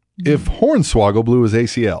 if Hornswoggle blew his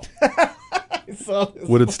ACL,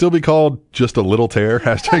 would it still be called just a little tear?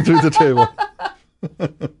 Hashtag Tweet the Table.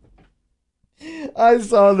 I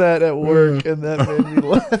saw that at work, and that made me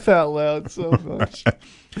laugh out loud so much.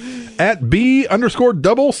 At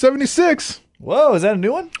B_double76. Whoa, is that a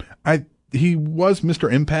new one? He was Mr.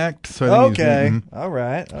 Impact. So I think All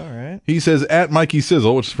right. He says, at Mikey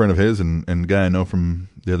Sizzle, which is a friend of his and a guy I know from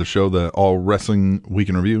the other show, the All Wrestling Week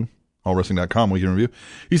in Review, allwrestling.com Week in Review.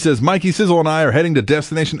 He says, Mikey Sizzle and I are heading to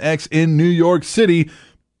Destination X in New York City.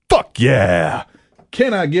 Fuck yeah.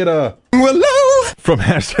 Can I get a hello from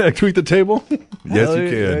hashtag Tweet the Table? Yes, you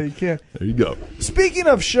can. Yeah, you can. There you go. Speaking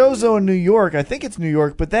of shows, though, in New York, I think it's New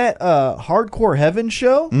York, but that Hardcore Heaven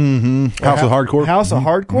show, House of Hardcore. House of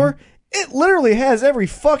Hardcore, it literally has every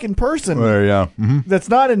fucking person that's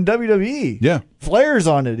not in WWE. Yeah. Flair's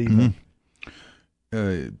on it, even.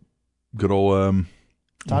 Good old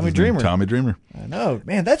Tommy Dreamer. Tommy Dreamer. I know.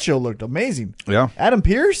 Man, that show looked amazing. Yeah. Adam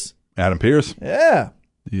Pearce? Adam Pearce. Yeah.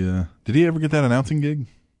 Yeah. Did he ever get that announcing gig?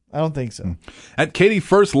 I don't think so. At Katie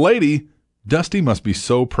First Lady, Dusty must be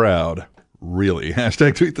so proud. Really.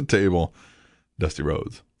 Hashtag Tweet the Table. Dusty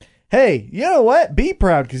Rhodes. Hey, you know what? Be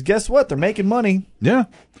proud, because guess what? They're making money. Yeah.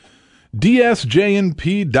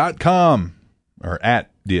 DSJNP.com or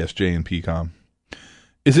at DSJNP.com.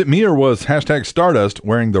 Is it me or was hashtag Stardust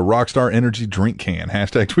wearing the Rockstar Energy drink can?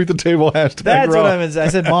 Hashtag Tweet the Table. Hashtag That's Raw. what I meant. I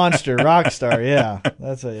said Monster, Rockstar. Yeah.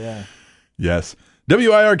 That's it. Yeah. Yes.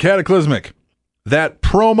 WIR Cataclysmic. That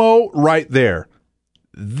promo right there.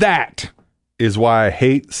 That is why I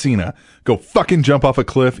hate Cena. Go fucking jump off a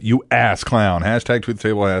cliff, you ass clown. Hashtag Tweet the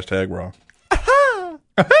Table. Hashtag Raw.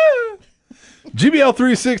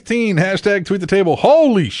 GBL316. Hashtag Tweet the Table.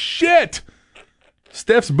 Holy shit.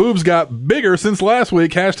 Steph's boobs got bigger since last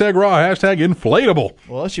week. Hashtag Raw. Hashtag inflatable.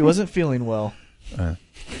 Well, she wasn't feeling well.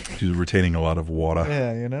 She's retaining a lot of water.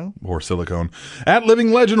 Yeah, you know? Or silicone. At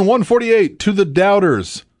Living Legend 148, to the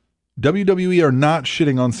doubters, WWE are not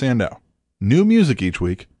shitting on Sandow. New music each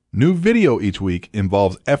week, new video each week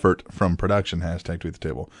involves effort from production. Hashtag tweet the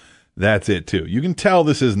table. That's it, too. You can tell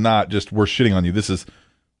this is not just we're shitting on you. This is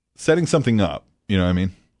setting something up. You know what I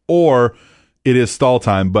mean? Or it is stall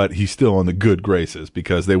time, but he's still in the good graces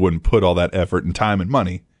because they wouldn't put all that effort and time and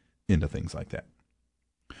money into things like that.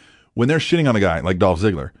 When they're shitting on a guy like Dolph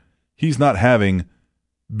Ziggler, he's not having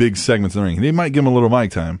big segments in the ring. They might give him a little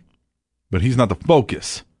mic time, but he's not the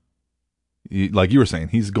focus. Like you were saying,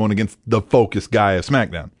 he's going against the focus guy of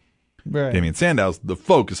SmackDown. Right. Damian Sandow's the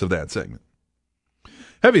focus of that segment.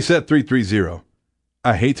 Heavyset 330.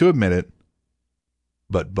 I hate to admit it,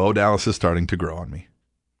 but Bo Dallas is starting to grow on me.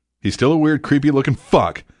 He's still a weird, creepy looking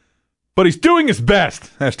fuck, but he's doing his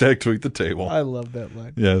best. Hashtag tweet the table. I love that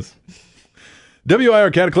line. Yes.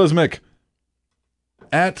 WIR Cataclysmic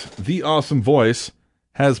at The Awesome Voice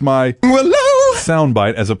has my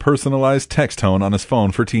soundbite as a personalized text tone on his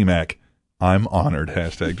phone for T-Mac. I'm honored.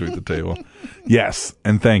 Hashtag tweet the table. Yes,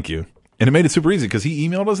 and thank you. And it made it super easy because he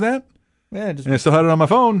emailed us that. Yeah, And I still had it on my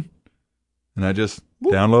phone. And I just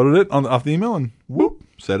downloaded it off the email and whoop,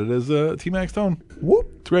 set it as T-Mac's tone. Whoop.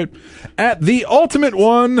 It's great. At The Ultimate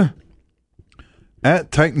One,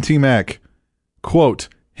 at Titan T-Mac, quote,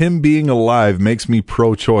 him being alive makes me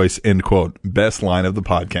pro-choice, end quote. Best line of the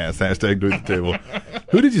podcast. Hashtag tweet the table.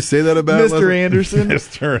 Who did you say that about? Mr. Anderson.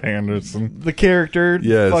 Mr. Anderson. The character.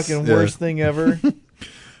 Yes, Fucking worst thing ever.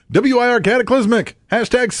 WIR Cataclysmic.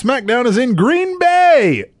 Hashtag SmackDown is in Green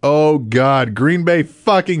Bay. Oh, God. Green Bay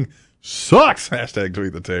fucking sucks. Hashtag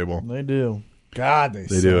tweet the table. They do. God, they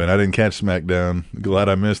do, and I didn't catch SmackDown. Glad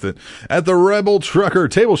I missed it. At the Rebel Trucker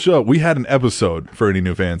Table Show, we had an episode for any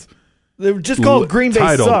new fans. They were just called Green Bay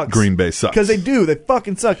titled Sucks. Green Bay Sucks. Because they do. They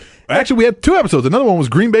fucking suck. Actually, we had 2 episodes. Another one was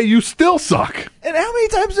Green Bay, you still suck. And how many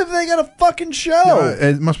times have they got a fucking show?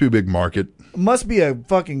 It must be a big market. Must be a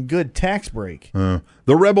fucking good tax break. The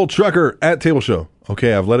Rebel Trucker at Table Show.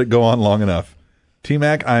 Okay, I've let it go on long enough.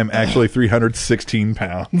 T-Mac, I'm actually 316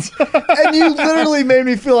 pounds. And you literally made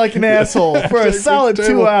me feel like an asshole for a solid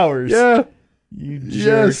 2 hours. Yeah. You jerk.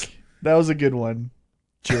 Yes. That was a good one.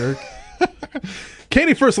 Jerk.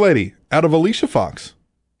 Katie First Lady, out of Alicia Fox,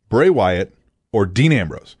 Bray Wyatt, or Dean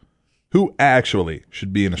Ambrose, who actually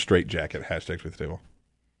should be in a straitjacket. Hashtag tweet the table.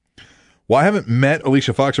 Well, I haven't met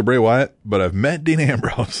Alicia Fox or Bray Wyatt, but I've met Dean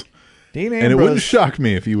Ambrose. Dean Ambrose. And it wouldn't shock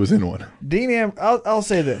me if he was in one. I'll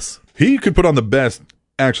say this. He could put on the best,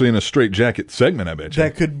 actually, in a straitjacket segment, I bet you.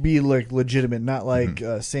 That could be like legitimate, not like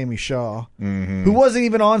Sammy Shaw, who wasn't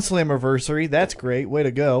even on Slammiversary. That's great. Way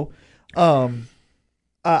to go.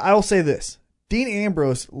 I'll say this. Dean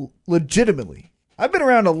Ambrose, legitimately, I've been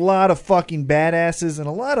around a lot of fucking badasses and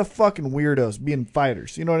a lot of fucking weirdos being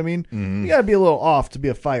fighters. You know what I mean? You got to be a little off to be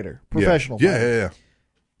a fighter, professional fighter.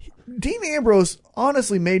 Yeah. Dean Ambrose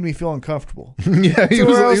honestly made me feel uncomfortable. Yeah, I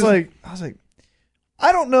was like,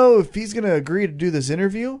 I don't know if he's going to agree to do this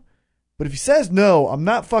interview, but if he says no, I'm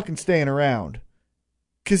not fucking staying around.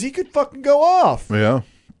 Because he could fucking go off. Yeah.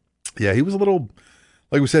 Yeah, he was a little,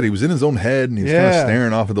 like we said, he was in his own head and he was kind of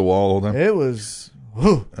staring off at the wall all the time. It was,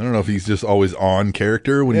 I don't know if he's just always on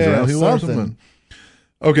character when he's around people or something.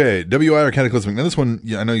 Okay, WIR Cataclysmic. Now this one,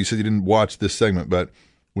 I know you said you didn't watch this segment, but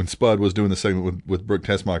when Spud was doing the segment with Brooke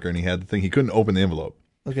Tessmacher and he had the thing, he couldn't open the envelope.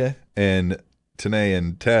 Okay. And Tanae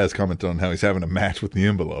and Taz commented on how he's having a match with the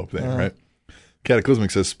envelope thing, right? Cataclysmic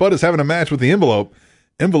says, Spud is having a match with the envelope.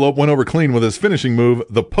 Envelope went over clean with his finishing move,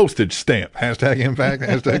 the postage stamp. Hashtag impact,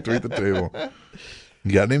 hashtag tweet the table.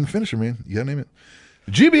 You got to name the finisher, man. You got to name it.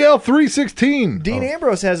 GBL 316. Dean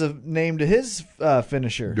Ambrose has a name to his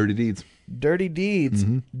finisher. Dirty Deeds. Dirty Deeds.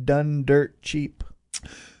 Done dirt cheap.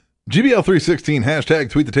 GBL 316, hashtag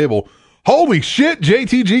tweet the table. Holy shit,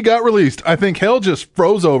 JTG got released. I think hell just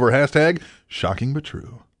froze over. Hashtag shocking but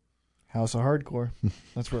true. House of Hardcore.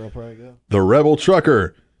 That's where I'll probably go. The Rebel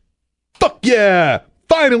Trucker. Fuck yeah.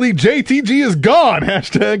 Finally, JTG is gone.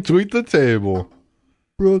 Hashtag tweet the table.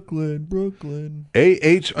 Brooklyn.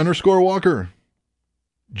 AH_Walker.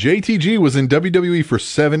 JTG was in WWE for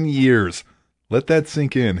 7 years. Let that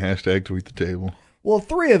sink in. Hashtag tweet the table. Well,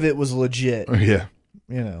 3 of it was legit. Yeah.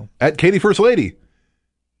 You know. At Katie First Lady.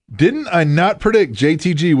 Didn't I not predict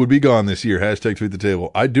JTG would be gone this year? Hashtag tweet the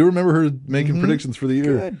table. I do remember her making predictions for the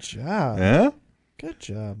year. Good job. Yeah? Good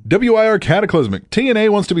job. WIR Cataclysmic. TNA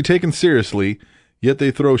wants to be taken seriously, yet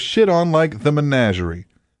they throw shit on like the menagerie.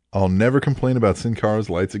 I'll never complain about Sin Cara's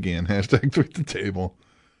lights again. Hashtag tweet the table.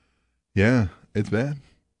 Yeah, it's bad.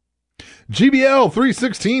 GBL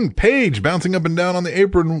 316 Paige bouncing up and down on the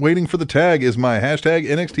apron waiting for the tag is my hashtag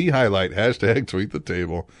NXT highlight. Hashtag tweet the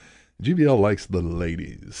table. GBL likes the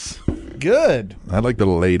ladies. Good. I like the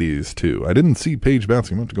ladies too. I didn't see Paige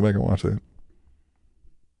bouncing. I'm going to have to go back and watch that.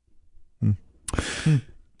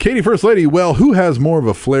 Katie First Lady, well, who has more of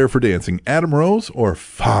a flair for dancing, Adam Rose or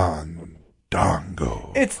Fandango?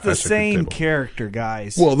 It's the same character,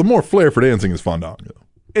 guys. Well, the more flair for dancing is Fandango.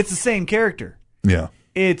 It's the same character. Yeah.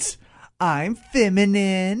 It's, I'm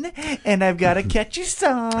feminine, and I've got a catchy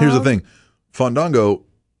song. Here's the thing. Fandango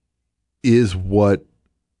is what,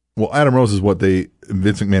 well, Adam Rose is what Vince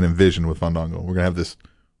McMahon envisioned with Fandango. We're going to have this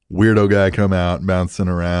weirdo guy come out, bouncing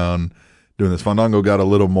around, doing this. Fandango got a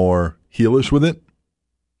little more heelish with it.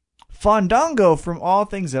 Fandango, from all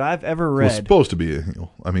things that I've ever read, was supposed to be a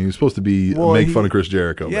heel. I mean, he was supposed to be make fun of Chris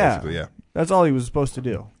Jericho, basically. Yeah, that's all he was supposed to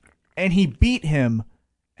do. And he beat him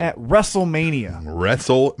at WrestleMania.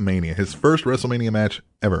 WrestleMania, his first WrestleMania match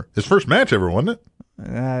ever. His first match ever, wasn't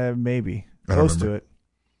it? Maybe close to it.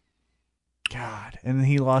 God, and then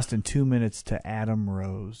he lost in 2 minutes to Adam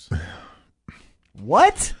Rose.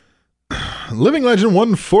 What? Living Legend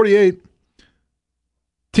 148.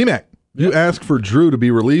 T-Mac. You asked for Drew to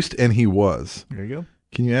be released, and he was. There you go.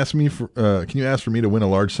 Can you ask for me to win a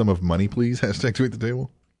large sum of money, please? Hashtag tweet the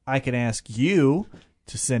table. I can ask you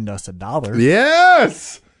to send us $1.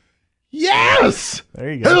 Yes! Yes!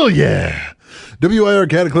 There you go. Hell yeah! WIR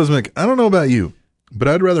Cataclysmic. I don't know about you, but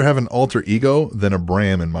I'd rather have an alter ego than a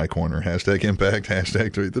Bram in my corner. Hashtag impact.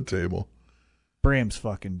 Hashtag tweet the table. Bram's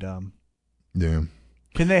fucking dumb. Yeah.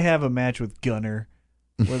 Can they have a match with Gunner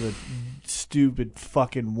where the stupid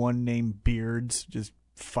fucking one-name beards just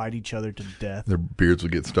fight each other to death? Their beards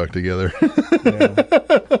would get stuck together. Yeah.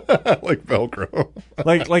 Like Velcro.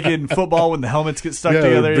 like in football when the helmets get stuck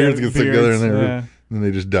together. Their beards get stuck together and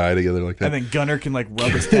they just die together like that. And then Gunner can like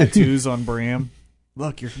rub his tattoos on Bram.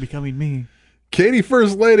 Look, you're becoming me. Katie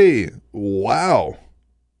First Lady. Wow.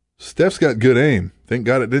 Steph's got good aim. Thank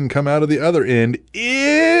God it didn't come out of the other end.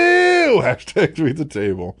 Ew! Hashtag tweet the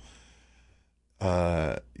table.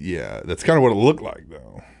 Yeah, that's kind of what it looked like,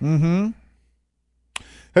 though. Mm-hmm.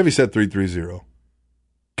 Heavyset 330.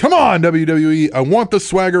 Come on, WWE. I want the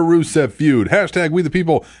Swagger Rusev feud. Hashtag we the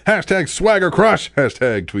people. Hashtag Swagger Crush.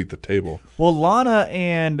 Hashtag tweet the table. Well, Lana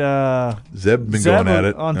and Zeb been going at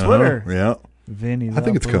it on Twitter. Yeah. Vinny I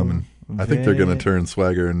think it's coming. I think they're going to turn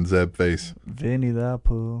Swagger and Zeb face. Vinny the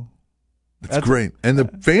Pooh. That's great. And the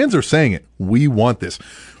fans are saying it. We want this.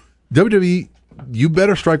 WWE, you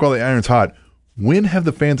better strike while the iron's hot. When have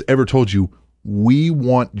the fans ever told you, we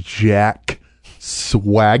want Jack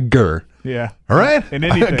Swagger? Yeah. All right?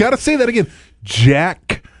 I got to say that again.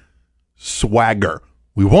 Jack Swagger.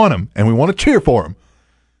 We want him, and we want to cheer for him.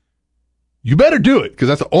 You better do it, because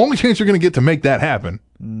that's the only chance you're going to get to make that happen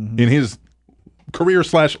in his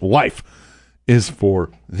career/life is for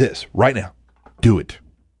this right now. Do it.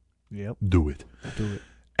 Yep. Do it. Do it.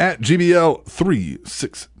 At GBL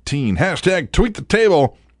 316. Hashtag tweet the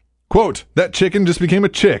table. Quote, that chicken just became a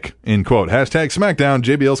chick. End quote. Hashtag SmackDown.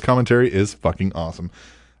 JBL's commentary is fucking awesome.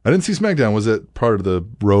 I didn't see SmackDown. Was it part of the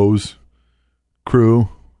Rose crew?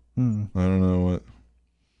 I don't know what.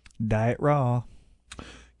 Diet Raw.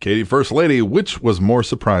 Katie First Lady, which was more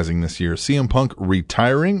surprising this year? CM Punk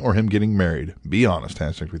retiring or him getting married? Be honest.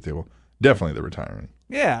 Hashtag tweet the table. Definitely the retiring.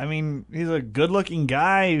 Yeah, I mean, he's a good-looking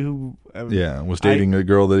guy who... was dating a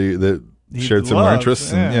girl that shared similar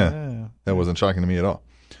interests. And that wasn't shocking to me at all.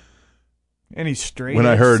 And he's straight. When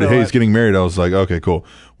I heard, he's getting married, I was like, okay, cool.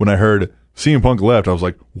 When I heard CM Punk left, I was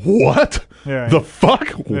like, what? Yeah, the fuck?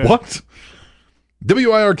 Yeah. What?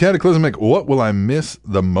 WIR Cataclysmic, what will I miss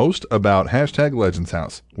the most about hashtag Legends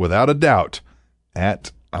House? Without a doubt,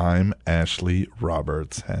 at I'm Ashley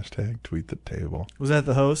Roberts. Hashtag tweet the table. Was that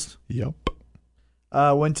the host? Yep.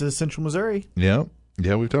 Went to Central Missouri. Yep.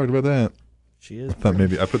 Yeah, we've talked about that. She is. I thought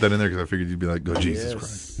maybe I put that in there because I figured you'd be like, "Go Jesus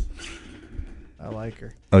Christ." I like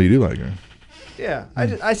her. Oh, you do like her? Yeah.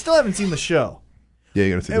 I still haven't seen the show. Yeah,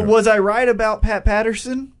 you got to see it. Was I right about Pat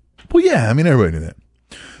Patterson? Well, yeah. I mean, everybody knew that.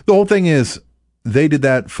 The whole thing is they did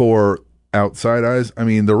that for outside eyes. I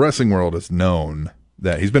mean, the wrestling world has known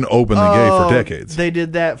that he's been openly gay for decades. They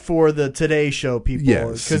did that for the Today Show people.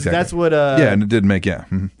 Yes, because that's what. Yeah, and it did make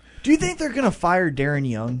Mm-hmm. Do you think they're gonna fire Darren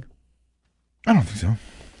Young? I don't think so.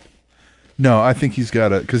 No, I think he's got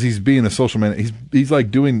to, because he's being a social man. He's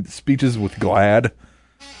like doing speeches with GLAAD.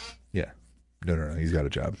 Yeah, no, he's got a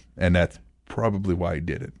job, and that's probably why he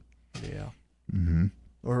did it. Yeah. Mm-hmm.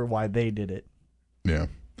 Or why they did it. Yeah.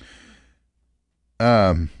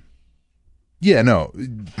 Yeah, no.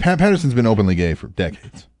 Pat Patterson's been openly gay for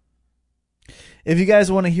decades. If you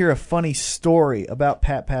guys want to hear a funny story about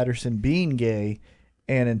Pat Patterson being gay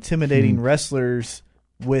and intimidating wrestlers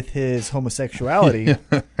with his homosexuality,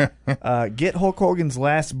 get Hulk Hogan's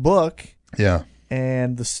last book. Yeah.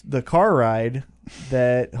 And the car ride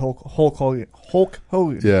that Hulk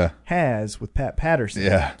Hogan has with Pat Patterson.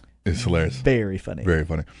 Yeah. It's hilarious. Very funny. Very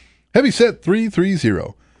funny. Heavyset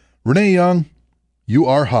 330. Renee Young, you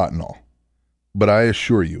are hot and all, but I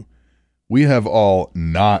assure you, we have all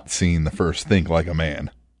not seen the first Think Like a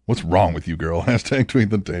Man. What's wrong with you, girl? Hashtag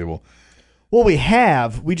tweet the table. Well, we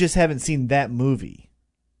have. We just haven't seen that movie.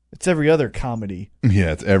 It's every other comedy.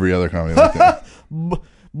 Yeah, it's every other comedy like that.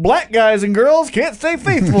 Black guys and girls can't stay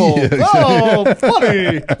faithful. Oh,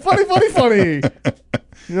 funny. Funny.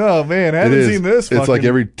 Oh, man, I haven't seen this. It's like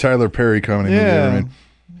every Tyler Perry comedy movie ever made.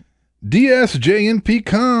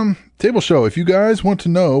 DSJNP.com Table Show. If you guys want to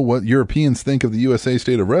know what Europeans think of the USA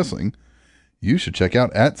state of wrestling, you should check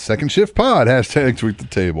out at Second Shift Pod. Hashtag tweet the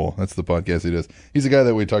table. That's the podcast he does. He's the guy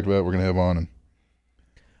that we talked about we're going to have on.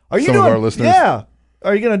 And some of our listeners. Yeah.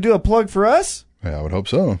 Are you going to do a plug for us? Yeah, I would hope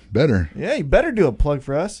so. Better. Yeah, you better do a plug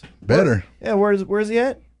for us. Better. Where's he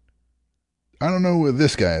at? I don't know who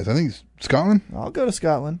this guy is. I think he's Scotland. I'll go to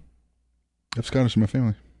Scotland. I have Scottish in my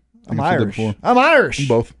family. I'm Irish. I'm Irish. I'm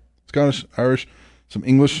both. Scottish, Irish, some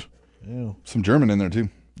English, Ew. some German in there too.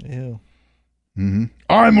 Ew. Mm-hmm.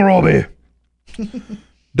 I'm Robbie.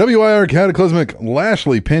 WIR Cataclysmic.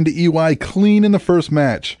 Lashley pinned EY clean in the first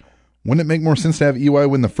match. Wouldn't it make more sense to have EY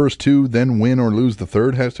win the first two, then win or lose the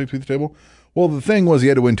third? Hashtag tweet the table. Well, the thing was he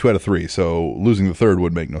had to win 2 out of 3, so losing the third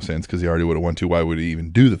would make no sense because he already would have won 2. Why would he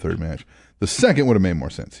even do the third match? The second would have made more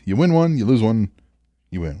sense. You win one, you lose one,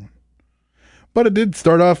 you win one. But it did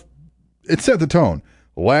start off, it set the tone.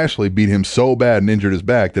 Lashley beat him so bad and injured his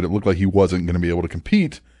back that it looked like he wasn't going to be able to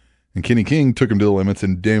compete. And Kenny King took him to the limits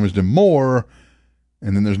and damaged him more.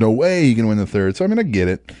 And then there's no way he can win the third. So, I mean, I get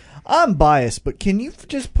it. I'm biased, but can you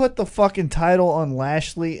just put the fucking title on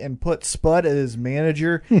Lashley and put Spud as his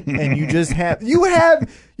manager and you just have you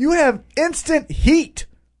have instant heat.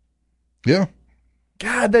 Yeah.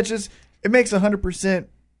 God, that just it makes 100%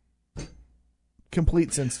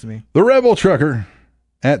 complete sense to me. The Rebel Trucker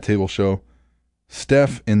at Table Show.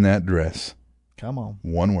 Steph in that dress. Come on.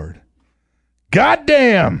 One word.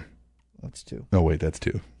 Goddamn. That's 2. Oh, wait, that's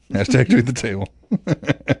 2. Hashtag tweet the table.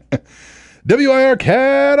 WIR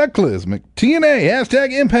Cataclysmic. TNA.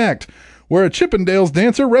 Hashtag Impact. Where a Chippendales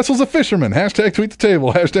dancer wrestles a fisherman. Hashtag tweet the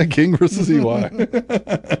table. Hashtag King versus EY.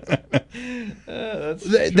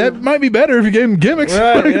 That might be better if you gave him gimmicks.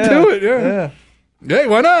 Right, Do it. Yeah. Hey,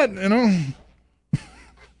 why not? You know,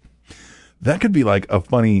 that could be like a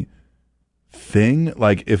funny thing.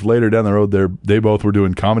 Like if later down the road they both were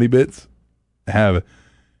doing comedy bits, have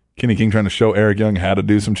Kenny King trying to show Eric Young how to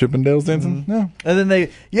do some Chippendales dancing. Mm-hmm. No, and then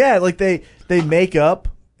they make up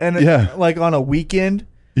and like on a weekend.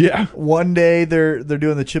 Yeah. One day they're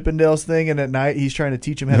doing the Chippendales thing, and at night he's trying to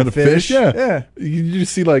teach him how to fish. Yeah. You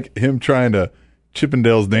just see like him trying to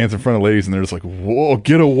Chippendales dance in front of ladies, and they're just like, "Whoa,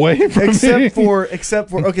 get away from me!" Except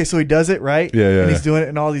for okay, so he does it right. Yeah. And he's doing it,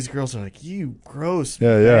 and all these girls are like, "You gross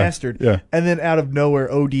bastard!" Yeah. And then out of nowhere,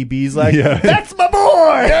 ODB's like, "That's my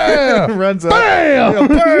boy!" Yeah. Runs up. Bam!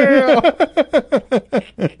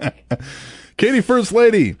 Bam! Katie First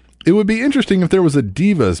Lady. It would be interesting if there was a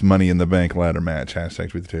Divas Money in the Bank ladder match.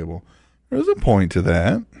 Hashtag tweet the table. There's a point to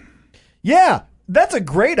that. Yeah, that's a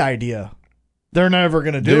great idea. They're never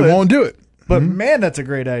going to do it. They won't do it. But man, that's a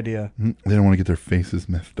great idea. They don't want to get their faces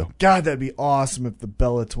messed up. God, that'd be awesome if the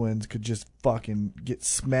Bella Twins could just fucking get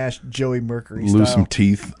smashed Joey Mercury Lose style. some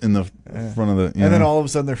teeth in the front of the... And then all of a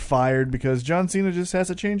sudden they're fired because John Cena just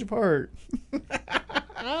has a change of heart.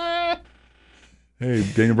 Hey,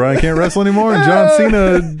 Daniel Bryan can't wrestle anymore, and John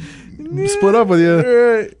Cena split up with you.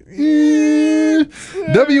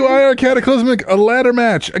 WIR Cataclysmic, a ladder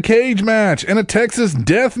match, a cage match, and a Texas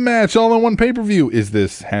death match all in one pay-per-view. Is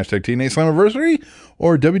this hashtag TNA Slammiversary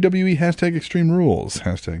or WWE hashtag Extreme Rules?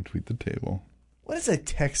 Hashtag tweet the table. What is a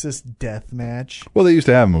Texas death match? Well, they used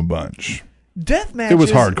to have them a bunch. Death matches. It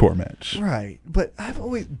was hardcore match. Right, but I've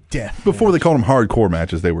always... Death Before match. they called them hardcore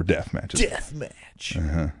matches, they were death matches. Death match.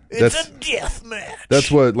 Uh-huh. It's a death match.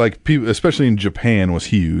 That's what, like, people, especially in Japan, was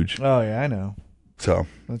huge. Oh, yeah, I know. So.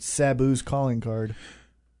 That's Sabu's calling card.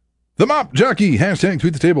 The Mop Jockey, hashtag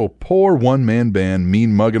tweet the table. Poor one-man band,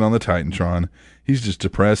 mean mugging on the Titantron. He's just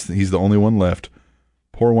depressed. He's the only one left.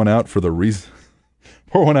 Pour one out for the recently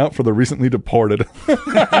deported.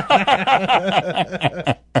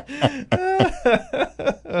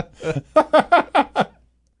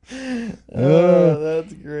 Oh,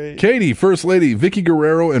 that's great. Katie, First Lady, Vicky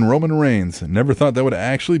Guerrero, and Roman Reigns. Never thought that would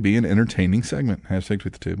actually be an entertaining segment. Hashtag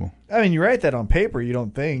Tweet the Table. I mean, you write that on paper, you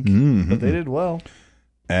don't think. But they did well.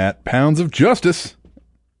 At Pounds of Justice,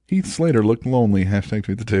 Heath Slater looked lonely. Hashtag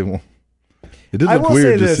Tweet the Table. It did look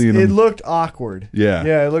weird just seeing him. It looked awkward. Yeah.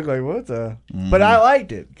 Yeah, it looked like, what the? But I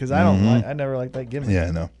liked it because I never liked that gimmick. Yeah,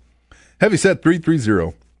 I know. Heavyset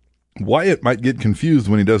 330. Wyatt might get confused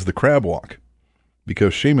when he does the crab walk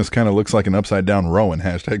because Sheamus kind of looks like an upside down Rowan.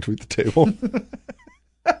 Hashtag Tweet the Table.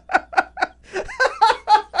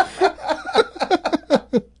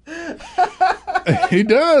 He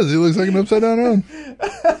does. He looks like an upside down Rowan.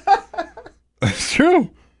 That's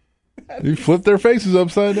true. You flip their faces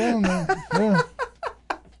upside down. Yeah.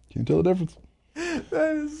 Can't tell the difference.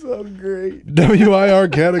 That is so great. WIR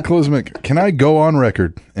Cataclysmic. Can I go on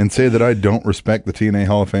record and say that I don't respect the TNA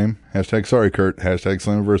Hall of Fame? Hashtag sorry, Kurt. Hashtag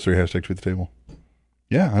Slammiversary. Hashtag Tweet the Table.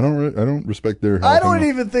 Yeah, I don't respect their Hall I of Fame. don't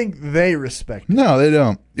even think they respect it. No, they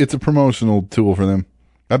don't. It's a promotional tool for them.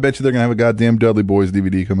 I bet you they're going to have a goddamn Dudley Boys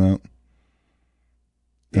DVD come out.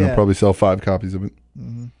 And they'll probably sell 5 copies of it.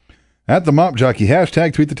 Mm-hmm. At the Mop Jockey.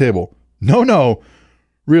 Hashtag Tweet the Table. No.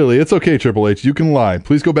 Really, it's okay, Triple H. You can lie.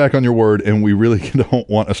 Please go back on your word, and we really don't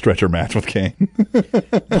want a stretcher match with Kane.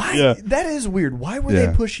 Why? Yeah. That is weird. Why were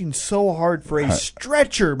they pushing so hard for a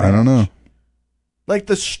stretcher match? I don't know. Like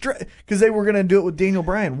the because they were going to do it with Daniel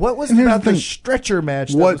Bryan. What was it about the stretcher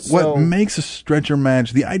match? What makes a stretcher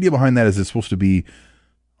match? The idea behind that is it's supposed to be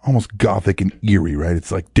almost gothic and eerie, right?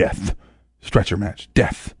 It's like death, stretcher match,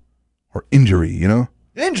 death, or injury. You know,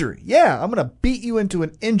 injury. Yeah, I'm going to beat you into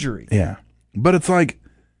an injury. Yeah, but it's like.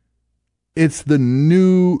 It's the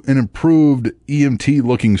new and improved EMT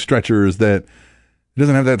looking stretchers that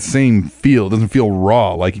doesn't have that same feel. It doesn't feel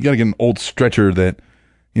raw. Like you got to get an old stretcher that,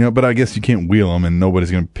 but I guess you can't wheel them and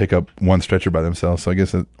nobody's going to pick up one stretcher by themselves. So I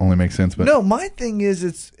guess it only makes sense. But no, my thing is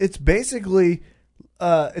it's basically,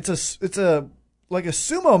 it's a like a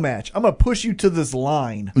sumo match. I'm going to push you to this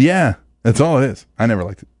line. Yeah, that's all it is. I never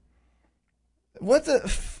liked it.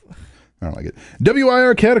 I don't like it.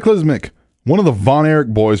 WIR Cataclysmic. One of the Von Erich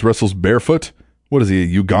boys wrestles barefoot. What is he,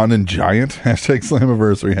 a Ugandan giant? Hashtag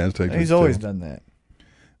Slammiversary. Hashtag He's always done that.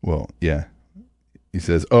 Well, yeah. He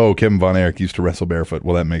says, Kevin Von Erich used to wrestle barefoot.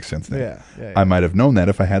 Well, that makes sense now. Yeah. I might have known that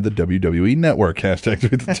if I had the WWE Network. Hashtag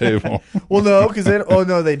Tweet the Table. Well, no, because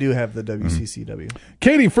they do have the WCCW.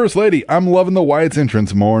 Katie, First Lady. I'm loving the Wyatt's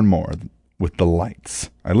entrance more and more with the lights.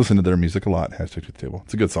 I listen to their music a lot. Hashtag Tweet the Table.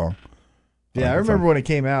 It's a good song. Yeah, I remember when it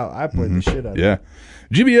came out. I played the shit out of it. Yeah.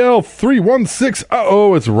 GBL 316.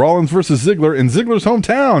 It's Rollins versus Ziggler in Ziggler's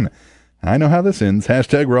hometown. I know how this ends.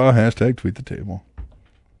 Hashtag Raw. Hashtag Tweet the Table.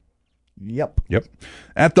 Yep.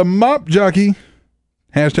 At the Mop Jockey.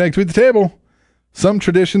 Hashtag Tweet the Table. Some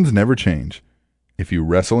traditions never change. If you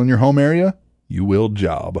wrestle in your home area, you will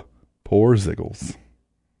job. Poor Ziggles.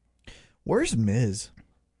 Where's Miz?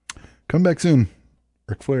 Come back soon.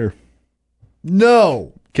 Ric Flair.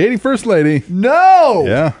 No. Katie, First Lady. No.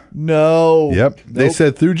 Yeah. No. Yep. Nope. They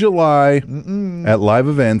said through July at live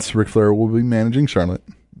events, Ric Flair will be managing Charlotte.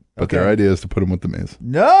 But their idea is to put him with The Miz.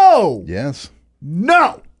 No. Yes.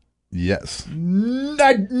 No. Yes.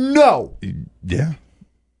 No. Yeah.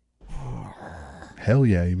 Hell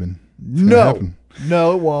yeah, even. No.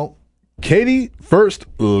 No, it won't. Katie, First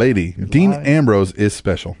Lady. Dean Ambrose is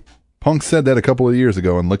special. Punk said that a couple of years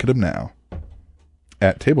ago, and look at him now.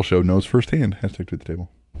 At Table Show knows firsthand. Hashtag Tweet the Table.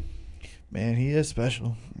 Man, he is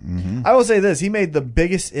special. Mm-hmm. I will say this. He made the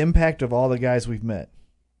biggest impact of all the guys we've met.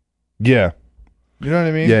 Yeah. You know what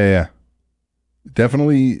I mean? Yeah.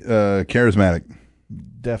 Definitely charismatic.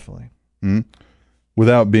 Definitely. Mm-hmm.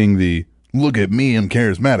 Without being the, look at me, I'm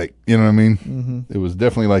charismatic. You know what I mean? Mm-hmm. It was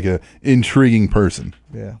definitely like a intriguing person.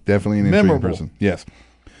 Yeah. Definitely an intriguing person. Yes.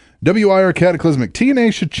 WIR Cataclysmic.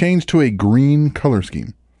 TNA should change to a green color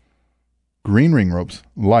scheme. Green ring ropes,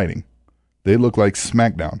 lighting. They look like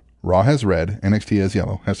SmackDown. Raw has red, NXT has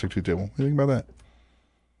yellow. Hashtag Tweet Table. What do you think about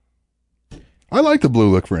that? I like the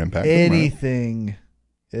blue look for Impact. Anything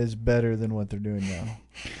is better than what they're doing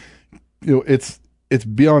now. It's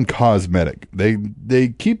beyond cosmetic. They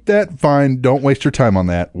keep that fine. Don't waste your time on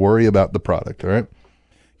that. Worry about the product, all right?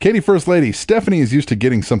 Katie, First Lady. Stephanie is used to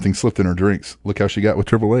getting something slipped in her drinks. Look how she got with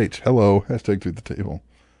Triple H. Hello. Hashtag Tweet the Table.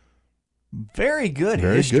 Very good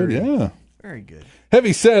history. Very good, yeah. Very good.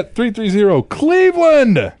 Heavyset 330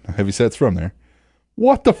 Cleveland. Heavyset's from there.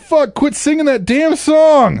 What the fuck? Quit singing that damn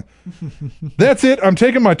song. That's it. I'm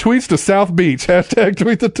taking my tweets to South Beach. Hashtag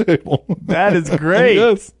Tweet the Table. That is great.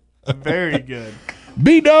 Yes. Very good.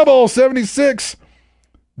 B-Double-76.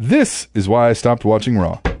 This is why I stopped watching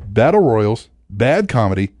Raw. Battle Royals, bad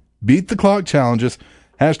comedy, beat the clock challenges,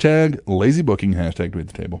 hashtag lazy booking, hashtag Tweet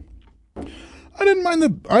the Table. I didn't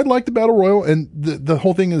mind I liked the Battle Royal, and the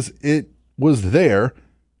whole thing is it was there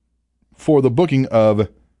for the booking of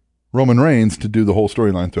Roman Reigns to do the whole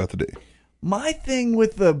storyline throughout the day. My thing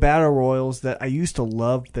with the Battle Royals that I used to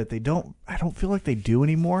love that I don't feel like they do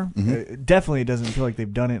anymore. Definitely it doesn't feel like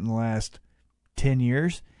they've done it in the last 10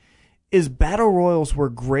 years. Is Battle Royals were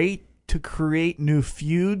great to create new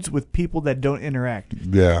feuds with people that don't interact.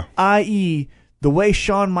 Yeah. I.e., the way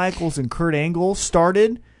Shawn Michaels and Kurt Angle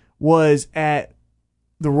started was at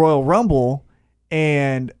the Royal Rumble,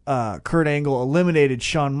 and Kurt Angle eliminated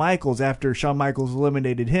Shawn Michaels. After Shawn Michaels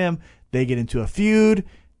eliminated him, they get into a feud.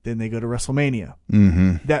 Then they go to WrestleMania.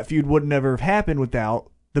 Mm-hmm. That feud would never have happened without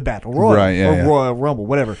the Battle Royal Royal Rumble,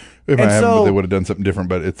 whatever. If I haven't, they would have done something different,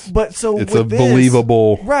 but it's a this,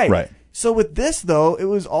 believable. Right. So with this, though, it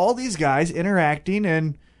was all these guys interacting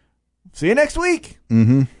and see you next week.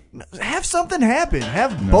 Mm-hmm. Have something happen.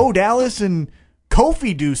 Have Bo Dallas and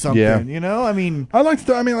Kofi do something. Yeah. You know, I mean, like I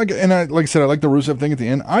said, I like the Rusev thing at the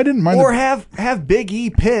end. I didn't mind. Or have Big E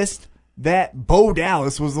pissed that Bo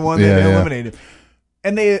Dallas was the one that eliminated.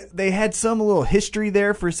 And they had some little history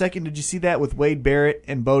there for a second. Did you see that with Wade Barrett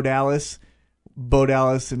and Bo Dallas? Bo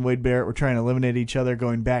Dallas and Wade Barrett were trying to eliminate each other,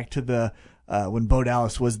 going back to the when Bo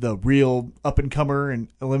Dallas was the real up-and-comer and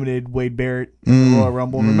eliminated Wade Barrett in the Royal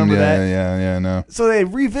Rumble. Remember that? Yeah, no. So they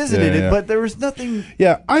revisited it, but there was nothing...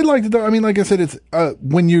 Yeah, I liked it, though. I mean, like I said, it's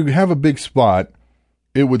when you have a big spot,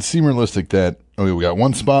 it would seem realistic that, okay, we got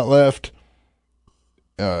one spot left.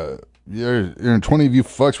 20 of you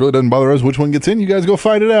fucks really doesn't bother us. Which one gets in? You guys go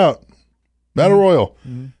fight it out. Battle Royal.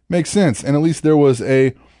 Mm-hmm. Makes sense. And at least there was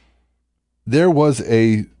a...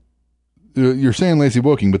 You're saying lazy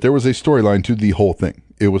booking, but there was a storyline to the whole thing.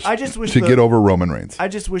 It was get over Roman Reigns. I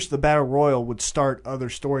just wish the Battle Royal would start other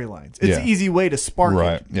storylines. It's an easy way to spark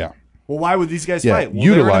it. Yeah. Well, why would these guys fight? Well,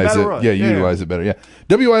 utilize it. Utilize it better. Yeah.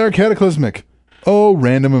 WIR Cataclysmic. Oh,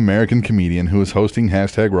 random American comedian who is hosting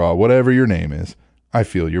 #Raw, whatever your name is. I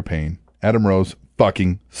feel your pain. Adam Rose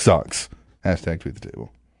fucking sucks. #Tweet the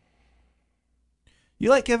table. You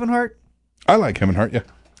like Kevin Hart? I like Kevin Hart, yeah.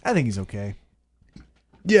 I think he's okay.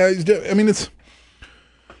 Yeah, it's...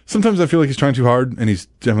 Sometimes I feel like he's trying too hard, and he's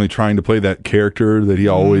definitely trying to play that character that he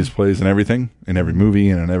always plays in everything, in every movie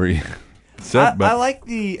and in every set. I like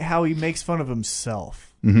how he makes fun of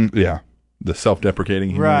himself. Mm-hmm, yeah, the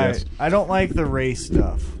self-deprecating humor. Right. Yes. I don't like the race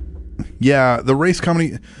stuff. Yeah, the race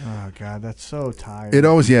comedy... Oh, God, that's so tired.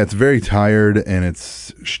 It's very tired, and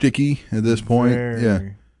it's shticky at this point. Yeah.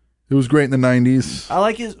 It was great in the 90s. I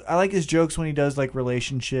like his jokes when he does, like,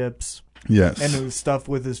 relationships. Yes. And the stuff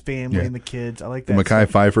with his family and the kids. I like that. The Mekhi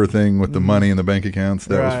Phifer thing with the money in the bank accounts.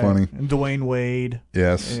 That was funny. And Dwayne Wade.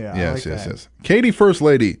 Yes. Yes. Katie, First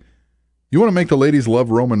Lady. You want to make the ladies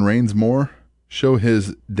love Roman Reigns more? Show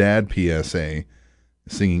his dad PSA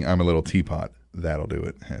singing I'm a Little Teapot. That'll do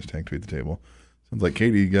it. #Tweet the table. Sounds like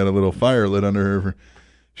Katie got a little fire lit under her.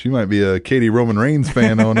 She might be a Katie Roman Reigns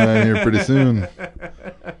fan on here pretty soon.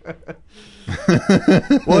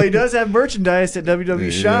 Well, he does have merchandise at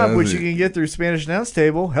WWE Shop, which you can get through Spanish Announce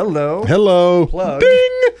Table. Hello. Plug. Ding!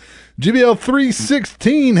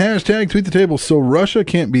 GBL316, #Tweet the table. So Russia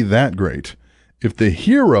can't be that great if the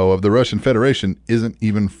hero of the Russian Federation isn't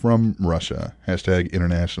even from Russia.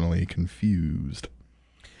 #internationally confused.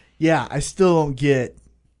 Yeah, I still don't get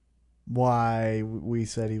why we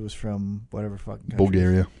said he was from whatever fucking country.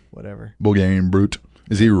 Bulgaria. Whatever. Bulgarian brute.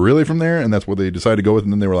 Is he really from there? And that's what they decided to go with,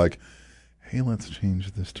 and then they were like, hey, let's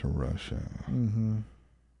change this to Russia. Mm-hmm.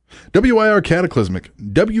 WIR Cataclysmic.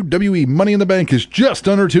 WWE Money in the Bank is just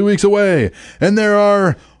under 2 weeks away, and there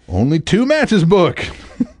are only 2 matches booked.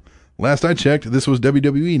 Last I checked, this was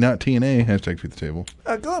WWE, not TNA. #Tweet the table.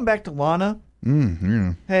 Going back to Lana.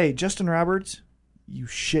 Yeah. Hey, Justin Roberts, you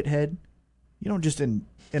shithead. You don't just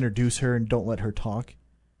introduce her and don't let her talk.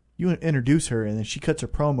 You introduce her, and then she cuts her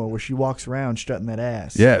promo where she walks around strutting that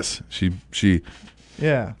ass. Yes. She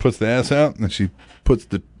puts the ass out, and then she puts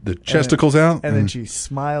the chesticles out. And then she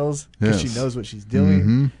smiles because she knows what she's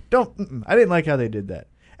doing. Mm-hmm. I didn't like how they did that.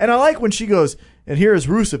 And I like when she goes, and here is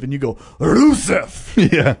Rusev, and you go,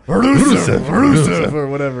 Rusev! Yeah. Rusev! Or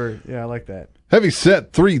whatever. Yeah, I like that. Heavy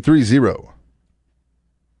Set 330.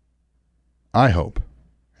 I hope.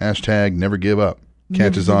 #never give up.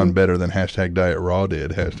 Catches on better than #Diet Raw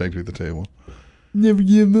did. #Tweet the table. Never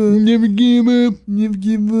give up. Never give up. Never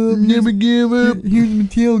give up. Never give up. Here's my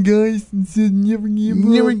tail, guys. It says never give up.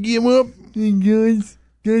 Never give up. Hey, guys.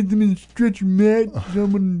 I'm in a stretcher match.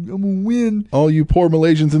 I'm gonna win. All you poor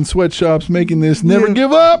Malaysians in sweatshops making this. Never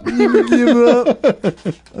give up. Never give up.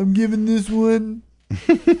 I'm giving this one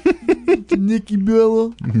to Nikki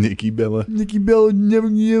Bella. Nikki Bella. Nikki Bella never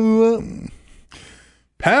give up.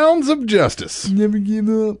 Pounds of Justice. Never give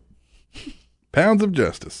up. Pounds of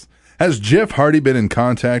Justice. Has Jeff Hardy been in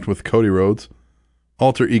contact with Cody Rhodes?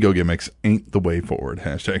 Alter ego gimmicks ain't the way forward.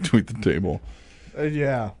 Hashtag tweet the table.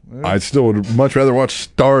 Yeah. I still would much rather watch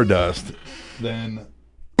Stardust than...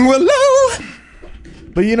 Hello.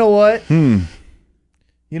 But you know what? You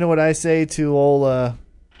know what I say to old...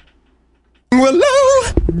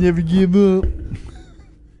 Hello. Never give up.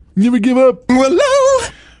 Never give up. Hello.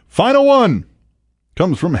 Final one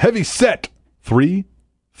comes from Heavy Set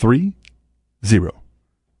 330.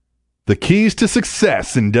 The keys to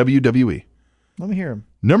success in WWE. Let me hear him.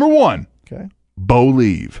 Number 1, Okay.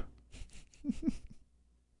 believe.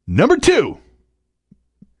 Number 2,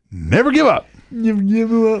 never give up. Never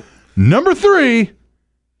give up. Number 3,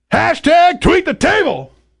 hashtag tweet the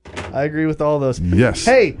table. I agree with all those. Yes.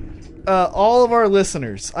 Hey, all of our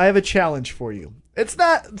listeners, I have a challenge for you. It's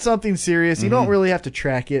not something serious. You don't really have to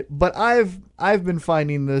track it, but I've been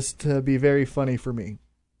finding this to be very funny for me.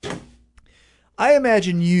 I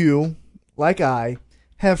imagine you, like I,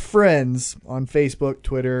 have friends on Facebook,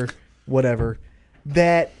 Twitter, whatever,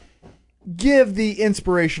 that give the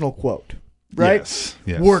inspirational quote, right?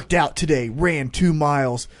 Yes. Worked out today, ran 2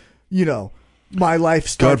 miles, my life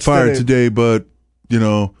starts Got fired today, but,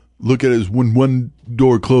 look at it as when one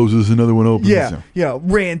door closes, another one opens. Yeah,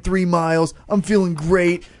 ran 3 miles. I'm feeling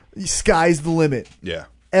great. Sky's the limit. Yeah.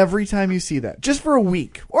 Every time you see that, just for a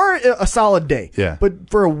week or a solid day. Yeah. But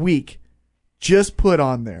for a week, just put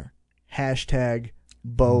on there hashtag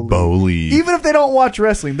believe. Believe. Even if they don't watch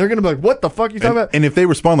wrestling, they're gonna be like, "What the fuck are you talking about?" And if they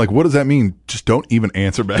respond like, "What does that mean?" Just don't even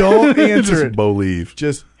answer back. Don't answer Just it. Believe.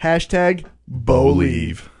 Just hashtag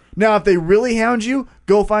Believe. Now, if they really hound you,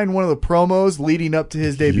 go find one of the promos leading up to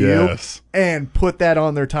his debut Yes. and put that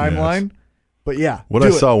on their timeline. Yes. But yeah, What do I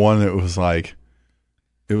it. saw one that was like,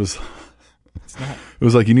 it was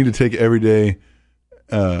like you need to take every day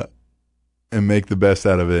and make the best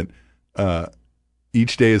out of it.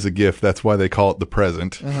 Each day is a gift. That's why they call it the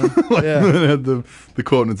present. Like, Yeah. it had the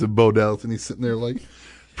quote, and it's a Bo Dallas, and he's sitting there like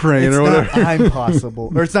praying It's or not whatever. I'm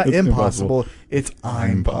possible. Or it's not It's impossible. It's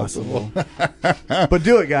I'm possible. But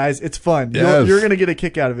do it, guys. It's fun. Yes. You're going to get a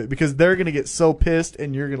kick out of it because they're going to get so pissed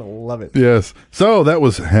and you're going to love it. Yes. So that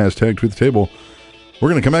was hashtag tweet the table. We're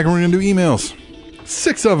going to come back and we're going to do emails.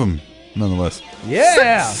 6 of them, nonetheless.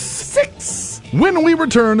 Yeah. 6. When we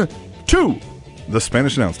return to the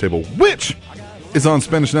Spanish Announce Table, which is on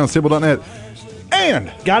SpanishAnnounceTable.net.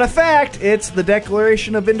 And Got a fact. It's the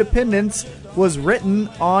Declaration of Independence was written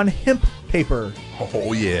on hemp paper.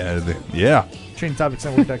 oh yeah, yeah.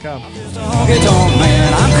 TrainingTopicsNetwork.com. Honky tonk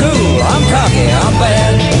man, I'm cool, I'm cocky, I'm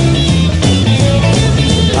bad.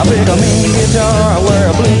 I pick a mean guitar, I wear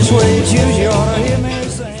a blue suede shoes, you ought to hear me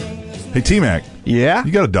sing. Hey T-Mac, Yeah?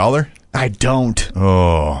 you got $1? I don't.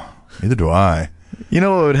 Oh, neither do I. You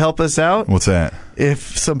know what would help us out? What's that?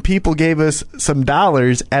 If some people gave us some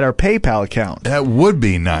dollars at our PayPal account. That would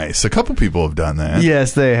be nice. A couple people have done that.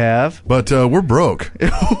 Yes, they have. But we're broke.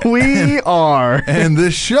 We are. And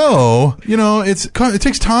this show, it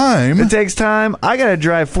takes time. It takes time. I got to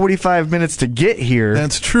drive 45 minutes to get here.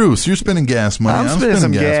 That's true. So you're spending gas money. I'm spending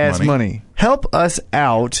some gas money. Help us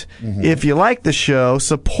out. If you like the show,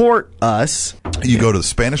 support us. You go to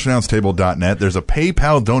SpanishAnnounceTable.net. There's a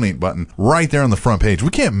PayPal donate button right there on the front page. We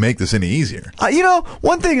can't make this any easier.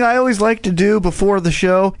 One thing I always like to do before the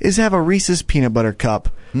show is have a Reese's peanut butter cup.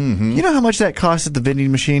 Mm-hmm. You know how much that costs at the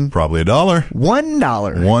vending machine? Probably $1. $1.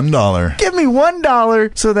 $1. Give me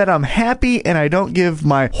 $1 so that I'm happy and I don't give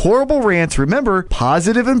my horrible rants. Remember,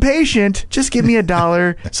 positive and patient. Just give me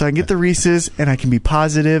 $1 so I can get the Reese's and I can be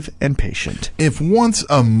positive and patient. If once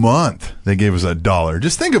a month they gave us $1,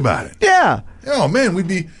 just think about it. Yeah. Oh man,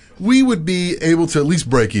 we would be able to at least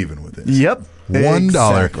break even with this. Yep. $1.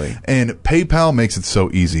 Exactly. And PayPal makes it so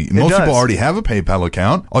easy. Most does. people already have a PayPal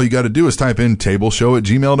account. All you got to do is type in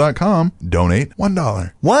tableshow@gmail.com, donate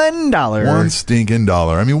 $1. $1. One stinking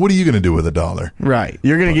dollar. I mean, what are you going to do with $1? Right.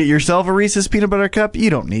 You're going to get yourself a Reese's peanut butter cup? You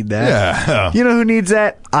don't need that. Yeah. You know who needs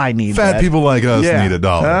that? I need Fat that. people like us Yeah. need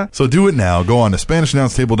 $1. Huh? So do it now. Go on to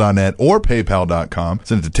SpanishAnnounceTable.net or PayPal.com.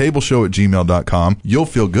 Send it to tableshow@gmail.com. You'll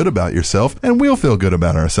feel good about yourself, and we'll feel good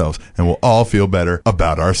about ourselves, and we'll all feel better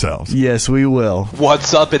about ourselves. Yes, we will.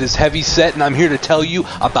 What's up? It is Heavy Set, and I'm here to tell you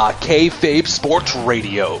about Kayfabe Sports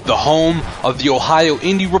Radio, the home of the Ohio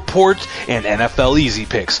Indie Report and NFL Easy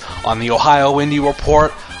Picks. On the Ohio Indie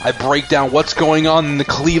Report, I break down what's going on in the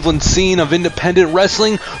Cleveland scene of independent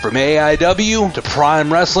wrestling, from AIW to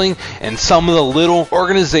Prime Wrestling, and some of the little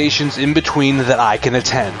organizations in between that I can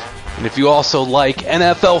attend. And if you also like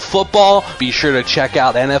NFL football, be sure to check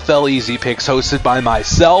out NFL Easy Picks hosted by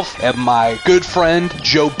myself and my good friend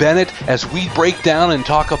Joe Bennett as we break down and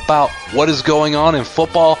talk about what is going on in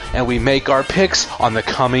football and we make our picks on the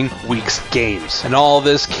coming week's games. And all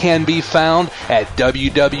this can be found at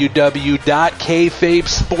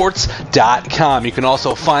www.kfabesports.com. You can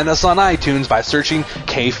also find us on iTunes by searching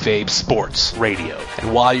Kayfabe Sports Radio.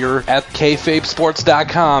 And while you're at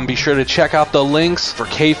kfabesports.com, be sure to check out the links for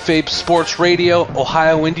Kayfabe Sports Radio,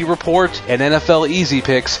 Ohio Indie Report, and NFL Easy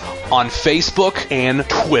Picks on Facebook and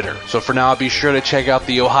Twitter. So for now, be sure to check out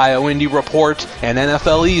the Ohio Indie Report and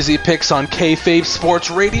NFL Easy Picks on Kayfabe Sports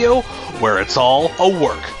Radio, where it's all a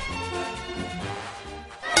work.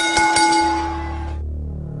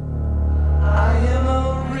 I am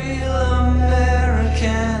a real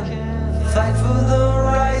American. Fight for the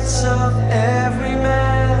rights of every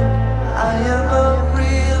man. I am a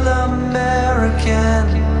real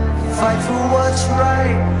American. Fight for what's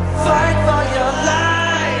right. Fight for your life.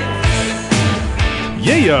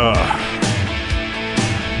 Yeah!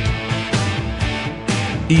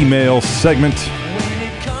 Email segment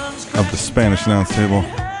of the Spanish Announce Table.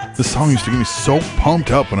 This song used to get me so pumped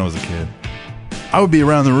up when I was a kid. I would be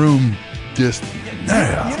around the room just,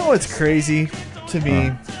 yeah. You know what's crazy to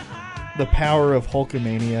me? The power of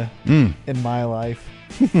Hulkamania in my life.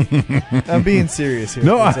 I'm being serious here.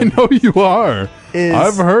 No, I know you are.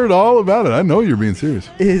 I've heard all about it. I know you're being serious.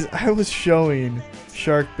 I was showing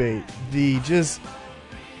Sharkbait the just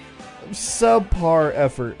subpar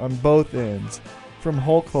effort on both ends from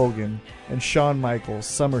Hulk Hogan and Shawn Michaels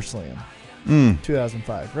SummerSlam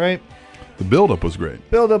 2005, right? The build-up was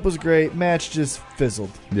great. Build-up was great. Match just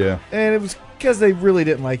fizzled. Yeah. And it was because they really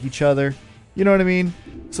didn't like each other. You know what I mean?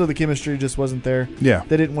 So the chemistry just wasn't there. Yeah.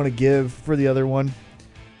 They didn't want to give for the other one.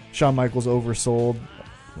 Shawn Michaels oversold.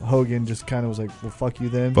 Hogan just kind of was like, well, fuck you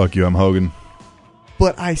then. Fuck you, I'm Hogan.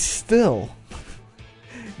 But I still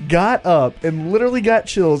got up and literally got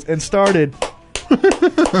chills and started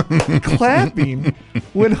clapping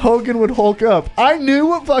when Hogan would Hulk up. I knew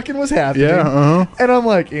what fucking was happening. Yeah, And I'm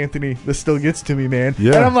like, Anthony, this still gets to me, man.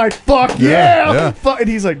 Yeah. And I'm like, fuck yeah. And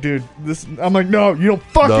he's like, dude, this. I'm like, no, you don't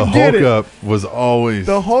fucking get it. The Hulk up was always...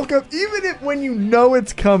 The Hulk up, even when you know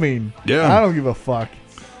it's coming. Yeah. I don't give a fuck.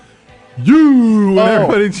 You!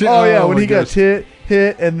 When he got hit,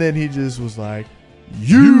 and then he just was like,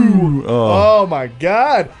 you! Oh my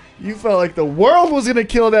God. You felt like the world was going to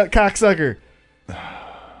kill that cocksucker.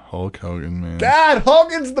 Hulk Hogan, man. God,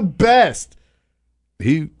 Hogan's the best.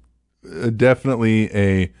 He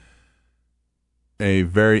definitely a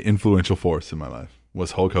very influential force in my life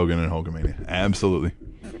was Hulk Hogan and Hulkamania. Absolutely.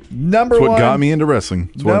 Number It's what one got me into wrestling.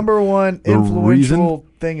 It's number one influential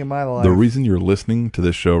thing in my life. The reason you're listening to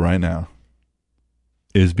this show right now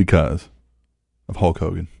is because of Hulk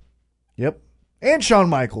Hogan. Yep. And Shawn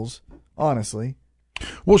Michaels, honestly.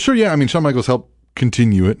 Well, sure, yeah. I mean, Shawn Michaels helped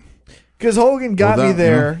continue it. Because Hogan got me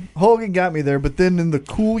there. Yeah. Hogan got me there, but then in the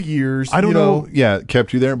cool years, I don't know. Yeah, it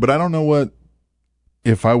kept you there, but I don't know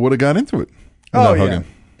if I would have got into it. Hogan.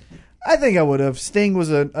 I think I would have. Sting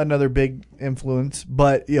was another big influence,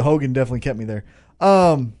 but Hogan definitely kept me there.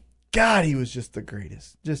 God, he was just the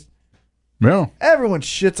greatest. Everyone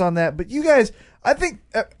shits on that, but you guys, I think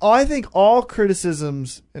all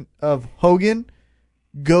criticisms of Hogan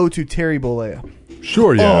go to Terry Bollea.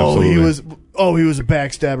 Sure, yeah, absolutely. He was a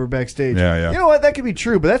backstabber backstage. Yeah. You know what? That could be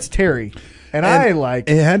true, but that's Terry. And I like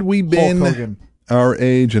had we been Hulk Hogan. Our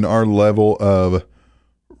age and our level of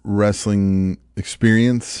wrestling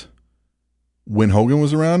experience when Hogan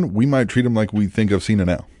was around, we might treat him like we think of Cena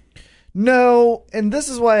now. No, and this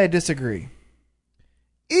is why I disagree.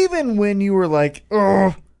 Even when you were like,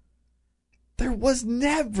 there was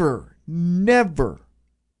never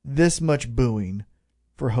this much booing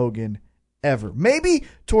for Hogan ever. Maybe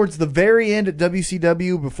towards the very end at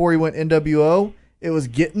WCW before he went NWO, it was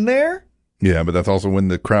getting there. Yeah, but that's also when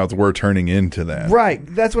the crowds were turning into that. Right.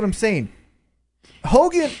 That's what I'm saying.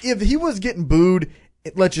 Hogan, if he was getting booed,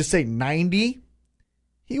 let's just say 90,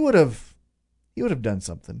 he would have done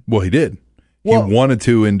something. Well, he did. He wanted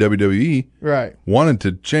to in WWE. Right. Wanted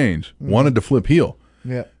to change. Wanted to flip heel.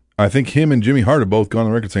 Yeah. I think him and Jimmy Hart have both gone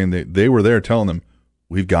on the record saying they were there telling him,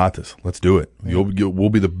 we've got this. Let's do it. Yeah. We'll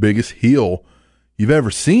be the biggest heel you've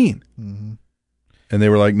ever seen. Mm-hmm. And they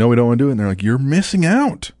were like, no, we don't want to do it. And they're like, you're missing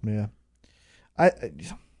out. Yeah.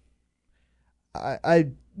 I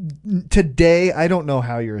today, I don't know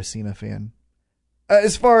how you're a Cena fan.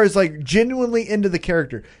 As far as like genuinely into the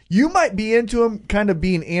character, you might be into him kind of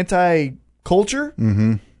being anti-culture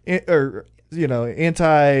or,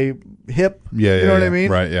 anti-hip. Yeah. You know what I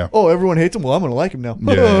mean? Right, yeah. Oh, everyone hates him. Well, I'm going to like him now.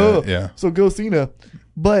 Yeah. So go Cena.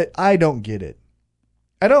 But I don't get it.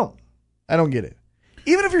 I don't get it.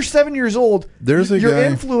 Even if you're 7 years old, you're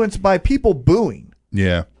influenced by people booing.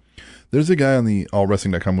 Yeah. There's a guy on the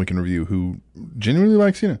allwrestling.com weekend review who genuinely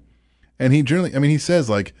likes Cena. And he generally, I mean, he says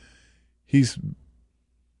like he's...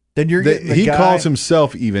 Then you're getting the guy... calls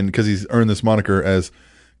himself even, because he's earned this moniker as...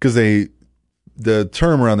 Because the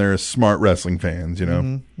term around there is smart wrestling fans, you know?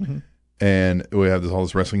 Mm-hmm, mm-hmm. And we have all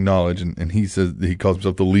this wrestling knowledge, and he says he calls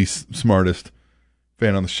himself the least smartest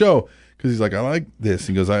fan on the show, because he's like, I like this.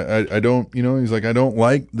 He goes, I don't, you know, he's like, I don't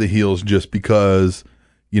like the heels just because...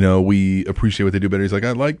 You know, we appreciate what they do better. He's like,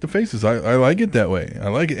 I like the faces. I like it that way. I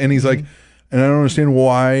like it. And he's like, and I don't understand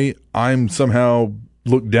why I'm somehow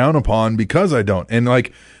looked down upon because I don't. And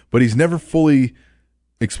like, but he's never fully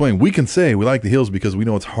explained. We can say we like the heels because we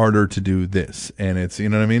know it's harder to do this. And it's, you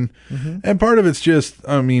know what I mean? Mm-hmm. And part of it's just,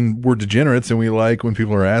 I mean, we're degenerates and we like when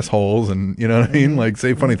people are assholes and, you know what I mean? Like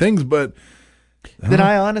say funny things, but.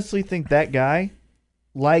 I honestly think that guy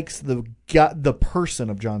likes the person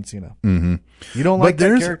of John Cena. Mm-hmm. You don't like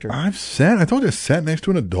that character. I told you I sat next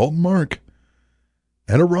to an adult Mark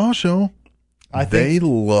at a Raw show. They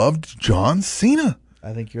loved John Cena.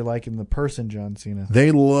 I think you're liking the person John Cena.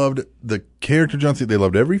 They loved the character John Cena. They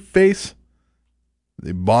loved every face.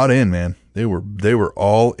 They bought in, man. They were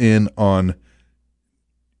all in on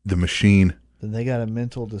the machine. Then they got a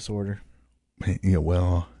mental disorder. Yeah,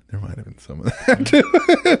 well, there might have been some of that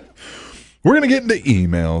too. We're going to get into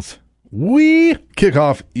emails. We kick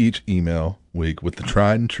off each email week with the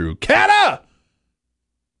tried and true Kata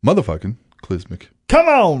motherfucking Klismic. Come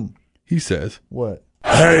on. He says, what?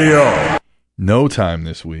 Hey, yo. No time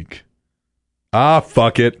this week.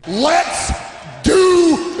 Fuck it. Let's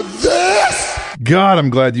do this. God, I'm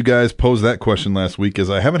glad you guys posed that question last week, as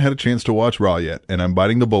I haven't had a chance to watch Raw yet, and I'm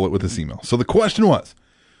biting the bullet with this email. So the question was,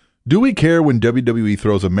 do we care when WWE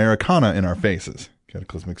throws Americana in our faces?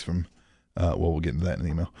 Cataclysmics from... we'll get into that in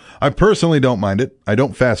the email. I personally don't mind it. I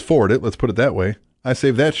don't fast forward it. Let's put it that way. I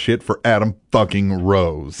save that shit for Adam fucking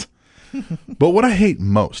Rose. But what I hate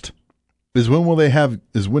most is when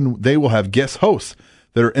they will have guest hosts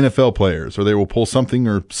that are NFL players, or they will pull something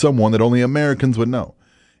or someone that only Americans would know.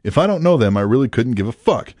 If I don't know them, I really couldn't give a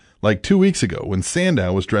fuck. Like 2 weeks ago when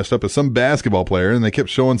Sandow was dressed up as some basketball player and they kept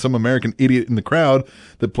showing some American idiot in the crowd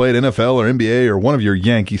that played NFL or NBA or one of your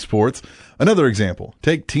Yankee sports. Another example,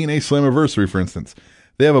 take TNA Slammiversary, for instance.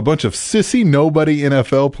 They have a bunch of sissy nobody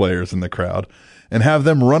NFL players in the crowd and have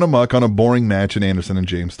them run amok on a boring match in Anderson and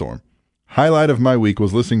James Storm. Highlight of my week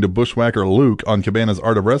was listening to Bushwhacker Luke on Cabana's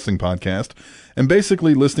Art of Wrestling podcast and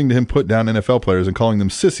basically listening to him put down NFL players and calling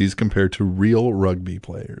them sissies compared to real rugby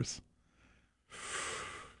players.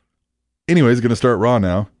 Anyways, going to start Raw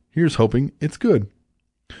now. Here's hoping it's good.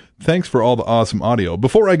 Thanks for all the awesome audio.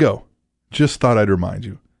 Before I go, just thought I'd remind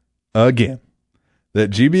you, again,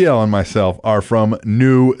 that GBL and myself are from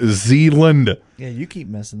New Zealand. Yeah, you keep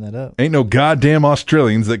messing that up. Ain't no goddamn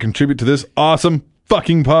Australians that contribute to this awesome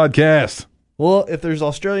fucking podcast. Well, if there's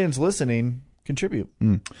Australians listening, contribute.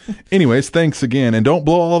 Anyways, thanks again. And don't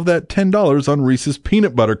blow all of that $10 on Reese's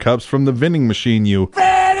peanut butter cups from the vending machine, you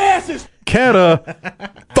fat asses. Kata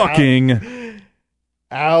fucking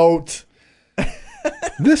out.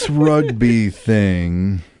 This rugby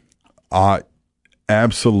thing,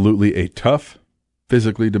 absolutely a tough,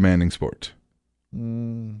 physically demanding sport.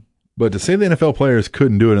 But to say the NFL players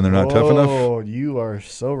couldn't do it and they're not tough enough, oh, you are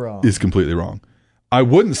so wrong. Is completely wrong. I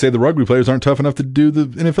wouldn't say the rugby players aren't tough enough to do the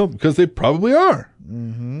NFL, because they probably are.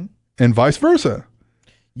 Mm-hmm. And vice versa.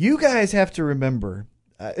 You guys have to remember,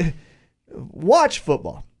 watch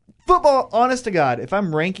football. Football, honest to God, if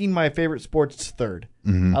I'm ranking my favorite sports, it's third.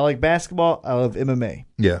 Mm-hmm. I like basketball. I love MMA.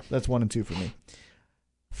 Yeah. That's 1 and 2 for me.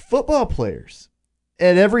 Football players,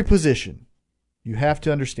 at every position, you have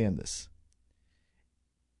to understand this.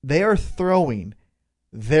 They are throwing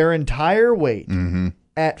their entire weight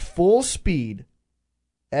at full speed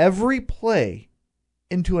every play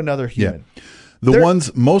into another human. Yeah. The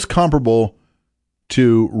ones most comparable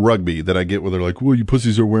to rugby that I get where they're like, well, you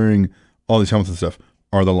pussies are wearing all these helmets and stuff,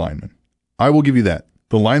 are the linemen. I will give you that.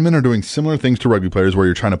 The linemen are doing similar things to rugby players where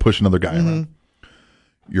you're trying to push another guy around.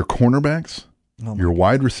 Your cornerbacks, your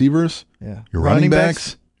wide receivers, your running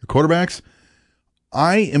backs, your quarterbacks.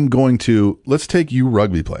 I am going to, let's take you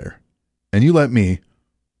rugby player, and you let me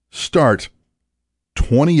start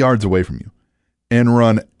 20 yards away from you and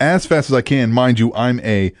run as fast as I can. Mind you, I'm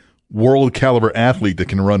a world caliber athlete that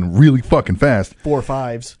can run really fucking fast. 4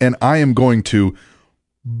 5s. And I am going to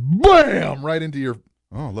bam right into your,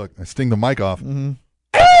 oh, look, I sting the mic off. I'm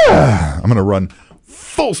going to run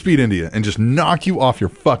full speed into you and just knock you off your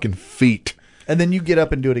fucking feet. And then you get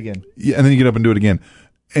up and do it again. Yeah, and then you get up and do it again.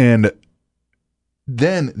 And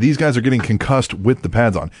then these guys are getting concussed with the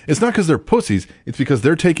pads on. It's not because they're pussies. It's because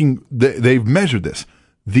they've measured this.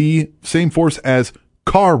 The same force as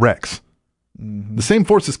car wrecks. Mm-hmm. The same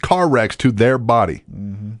force as car wrecks to their body.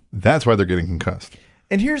 Mm-hmm. That's why they're getting concussed.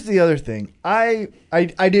 And here's the other thing. I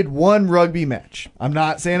did one rugby match. I'm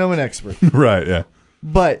not saying I'm an expert. Right, yeah.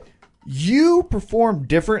 But you perform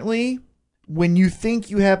differently when you think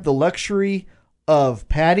you have the luxury of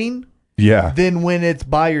padding than when it's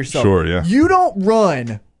by yourself. Sure, yeah. You don't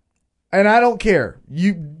run, and I don't care.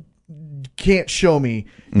 You can't show me.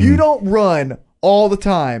 Mm-hmm. You don't run all the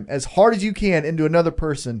time as hard as you can into another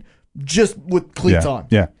person just with cleats on.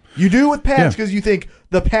 Yeah. You do with pads because you think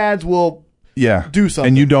the pads will do something.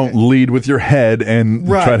 And you don't lead with your head and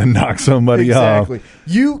try to knock somebody off. Exactly.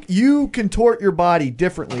 You contort your body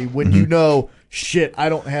differently when you know, shit, I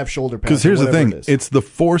don't have shoulder pads. Because here's the thing. It's the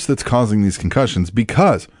force that's causing these concussions,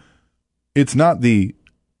 because it's not the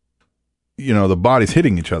bodies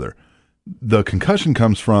hitting each other. The concussion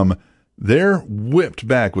comes from they're whipped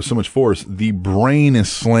back with so much force, the brain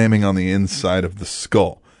is slamming on the inside of the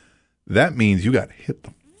skull. That means you got hit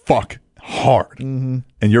the fuck hard, and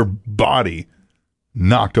your body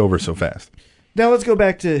knocked over so fast. Now let's go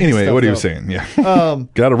back to anyway. What are you saying? Yeah,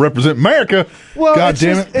 got to represent America. Well, God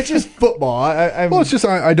damn it! It's just football. Well, it's just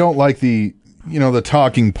I don't like the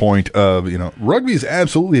talking point of rugby is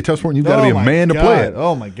absolutely a tough sport. And you've got to be a man to play it.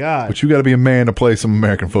 Oh my god! But you got to be a man to play some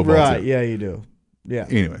American football. Right? Too. Yeah, you do. Yeah.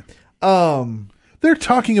 Anyway, they're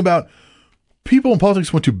talking about people in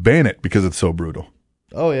politics want to ban it because it's so brutal.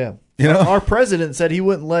 Oh yeah. Our president said he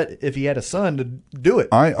wouldn't let, if he had a son, to do it.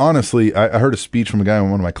 I honestly, I heard a speech from a guy in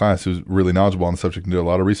one of my classes who's really knowledgeable on the subject and did a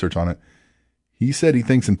lot of research on it. He said he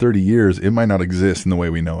thinks in 30 years it might not exist in the way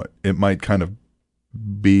we know it. It might kind of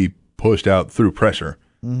be pushed out through pressure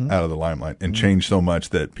out of the limelight and change so much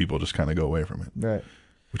that people just kind of go away from it. Right.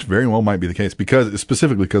 Which very well might be the case,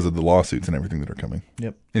 specifically because of the lawsuits and everything that are coming.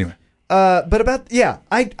 Yep. Anyway. But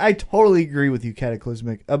I totally agree with you,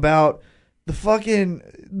 Cataclysmic, about the fucking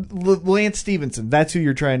Lance Stevenson. That's who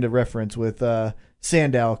you're trying to reference with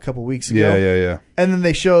Sandow a couple weeks ago. Yeah. And then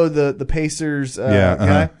they show the Pacers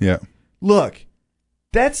guy. Yeah. Look,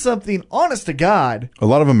 that's something, honest to God, a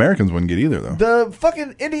lot of Americans wouldn't get either, though. The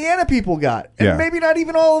fucking Indiana people got. And maybe not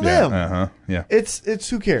even all of them. Yeah. It's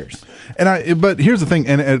who cares? But here's the thing,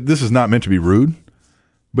 and this is not meant to be rude,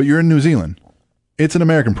 but you're in New Zealand. It's an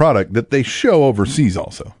American product that they show overseas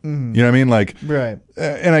also. Mm-hmm. You know what I mean? Like, right.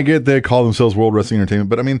 And I get they call themselves World Wrestling Entertainment,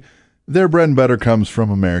 but I mean, their bread and butter comes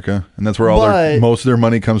from America, and that's where most of their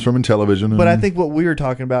money comes from in television. But I think what we were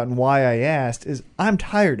talking about and why I asked is I'm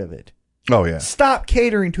tired of it. Oh, yeah. Stop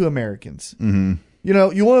catering to Americans. Mm-hmm.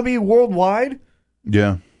 You want to be worldwide?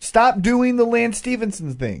 Yeah. Stop doing the Lance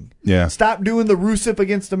Stevenson thing. Yeah. Stop doing the Rusev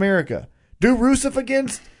against America. Do Rusev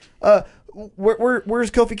against...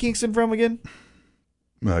 where's Kofi Kingston from again?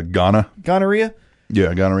 Ghana. Gonorrhea?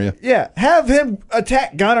 Yeah, gonorrhea. Yeah, have him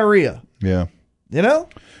attack gonorrhea. Yeah. Yeah.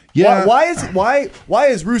 Why is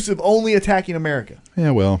Rusev only attacking America?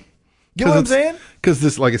 Yeah, well. You know what I'm saying? Because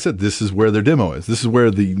this, like I said, this is where their demo is. This is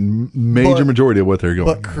where the major majority of what they're going.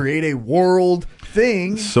 But create a world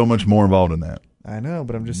thing. So much more involved in that. I know,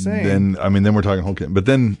 but I'm just saying. Then we're talking whole kit. But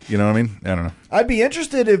then, you know what I mean? I don't know. I'd be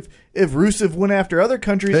interested if Rusev went after other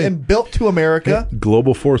countries and built to America. Hey,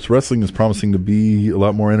 Global Force Wrestling is promising to be a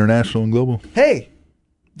lot more international and global. Hey,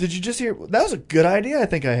 did you just hear? That was a good idea I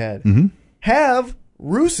think I had. Mm-hmm. Have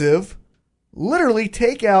Rusev literally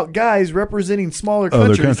take out guys representing smaller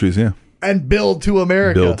countries. Other countries, yeah. And build to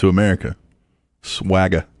America.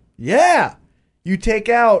 Swagger. Yeah. You take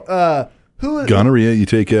out... Gonorrhea. You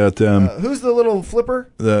take out who's the little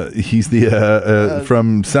flipper? He's the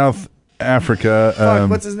from South Africa.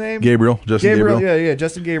 What's his name? Justin Gabriel. Yeah,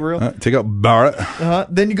 Justin Gabriel. Take out Barrett.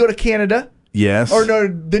 Then you go to Canada. Yes. Or no,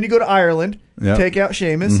 then you go to Ireland. Yep. Take out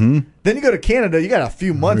Sheamus. Mm-hmm. Then you go to Canada. You got a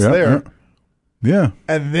few months there. Yeah.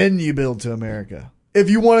 And then you build to America. If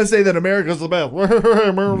you want to say that America's the best,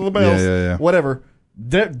 America's the best, yeah. Whatever.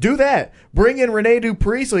 Do that. Bring in Rene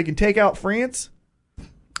Dupree so he can take out France.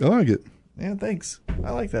 I like it. Yeah, thanks.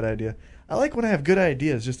 I like that idea. I like when I have good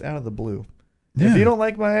ideas just out of the blue. Yeah. If you don't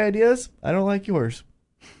like my ideas, I don't like yours.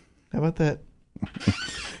 How about that?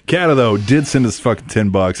 Kata, though, did send us fucking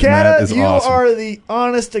 $10. Kata, and that is you awesome. are the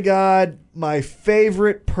honest to God, my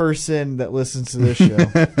favorite person that listens to this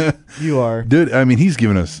show. You are. Dude, I mean, he's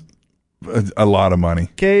given us a lot of money.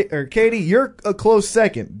 Katie, you're a close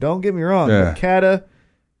second. Don't get me wrong. Yeah. But Kata,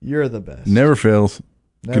 you're the best. Never fails.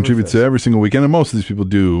 Contributes to every single weekend, and most of these people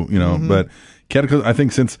do, but Cataclysm, I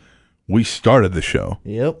think since we started the show,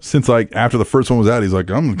 since like after the first one was out, he's like,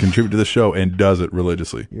 I'm going to contribute to this show, and does it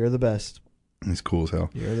religiously. You're the best. He's cool as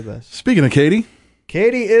hell. You're the best. Speaking of Katie,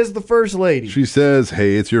 Katie is the first lady. She says,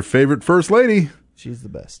 hey, it's your favorite first lady. She's the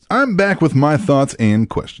best. I'm back with my thoughts and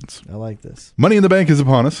questions. I like this. Money in the Bank is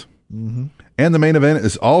upon us. Mm-hmm. And the main event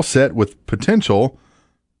is all set with potential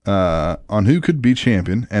on who could be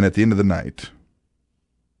champion and at the end of the night.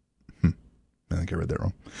 I think I read that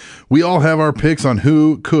wrong. We all have our picks on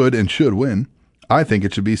who could and should win. I think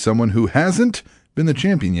it should be someone who hasn't been the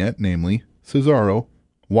champion yet, namely Cesaro,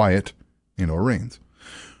 Wyatt, and/or Reigns.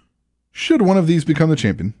 Should one of these become the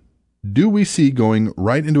champion, do we see going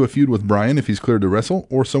right into a feud with Bryan if he's cleared to wrestle,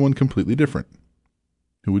 or someone completely different?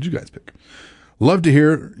 Who would you guys pick? Love to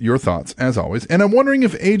hear your thoughts, as always. And I'm wondering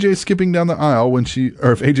if AJ was skipping down the aisle when she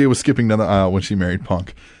married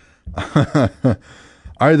Punk.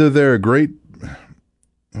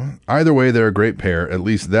 Either way, they're a great pair. At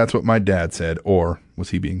least that's what my dad said. Or was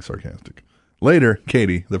he being sarcastic? Later,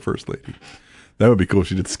 Katie, the first lady. That would be cool if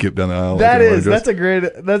she did skip down the aisle. That's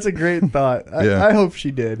a great thought. Yeah. I hope she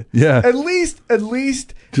did. Yeah. At least.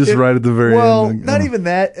 Just right at the very end. Well, not even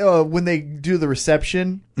that. When they do the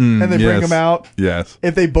reception and they bring them out. Yes.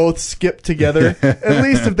 If they both skip together. At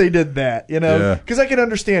least if they did that, Because I can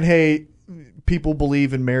understand, hey, people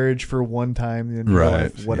believe in marriage for one time in your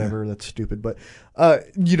life, whatever. That's stupid. But,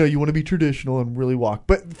 you want to be traditional and really walk.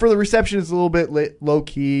 But for the reception, it's a little bit low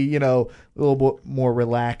key, a little bit more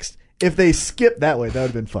relaxed. If they skip that way, that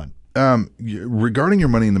would have been fun. Regarding your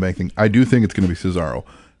Money in the Bank thing, I do think it's going to be Cesaro.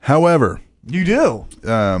 However, you do.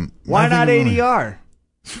 Why not ADR?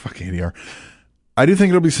 Fuck ADR. I do think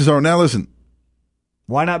it'll be Cesaro. Now listen.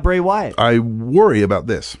 Why not Bray Wyatt? I worry about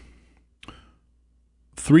this.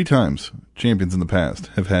 3 times champions in the past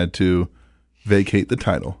have had to vacate the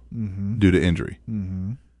title due to injury.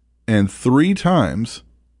 Mm-hmm. And 3 times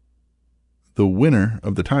the winner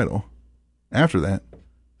of the title after that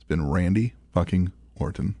has been Randy fucking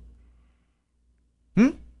Orton.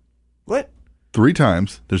 What? 3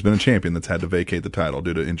 times there's been a champion that's had to vacate the title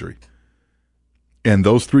due to injury. And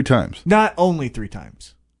those 3 times. Not only 3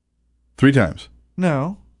 times. 3 times.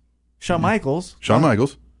 No. Shawn Michaels. Shawn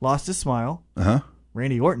Michaels. Lost his smile. Uh-huh.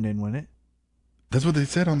 Randy Orton didn't win it. That's what they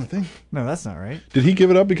said on the thing. No, that's not right. Did he give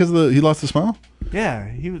it up because he lost the smile? Yeah.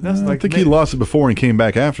 I think he lost it before and came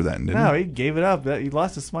back after that. No, he gave it up. He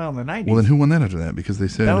lost his smile in the 90s. Well, then who won that after that? Because they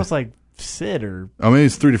said... That was like Sid or... I mean,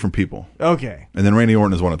 it's 3 different people. Okay. And then Randy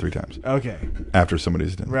Orton has won it 3 times. Okay. After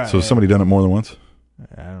somebody's done it. Right. So has somebody done it more than once?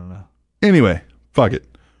 I don't know. Anyway, fuck it.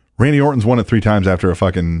 Randy Orton's won it 3 times after a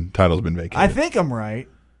fucking title's been vacated. I think I'm right.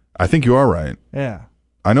 I think you are right. Yeah.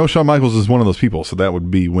 I know Shawn Michaels is one of those people, so that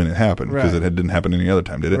would be when it happened, because it didn't happen any other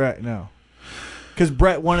time, did it? Right, no. Because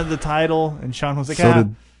Brett wanted the title, and Shawn was like,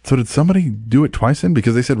 So did somebody do it twice then?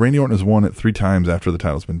 Because they said Randy Orton has won it 3 times after the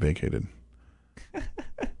title's been vacated.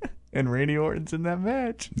 And Randy Orton's in that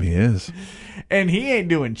match. He is. And he ain't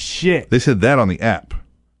doing shit. They said that on the app.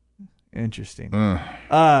 Interesting.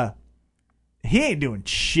 He ain't doing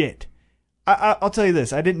shit. I'll tell you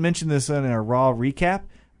this. I didn't mention this in our Raw recap,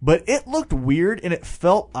 but it looked weird and it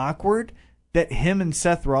felt awkward that him and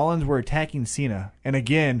Seth Rollins were attacking Cena. And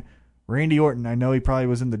again, Randy Orton, I know he probably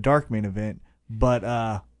was in the dark main event, but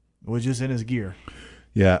was just in his gear.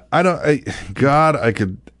 Yeah, I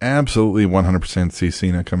could absolutely 100% see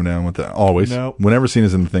Cena coming down with that. Always. Nope. Whenever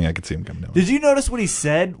Cena's in the thing, I could see him coming down. Did you notice what he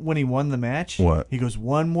said when he won the match? What? He goes,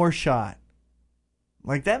 one more shot.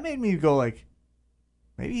 Like, that made me go like,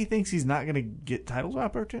 maybe he thinks he's not going to get title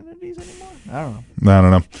opportunities anymore? I don't know. I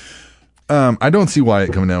don't know. I don't see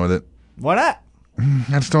Wyatt coming down with it. Why not?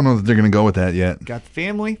 I just don't know that they're going to go with that yet. Got the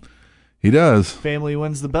family. He does. Family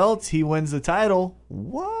wins the belts. He wins the title.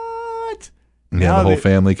 What? Yeah, the whole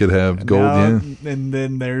family could have gold, yeah. And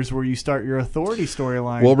then there's where you start your authority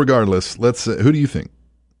storyline. Well, regardless, let's who do you think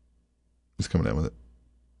is coming down with it?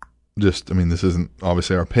 Just, I mean, this isn't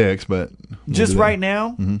obviously our picks, but... Just right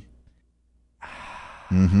now? Mm-hmm.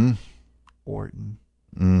 Mm-hmm. Orton.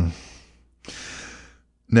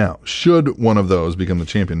 Now, should one of those become the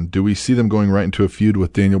champion, do we see them going right into a feud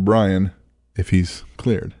with Daniel Bryan if he's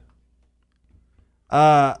cleared?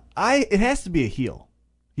 It has to be a heel.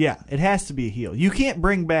 Yeah, it has to be a heel. You can't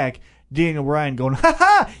bring back Daniel Bryan going,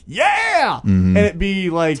 ha-ha, yeah! Mm-hmm. And it be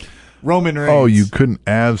like Roman Reigns. Oh, you couldn't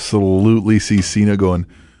absolutely see Cena going,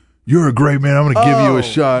 you're a great man, I'm going to give you a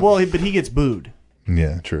shot. Well, but he gets booed.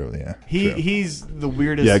 Yeah, true, yeah. He's the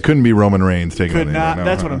weirdest. Yeah, it couldn't be Roman Reigns taking could on not. No,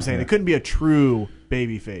 that's what I'm saying. Yeah. It couldn't be a true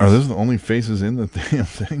baby face. Are those the only faces in the damn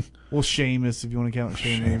thing? Well, Sheamus, if you want to count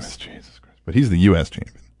Sheamus. Jesus Christ. But he's the U.S.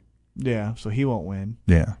 champion. Yeah, so he won't win.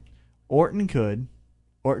 Yeah. Orton could.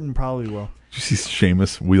 Orton probably will. Did you see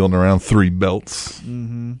Sheamus wheeling around 3 belts?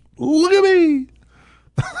 Mm-hmm. Look at me!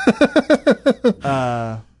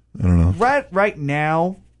 I don't know. Right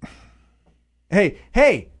now,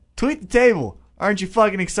 Hey, tweet the table. Aren't you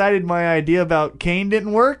fucking excited my idea about Kane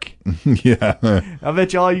didn't work? Yeah. I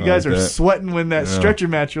bet you all you guys like are that. sweating when that stretcher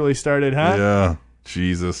match really started, huh? Yeah.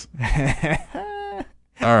 Jesus.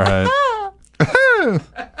 All right.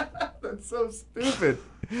 That's so stupid.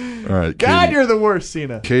 All right. God, Katie. you're the worst,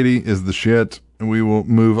 Cena. Katie is the shit. And we will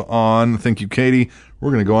move on. Thank you, Katie. We're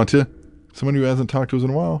going to go on to someone who hasn't talked to us in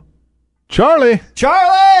a while. Charlie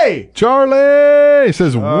says,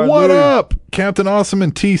 what dude. up, Captain Awesome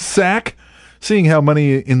and T-Sack? Seeing how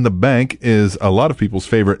Money in the Bank is a lot of people's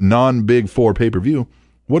favorite non-Big Four pay-per-view,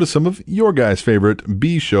 what are some of your guys' favorite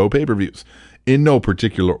B-show pay-per-views? In no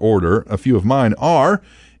particular order, a few of mine are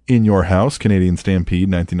In Your House, Canadian Stampede,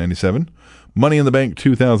 1997, Money in the Bank,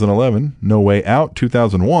 2011, No Way Out,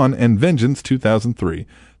 2001, and Vengeance, 2003.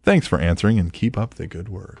 Thanks for answering and keep up the good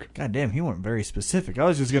work. God damn, he went very specific. I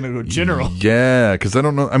was just going to go general. Yeah, because I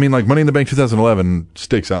don't know. I mean, like Money in the Bank 2011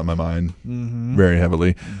 sticks out in my mind very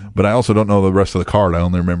heavily, but I also don't know the rest of the card. I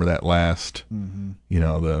only remember that last,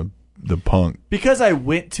 the Punk. Because I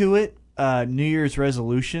went to it, New Year's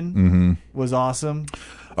resolution was awesome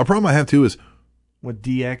A problem I have too is with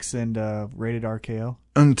DX and Rated RKO.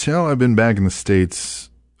 until I've been back in the States,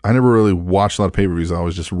 I never really watched a lot of pay-per-views. I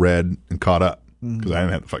always just read and caught up because I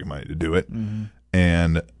didn't have the fucking money to do it.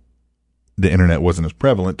 And the internet wasn't as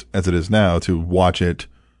prevalent as it is now to watch it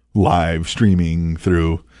live streaming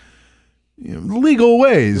through legal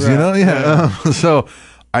ways, So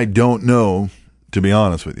I don't know, to be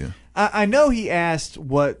honest with you. I know he asked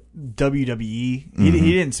what WWE. He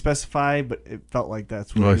didn't specify, but it felt like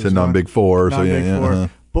that's what Well, I he said was non-Big Four, so Non-Big yeah. Four. Uh-huh.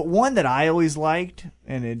 But one that I always liked,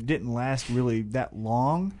 and it didn't last really that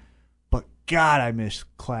long, but God, I miss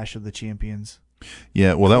Clash of the Champions.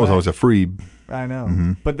 Yeah, well, that was always a free. I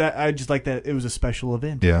know, but that I just like that it was a special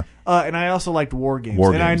event. Yeah. And I also liked War Games.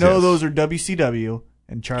 War and I Games, know yes. those are WCW.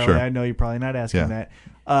 And Charlie, Sure. I know you're probably not asking Yeah. that.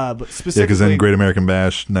 But Yeah, specifically, because then Great American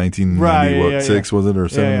Bash, 1996 was it, or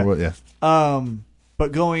 7? Yeah. What? Yeah.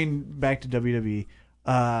 But going back to WWE,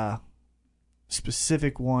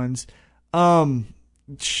 specific ones, fuck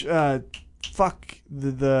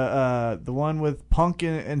the one with Punk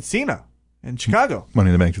and Cena in Chicago. Money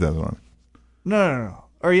in the Bank 2001. No.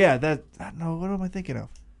 Or yeah, no. What am I thinking of?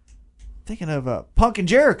 Thinking of Punk and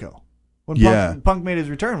Jericho when Punk made his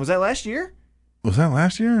return. Was that last year? Was that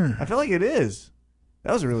last year? I feel like it is.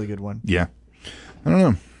 That was a really good one. Yeah. I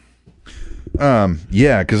don't know.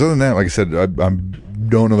 Yeah, because other than that, like I said, I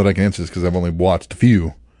don't know that I can answer this because I've only watched a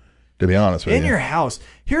few, to be honest with you. In Your House.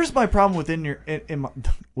 Here's my problem within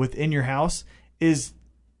Your House is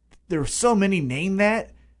there were so many named that,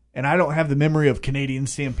 and I don't have the memory of Canadian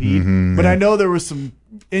Stampede, but I know there was some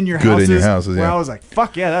In Your Good Houses, In Your Houses, where yeah. I was like,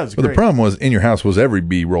 fuck yeah, that was But great. the problem was, In Your House was every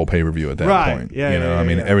B-roll pay-per-view at that Right. point. Yeah, yeah, I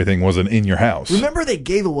mean, yeah. everything was an In Your House. Remember they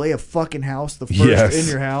gave away a fucking house, the first Yes. In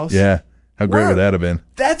Your House? Yeah. How great Where- would that have been?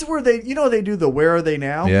 That's where they do the Where Are They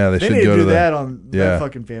Now? Yeah, they should need go to to do the- that on yeah. that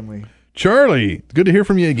fucking family. Charlie, good to hear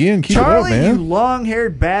from you again. Keep Charlie, it up, you man.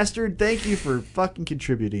 long-haired bastard, thank you for fucking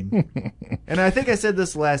contributing. And I think I said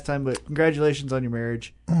this last time, but congratulations on your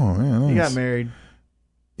marriage. Oh, yeah, nice. You got married.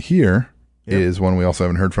 Here is Yep. one we also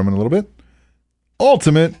haven't heard from in a little bit.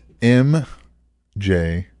 Ultimate MJR.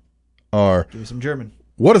 Give me some German.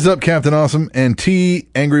 What is up, Captain Awesome? And T,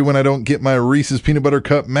 angry when I don't get my Reese's Peanut Butter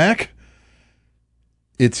Cup Mac?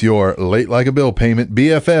 It's your late like a bill payment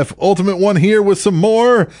BFF Ultimate One here with some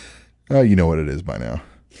more. You know what it is by now.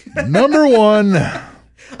 Number one. I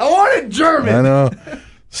wanted German. I know.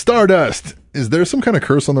 Stardust. Is there some kind of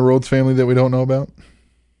curse on the Rhodes family that we don't know about?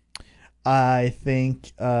 I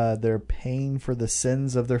think they're paying for the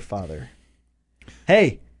sins of their father.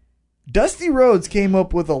 Hey, Dusty Rhodes came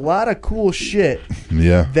up with a lot of cool shit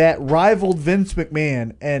Yeah. that rivaled Vince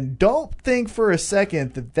McMahon, and don't think for a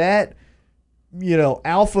second that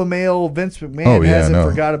alpha male Vince McMahon hasn't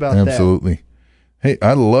forgot about that. Absolutely. Hey,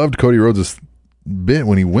 I loved Cody Rhodes' bit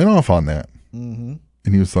when he went off on that. Mm-hmm.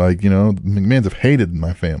 And he was like, McMahons have hated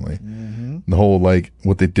my family. Mm-hmm. The whole,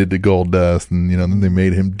 what they did to Goldust, and, then they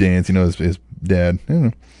made him dance, his dad. I don't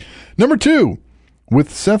know. Number 2,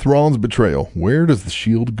 with Seth Rollins' betrayal, where does the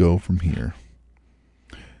Shield go from here?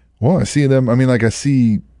 Well, I see them, I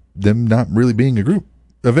see them not really being a group.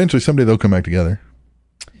 Eventually, someday they'll come back together.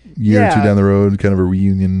 Year or two down the road, kind of a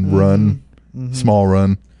reunion run, small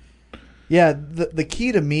run. Yeah, the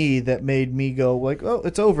key to me that made me go oh,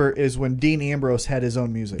 it's over is when Dean Ambrose had his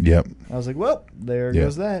own music. Yep. I was like, well, there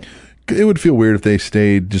goes that. It would feel weird if they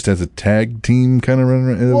stayed just as a tag team kind of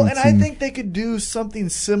run. Well, and I think they could do something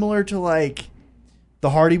similar to the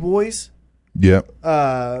Hardy Boys, Yep.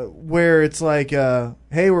 Where it's like,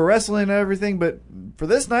 hey, we're wrestling and everything, but for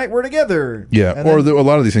this night we're together. Yeah, And or then- a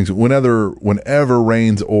lot of these things. Whenever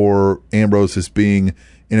Reigns or Ambrose is being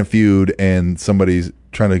in a feud and somebody's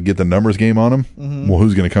trying to get the numbers game on them, well,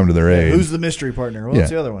 who's going to come to their aid? who's the mystery partner? Well, what's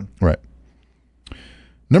the other one? Right.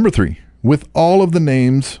 Number 3. With all of the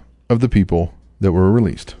names of the people that were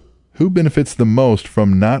released, who benefits the most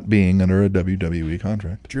from not being under a WWE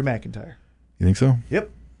contract? Drew McIntyre. You think so? Yep.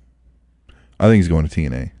 I think he's going to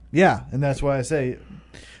TNA. Yeah, and that's why I say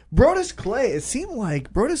Brodus Clay. It seemed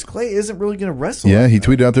like Brodus Clay isn't really going to wrestle. Yeah, he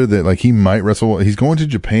tweeted out there that like he might wrestle. He's going to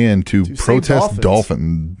Japan to save protest dolphins.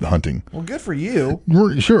 dolphin hunting. Well, good for you,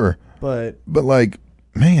 Sure. but Like,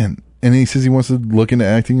 man, and he says he wants to look into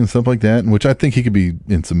acting and stuff like that, which I think he could be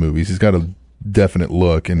in some movies. He's got a definite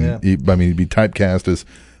look, and Yeah. he'd be typecast as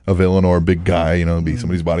a villain or a big guy, be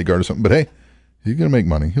somebody's bodyguard or something. But hey, he's gonna make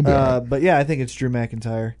money. He'll be all right. but yeah, I think it's Drew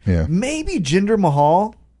McIntyre. Yeah. Maybe Jinder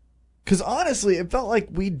Mahal. Because honestly, it felt like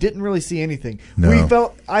we didn't really see anything. No.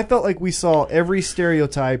 I felt like we saw every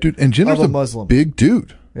stereotype Dude, and Jinder's of a Muslim. big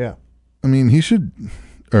dude. Yeah, I mean, he should,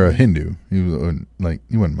 or a Hindu. He was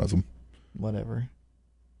he wasn't Muslim. whatever.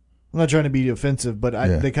 I'm not trying to be offensive, but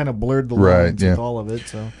Yeah. they kind of blurred the Right, lines yeah. with all of it.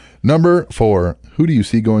 So Number 4, who do you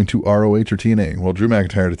see going to ROH or TNA? Well, Drew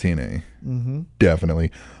McIntyre to TNA. Mm-hmm. Definitely.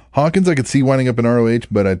 Hawkins, I could see winding up in ROH,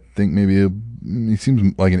 but I think maybe he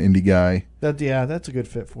seems like an indie guy. that's a good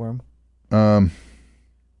fit for him.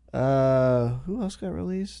 Who else got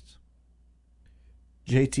released?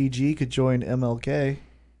 JTG could join MLK.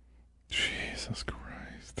 Jesus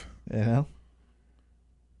Christ. You know?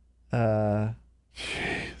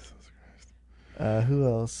 Jesus Christ. Who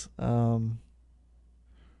else?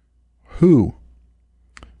 Who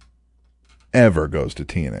ever goes to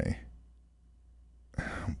TNA?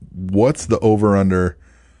 What's the over-under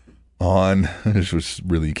on, which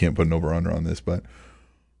really you can't put an over-under on this, but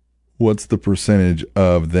what's the percentage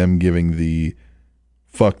of them giving the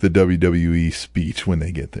fuck the WWE speech when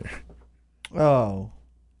they get there? Oh.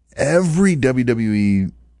 Every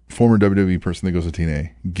former WWE person that goes to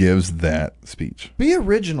TNA gives that speech. Be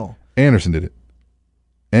original. Anderson did it.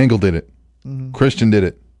 Angle did it. Mm-hmm. Christian did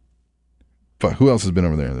it. Fuck, who else has been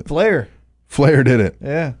over there? Flair. Flair did it.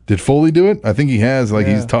 Yeah. Did Foley do it? I think he has. Like,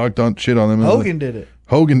 Yeah. he's talked on shit on them. Hogan did it.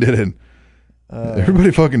 Hogan did it.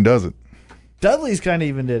 Everybody fucking does it. Dudley's kind of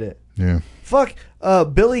even did it. Yeah. Fuck.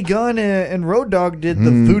 Billy Gunn and Road Dogg did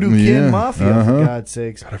the Voodoo Kin yeah. Mafia, for God's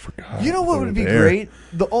sakes. God, I forgot. You know what They would were be there. great?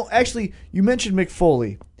 Actually, you mentioned Mick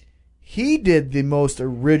Foley. He did the most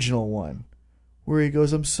original one, where he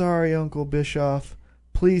goes, "I'm sorry, Uncle Bischoff.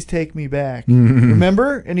 Please take me back."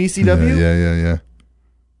 Remember in ECW? Yeah.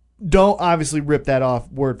 Don't obviously rip that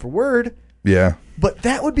off word for word, Yeah. but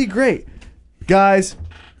that would be great. Guys,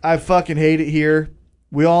 I fucking hate it here.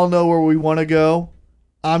 We all know where we want to go.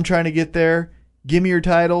 I'm trying to get there. Give me your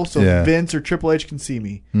title so Yeah. Vince or Triple H can see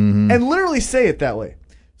me. And literally say it that way.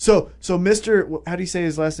 So Mr. How do you say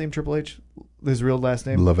his last name, Triple H? His real last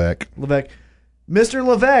name? Levesque. Mr.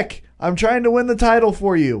 Levesque, I'm trying to win the title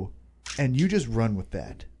for you. And you just run with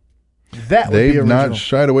that. That would be They've original. not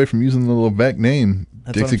shied away from using the Levesque name.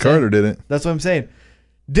 That's Dixie what I'm Carter did it. That's what I'm saying.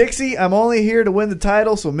 Dixie, I'm only here to win the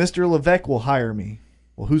title, so Mr. Levesque will hire me.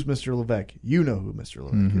 Well, who's Mr. Levesque? You know who Mr.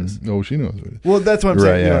 Levesque is. Oh, she knows what it is. Well, that's what I'm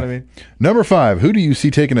saying. You know what I mean? Number 5, who do you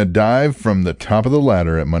see taking a dive from the top of the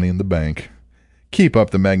ladder at Money in the Bank? Keep up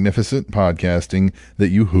the magnificent podcasting that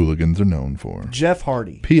you hooligans are known for. Jeff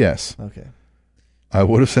Hardy. P.S. Okay. I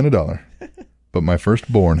would have sent $1, but my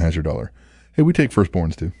firstborn has your $1. Hey, we take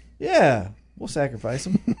firstborns too. Yeah. We'll sacrifice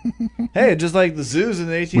them. Hey, just like the zoos in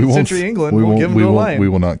the 18th century England, we'll give them to a lion. We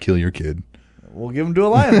will not kill your kid. We'll give them to a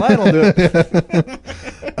lion. Lion will do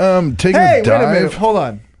it. Taking Hey, a wait dive. a minute. Hold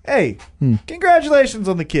on. Hey, congratulations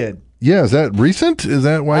on the kid. Yeah, is that recent? Is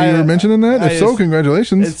that why you I- were mentioning that? I If so, just-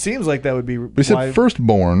 congratulations. It seems like that would be But he said why-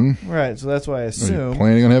 firstborn. Right, so that's why I Are you assume.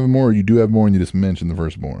 planning on having more, or you do have more and you just mentioned the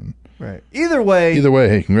firstborn? Right. Either way. Either way,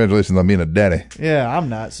 hey, congratulations on being a daddy. Yeah, I'm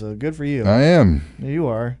not, so good for you. I am. You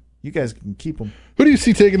are. You guys can keep them. Who do you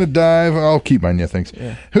see taking a dive? I'll keep mine, yeah, thanks.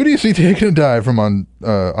 Yeah. Who do you see taking a dive from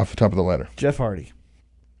off the top of the ladder? Jeff Hardy.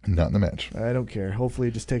 Not in the match. I don't care. Hopefully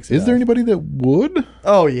it just takes it Is there anybody that would?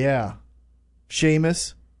 Oh, yeah.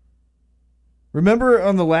 Sheamus. Remember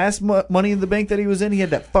on the last Money in the Bank that he was in, he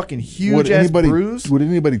had that fucking huge-ass bruise? Would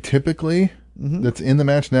anybody typically that's in the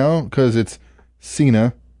match now? Because it's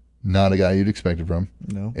Cena, not a guy you'd expect it from.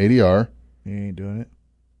 No. ADR, He ain't doing it.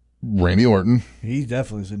 Randy Orton, He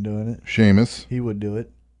definitely isn't doing it. Sheamus, He would do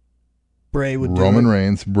it. Bray would do Roman it.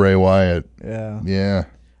 Reigns, Bray Wyatt. Yeah. Yeah.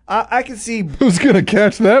 I can see... Who's going to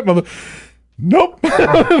catch that mother? Nope.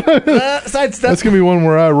 Sidestep. That's going to be one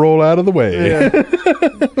where I roll out of the way. Yeah.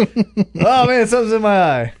 Oh, man, something's in my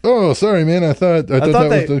eye. Oh, sorry, man. I thought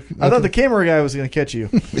the camera guy was going to catch you.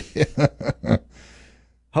 Yeah.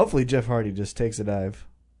 Hopefully Jeff Hardy just takes a dive.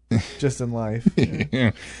 Just in life.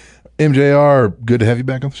 Yeah. MJR, good to have you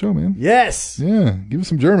back on the show, man. Yes. Yeah, give us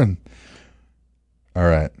some German. All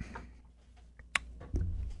right.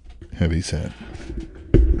 Heavy set.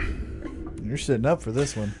 You're sitting up for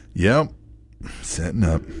this one. Yep. Setting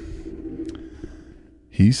up.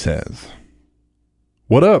 He says,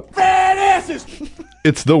 "What up? Fat asses!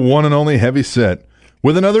 It's the one and only Heavy Set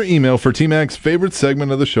with another email for T-Mac's favorite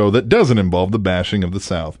segment of the show that doesn't involve the bashing of the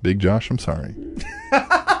South. Big Josh, I'm sorry."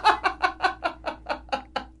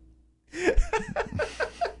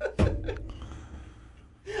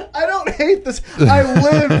 I don't hate this. I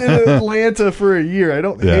lived in Atlanta for a year. I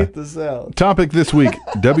don't hate the South. Topic this week,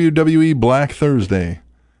 WWE Black Thursday.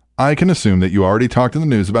 I can assume that you already talked in the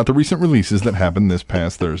news about the recent releases that happened this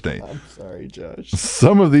past Thursday. I'm sorry, Josh.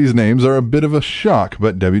 Some of these names are a bit of a shock,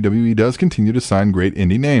 but WWE does continue to sign great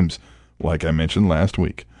indie names, like I mentioned last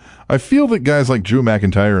week. I feel that guys like Drew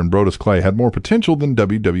McIntyre and Brodus Clay had more potential than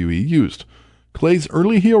WWE used. Clay's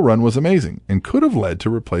early heel run was amazing and could have led to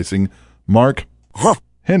replacing Mark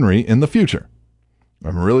Henry in the future.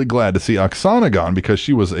 I'm really glad to see Oksana gone because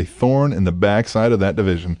she was a thorn in the backside of that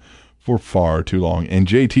division for far too long, and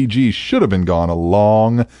JTG should have been gone a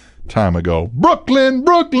long time ago. Brooklyn!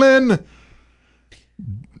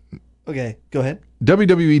 Okay, go ahead.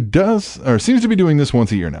 WWE does, or seems to be doing this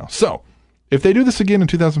once a year now. So, if they do this again in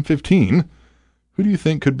 2015, who do you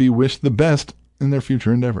think could be wished the best in their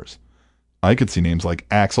future endeavors? I could see names like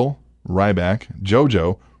Axel, Ryback,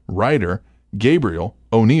 JoJo, Ryder, Gabriel,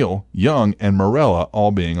 O'Neal, Young, and Morella all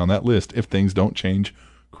being on that list if things don't change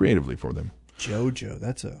creatively for them. JoJo,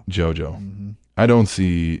 that's a... JoJo. Mm-hmm. I don't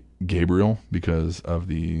see Gabriel because of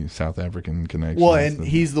the South African connection. Well, and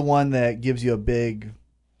he's the one that gives you a big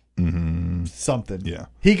something. Yeah.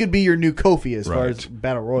 He could be your new Kofi as far as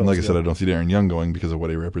Battle Royals. Like I said, I don't see Darren Young going because of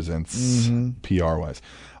what he represents PR-wise.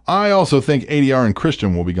 I also think ADR and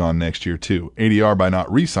Christian will be gone next year, too. ADR by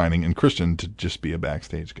not re-signing and Christian to just be a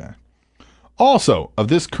backstage guy. Also, of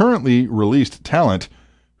this currently released talent,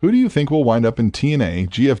 who do you think will wind up in TNA,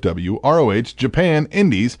 GFW, ROH, Japan,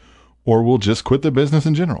 Indies, or will just quit the business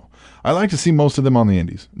in general? I like to see most of them on the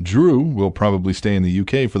Indies. Drew will probably stay in the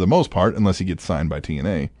UK for the most part unless he gets signed by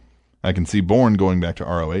TNA. I can see Bourne going back to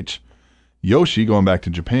ROH, Yoshi going back to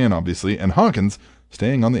Japan, obviously, and Hawkins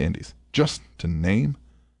staying on the Indies, just to name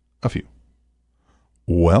a few.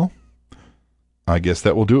 Well, I guess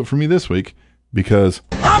that will do it for me this week, because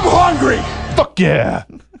I'm hungry! fuck yeah!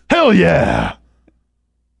 Hell yeah!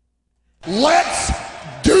 Let's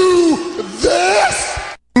do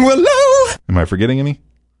this! Hello? Am I forgetting any?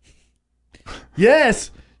 Yes!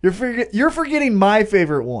 You're forgetting my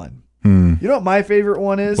favorite one. You know what my favorite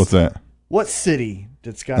one is? What's that? What city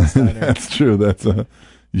did Scott Steiner? That's true. That's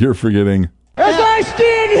you're forgetting. As I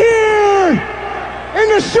stand here in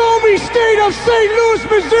the show me state of St. Louis,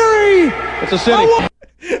 Missouri, It's a city.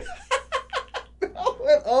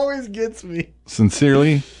 It always gets me.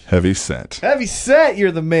 Sincerely, Heavy Set. Heavy Set,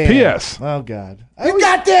 you're the man. P.S. Oh, God. you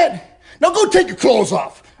got that? Now go take your clothes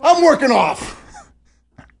off. I'm working off.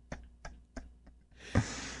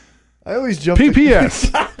 I always jump.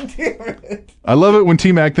 PPS. God damn it. I love it when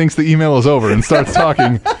T-Mac thinks the email is over and starts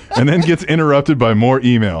talking and then gets interrupted by more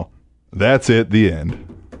email. That's it. The end.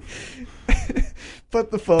 Put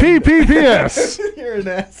the phone. PPPS. You're an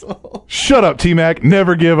asshole. Shut up, T-Mac.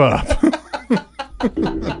 Never give up.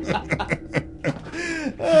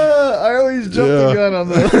 I always jump the gun on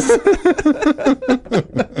this.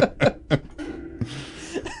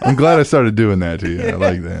 I'm glad I started doing that to you. I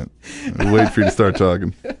like that. I'll wait for you to start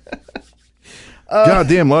talking. God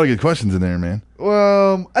damn, a lot of good questions in there, man.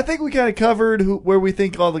 I think we kind of covered where we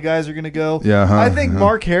think all the guys are going to go. Yeah, I think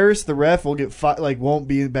Mark Harris, the ref, will get won't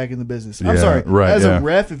be back in the business. I'm Yeah, sorry. right, As yeah. a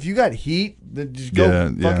ref, if you got heat, then just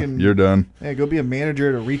go fucking. You're done. Yeah, go be a manager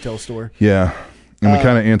at a retail store. Yeah. And we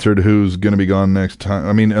kind of answered who's going to be gone next time.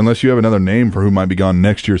 I mean, unless you have another name for who might be gone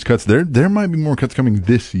next year's cuts. There might be more cuts coming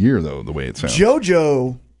this year, though, the way it sounds.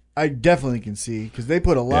 JoJo, I definitely can see because they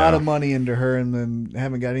put a lot Yeah. of money into her and then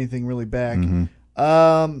haven't got anything really back.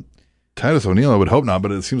 Titus O'Neil, I would hope not,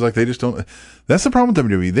 but it seems like they just don't. That's the problem with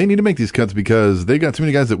WWE. They need to make these cuts because they got too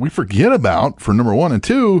many guys that we forget about, for number one. And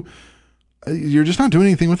two, you're just not doing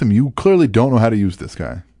anything with them. You clearly don't know how to use this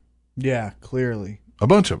guy. Yeah, clearly. A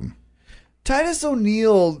bunch of them. Titus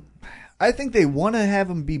O'Neil, I think they want to have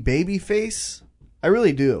him be babyface. I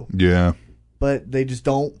really do. Yeah. But they just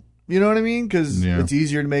don't. You know what I mean? Because Yeah. it's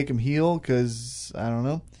easier to make him heel because, I don't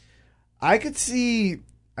know. I could see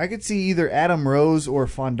either Adam Rose or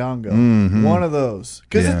Fandango. Mm-hmm. One of those.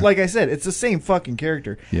 Because, Yeah. like I said, it's the same fucking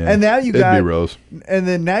character. Yeah. And now you It'd got be Rose. And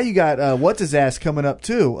then now you got what's his ass coming up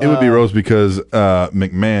too. It would be Rose because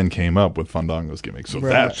McMahon came up with Fandango's gimmick, so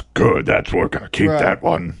Right. that's good. We're gonna keep Right. that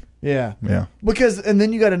one. Yeah. Yeah. And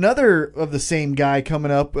then you got another of the same guy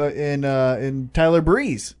coming up in Tyler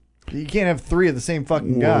Breeze. You can't have three of the same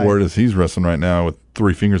fucking guy. Where does he's wrestling right now with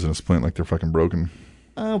 3 fingers in a splint like they're fucking broken?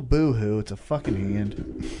 Oh, boo-hoo. It's a fucking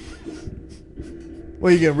hand.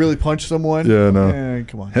 Well, you gonna really punch someone? Yeah, no.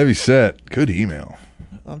 Come on. Heavy set. Good email.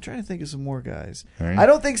 I'm trying to think of some more guys. All right. I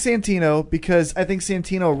don't think Santino, because I think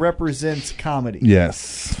Santino represents comedy.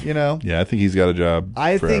 Yes. You know? Yeah, I think he's got a job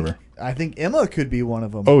forever. I think Emma could be one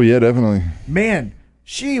of them. Oh yeah, definitely. Man,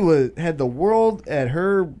 she had the world at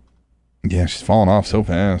her. Yeah, she's falling off so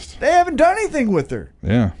fast. They haven't done anything with her.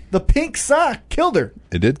 Yeah. The pink sock killed her.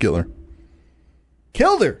 It did kill her.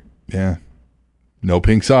 Killed her. Yeah. No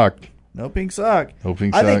pink sock. No pink sock. No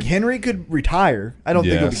pink I think sock. Henry could retire. I don't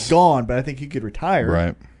think he'll be Yes. gone, but I think he could retire.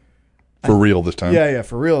 Right. For real this time. Yeah,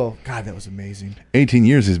 for real. God, that was amazing. 18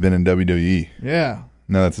 years he's been in WWE. Yeah.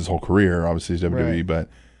 Now that's his whole career. Obviously he's WWE, Right. but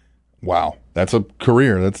wow. That's a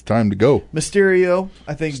career. That's time to go. Mysterio,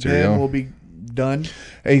 I think Mysterio. then will be done.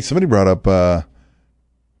 Hey, somebody brought up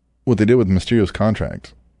what they did with Mysterio's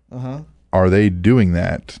contract. Uh-huh. Are they doing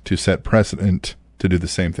that to set precedent to do the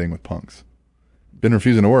same thing with Punk's? Been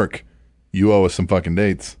refusing to work. You owe us some fucking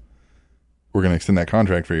dates. We're going to extend that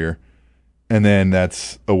contract for a year. And then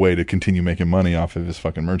that's a way to continue making money off of his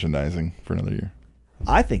fucking merchandising for another year.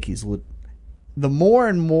 I think he's the more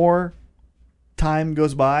and more time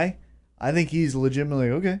goes by, I think he's legitimately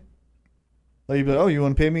okay. Like you'd be like, oh, you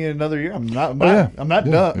want to pay me another year? I'm not done.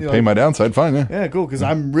 Yeah. You know, Pay my downside, fine. Yeah. yeah, cool, because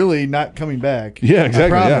I'm really not coming back. Yeah,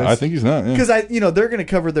 exactly. I Yeah, I think he's not. Yeah. Because they're going to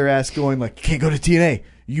cover their ass going like, you can't go to TNA,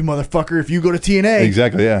 you motherfucker. If you go to TNA,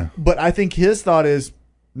 Exactly. Yeah. But I think his thought is,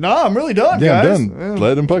 nah, I'm really done, Yeah, guys. I'm done.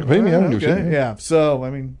 Let him fucking pay me. I don't give a Okay, shit. yeah. So I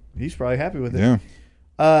mean, he's probably happy with it.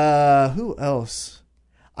 Yeah. Who else?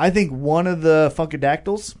 I think one of the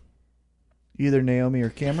Funkadactyls, either Naomi or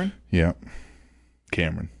Cameron. Yeah.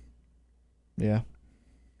 Cameron. Yeah.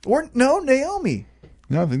 Or no, Naomi.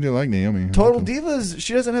 No, I think they like Naomi. Total Divas.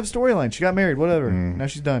 She doesn't have storyline. She got married. Whatever. Now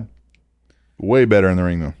she's done. Way better in the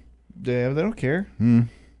ring, though. They don't care.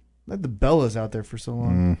 Let the Bellas out there for so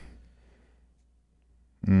long.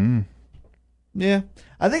 Yeah.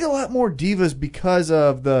 I think a lot more divas because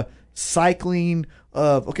of the cycling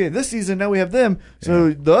of, okay, this season now we have them.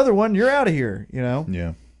 So the other one, you're out of here, you know?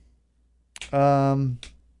 Yeah.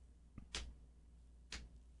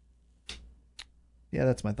 Yeah,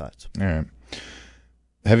 that's my thoughts. All right.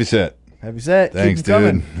 Heavy set. Heavy set. Thanks, Keep 'em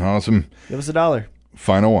coming. dude. Awesome. Give us $1.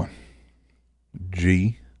 Final one.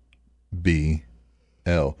 GBL.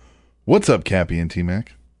 What's up, Cappy and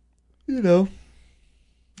T-Mac? You know,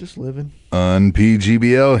 just living.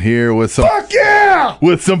 UnPGBL here with some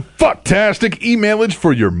with some fucktastic emailage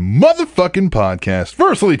for your motherfucking podcast.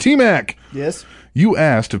 Firstly, T-Mac, Yes. you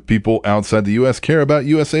asked if people outside the U.S. care about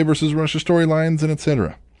USA versus Russia storylines and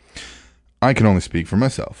etc. I can only speak for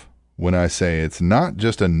myself when I say it's not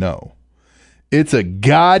just a no. It's a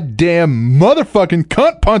goddamn motherfucking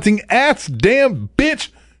cunt punting ass damn bitch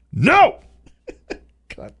no!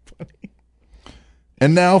 God, funny.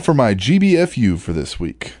 And now for my GBFU for this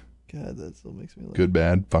week. God, that still makes me laugh. Good,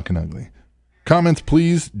 bad, fucking ugly. Comments,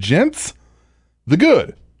 please, gents. The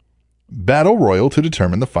good. Battle Royal to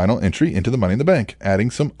determine the final entry into the Money in the Bank,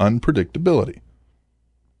 adding some unpredictability.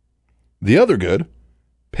 The other good.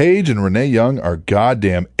 Paige and Renee Young are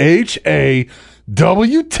goddamn HAWT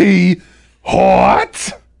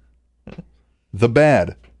hot. The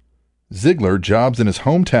bad. Ziggler jobs in his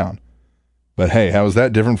hometown. But hey, how is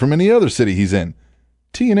that different from any other city he's in?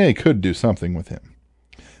 TNA could do something with him.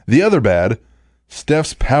 The other bad.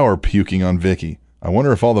 Steph's power puking on Vicky. I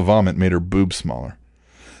wonder if all the vomit made her boobs smaller.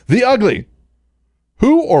 The ugly.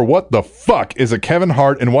 Who or what the fuck is a Kevin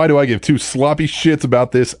Hart, and why do I give two sloppy shits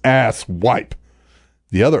about this ass wipe?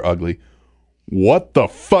 The other ugly. What the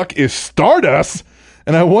fuck is Stardust?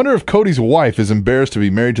 And I wonder if Cody's wife is embarrassed to be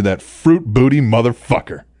married to that fruit booty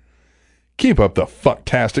motherfucker. Keep up the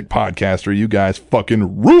fucktastic podcaster. You guys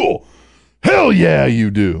fucking rule. Hell yeah, you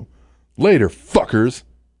do. Later, fuckers.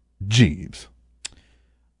 Jeeves.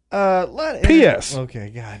 P.S. Okay,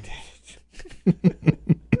 God.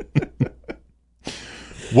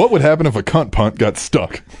 What would happen if a cunt punt got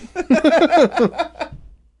stuck?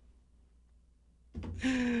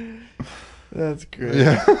 That's great.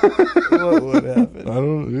 Yeah. What would happen? I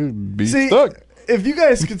don't be See, stuck. if you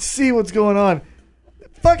guys could see what's going on,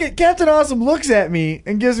 Fucking Captain Awesome looks at me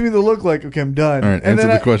and gives me the look like, okay, I'm done. All right, and answer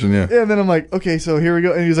the question, yeah. And then I'm like, okay, so here we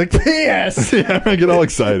go. And he was like, P.S. Yeah, I get all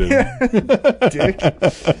excited. Dick.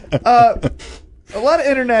 A lot of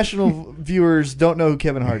international viewers don't know who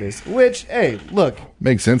Kevin Hart is, which, hey, look.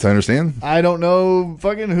 Makes sense, I understand. I don't know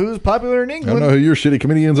fucking who's popular in I England. don't know who your shitty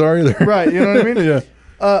comedians are either. Right, you know what I mean? Yeah.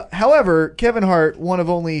 However, Kevin Hart, one of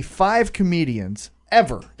only 5 comedians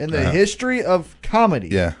ever in the history of comedy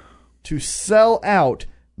to sell out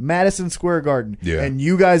Madison Square Garden. Yeah. And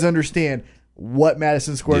you guys understand what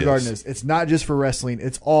Madison Square Garden is. It's not just for wrestling.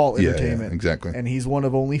 It's all entertainment. Yeah, exactly. And he's one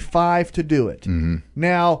of only 5 to do it. Mm-hmm.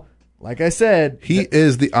 Now, like I said, he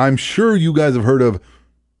is I'm sure you guys have heard of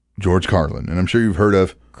George Carlin, and I'm sure you've heard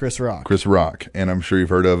of Chris Rock, and I'm sure you've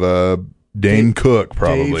heard of Dane Cook,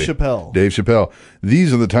 probably. Dave Chappelle.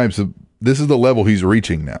 These are the types of, this is the level he's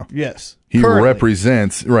reaching now. Yes. He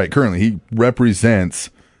currently he represents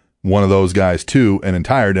one of those guys to an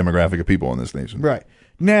entire demographic of people in this nation. Right.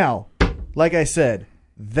 Now, like I said,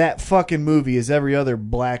 that fucking movie is every other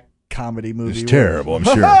black comedy movie. It's terrible, I'm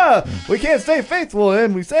sure. We can't stay faithful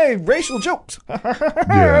and we say racial jokes.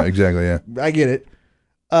 Yeah, exactly, yeah. I get it.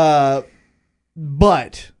 But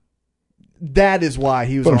that is why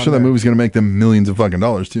he was But I'm on sure that there. movie's going to make them millions of fucking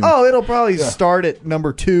dollars, too. Oh, it'll probably start at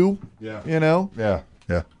number 2. Yeah. You know? Yeah,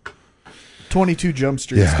 yeah. 22 Jump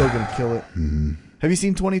Street is Yeah. still going to kill it. Mm-hmm. Have you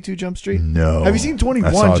seen 22 Jump Street? No. Have you seen 21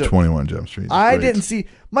 I saw Jump 21 Jump Street. I Great. didn't see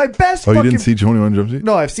my best Oh, fucking... you didn't see 21 Jump Street?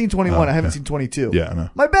 No, I've seen 21. I haven't yeah. seen 22. Yeah, I know.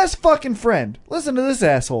 My best fucking friend. Listen to this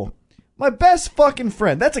asshole. My best fucking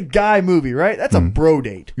friend. That's a guy movie, right? That's a bro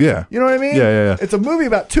date. Yeah. You know what I mean? Yeah. It's a movie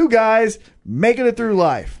about 2 guys making it through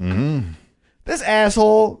life. Mm-hmm. This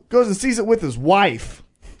asshole goes and sees it with his wife.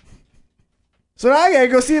 So now I gotta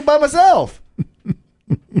go see it by myself.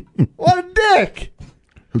 What a dick.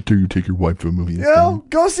 How dare you take your wife to a movie? You know?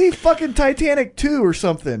 Go see fucking Titanic 2 or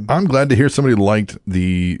something. I'm glad to hear somebody liked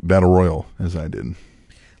the Battle Royal as I did.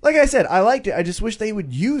 Like I said, I liked it. I just wish they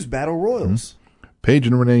would use Battle Royals. Paige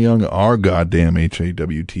and Renee Young are goddamn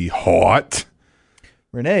HAWT hot.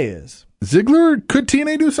 Renee is. Ziggler, could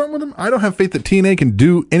TNA do something with him? I don't have faith that TNA can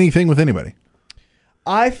do anything with anybody.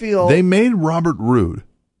 I feel... They made Robert Roode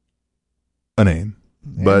a name,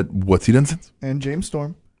 but what's he done since? And James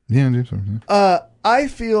Storm. Yeah, James Storm. Yeah. I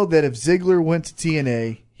feel that if Ziggler went to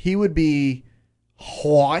TNA, he would be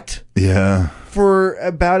hot Yeah. for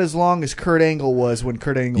about as long as Kurt Angle was when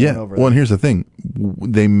Kurt Angle went over Well, and there. here's the thing.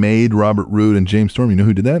 They made Robert Roode and James Storm. You know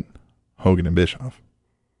who did that? Hogan and Bischoff.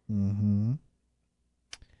 Mm-hmm.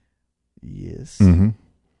 Yes. Mm-hmm.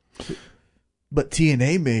 But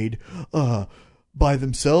TNA made, by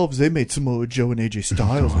themselves, they made Samoa Joe and AJ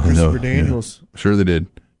Styles and I know, Christopher Daniels. yeah. Sure they did.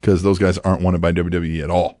 Because those guys aren't wanted by WWE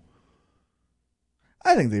at all.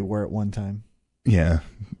 I think they were at one time. Yeah.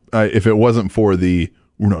 If it wasn't for we're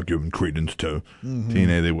not giving credence to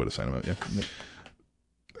TNA, they would have signed him up. Yeah.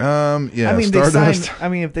 Yeah. I mean, Stardust.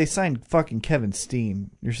 if they signed fucking Kevin Steen,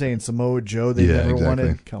 you're saying Samoa Joe they Yeah, never exactly.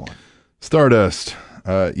 wanted? Come on. Stardust.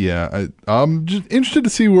 Yeah. I'm just interested to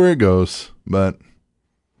see where it goes, but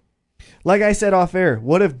Like I said off air,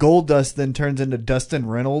 what if Goldust then turns into Dustin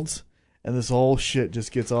Reynolds and this whole shit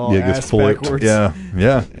just gets all it gets ass flipped. backwards? Yeah.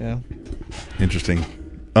 Yeah. Interesting.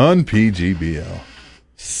 Un-PGBL.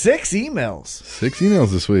 6 emails. 6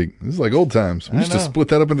 emails this week. This is like old times. We I used to know. split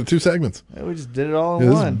that up into 2 segments. Yeah, we just did it all in Yeah,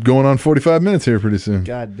 this one. is going on 45 minutes here pretty soon.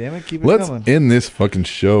 God damn it, keep it Let's coming. end this fucking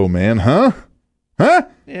show, man. Huh? Huh?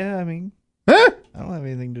 Yeah, I mean, Huh? I don't have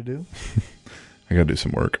anything to do. I gotta do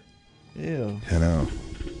some work. Ew. I know.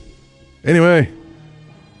 Anyway,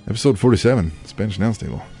 episode 47, Spanish Announce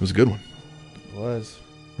Table. It was a good one. It was.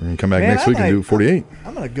 We're gonna come back Man, next week and do 48.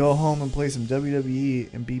 I'm going to go home and play some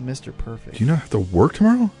WWE and be Mr. Perfect. Do you not have to work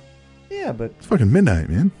tomorrow? Yeah, but It's fucking midnight,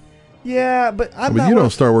 man. I'm But not you don't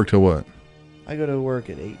work- start work till what? I go to work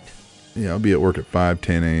at 8. Yeah, I'll be at work at 5,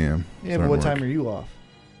 10 a.m. Yeah, but what time are you off?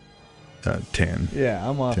 10. Yeah,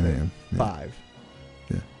 I'm off 10 at a.m. Yeah. 5.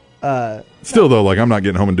 Yeah. Still, though, like, I'm not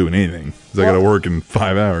getting home and doing anything. Because I got to work in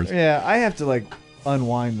 5 hours. Yeah, I have to, like,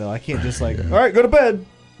 unwind, though. I can't just, like, all right, go to bed.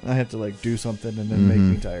 I have to, like, do something and then make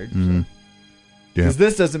me tired. Mhm. Yeah. Because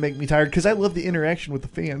this doesn't make me tired because I love the interaction with the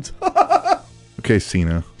fans. Okay,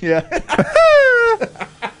 Cena. Yeah.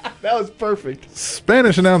 That was perfect.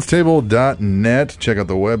 SpanishAnnounceTable.net. Check out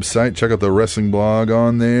the website. Check out the wrestling blog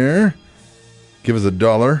on there. Give us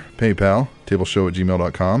 $1. PayPal.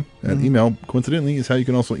 Tableshow@gmail.com. And email, coincidentally, is how you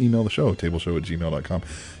can also email the show. Tableshow@gmail.com.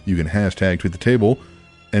 You can hashtag tweet the table.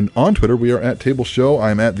 And on Twitter, we are at Table Show.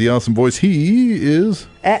 I'm at The Awesome Voice. He is...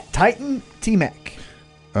 At Titan T-Mac.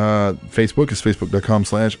 Facebook is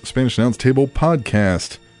facebook.com/Spanish Announce Table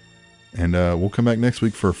Podcast. And we'll come back next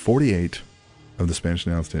week for 48 of the Spanish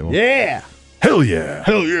Announce Table. Yeah. Hell yeah.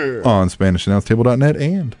 Hell yeah. On SpanishAnnounceTable.net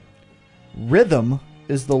and Rhythm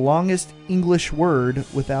is the longest English word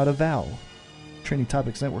without a vowel.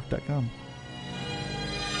 TrainingTopicsNetwork.com.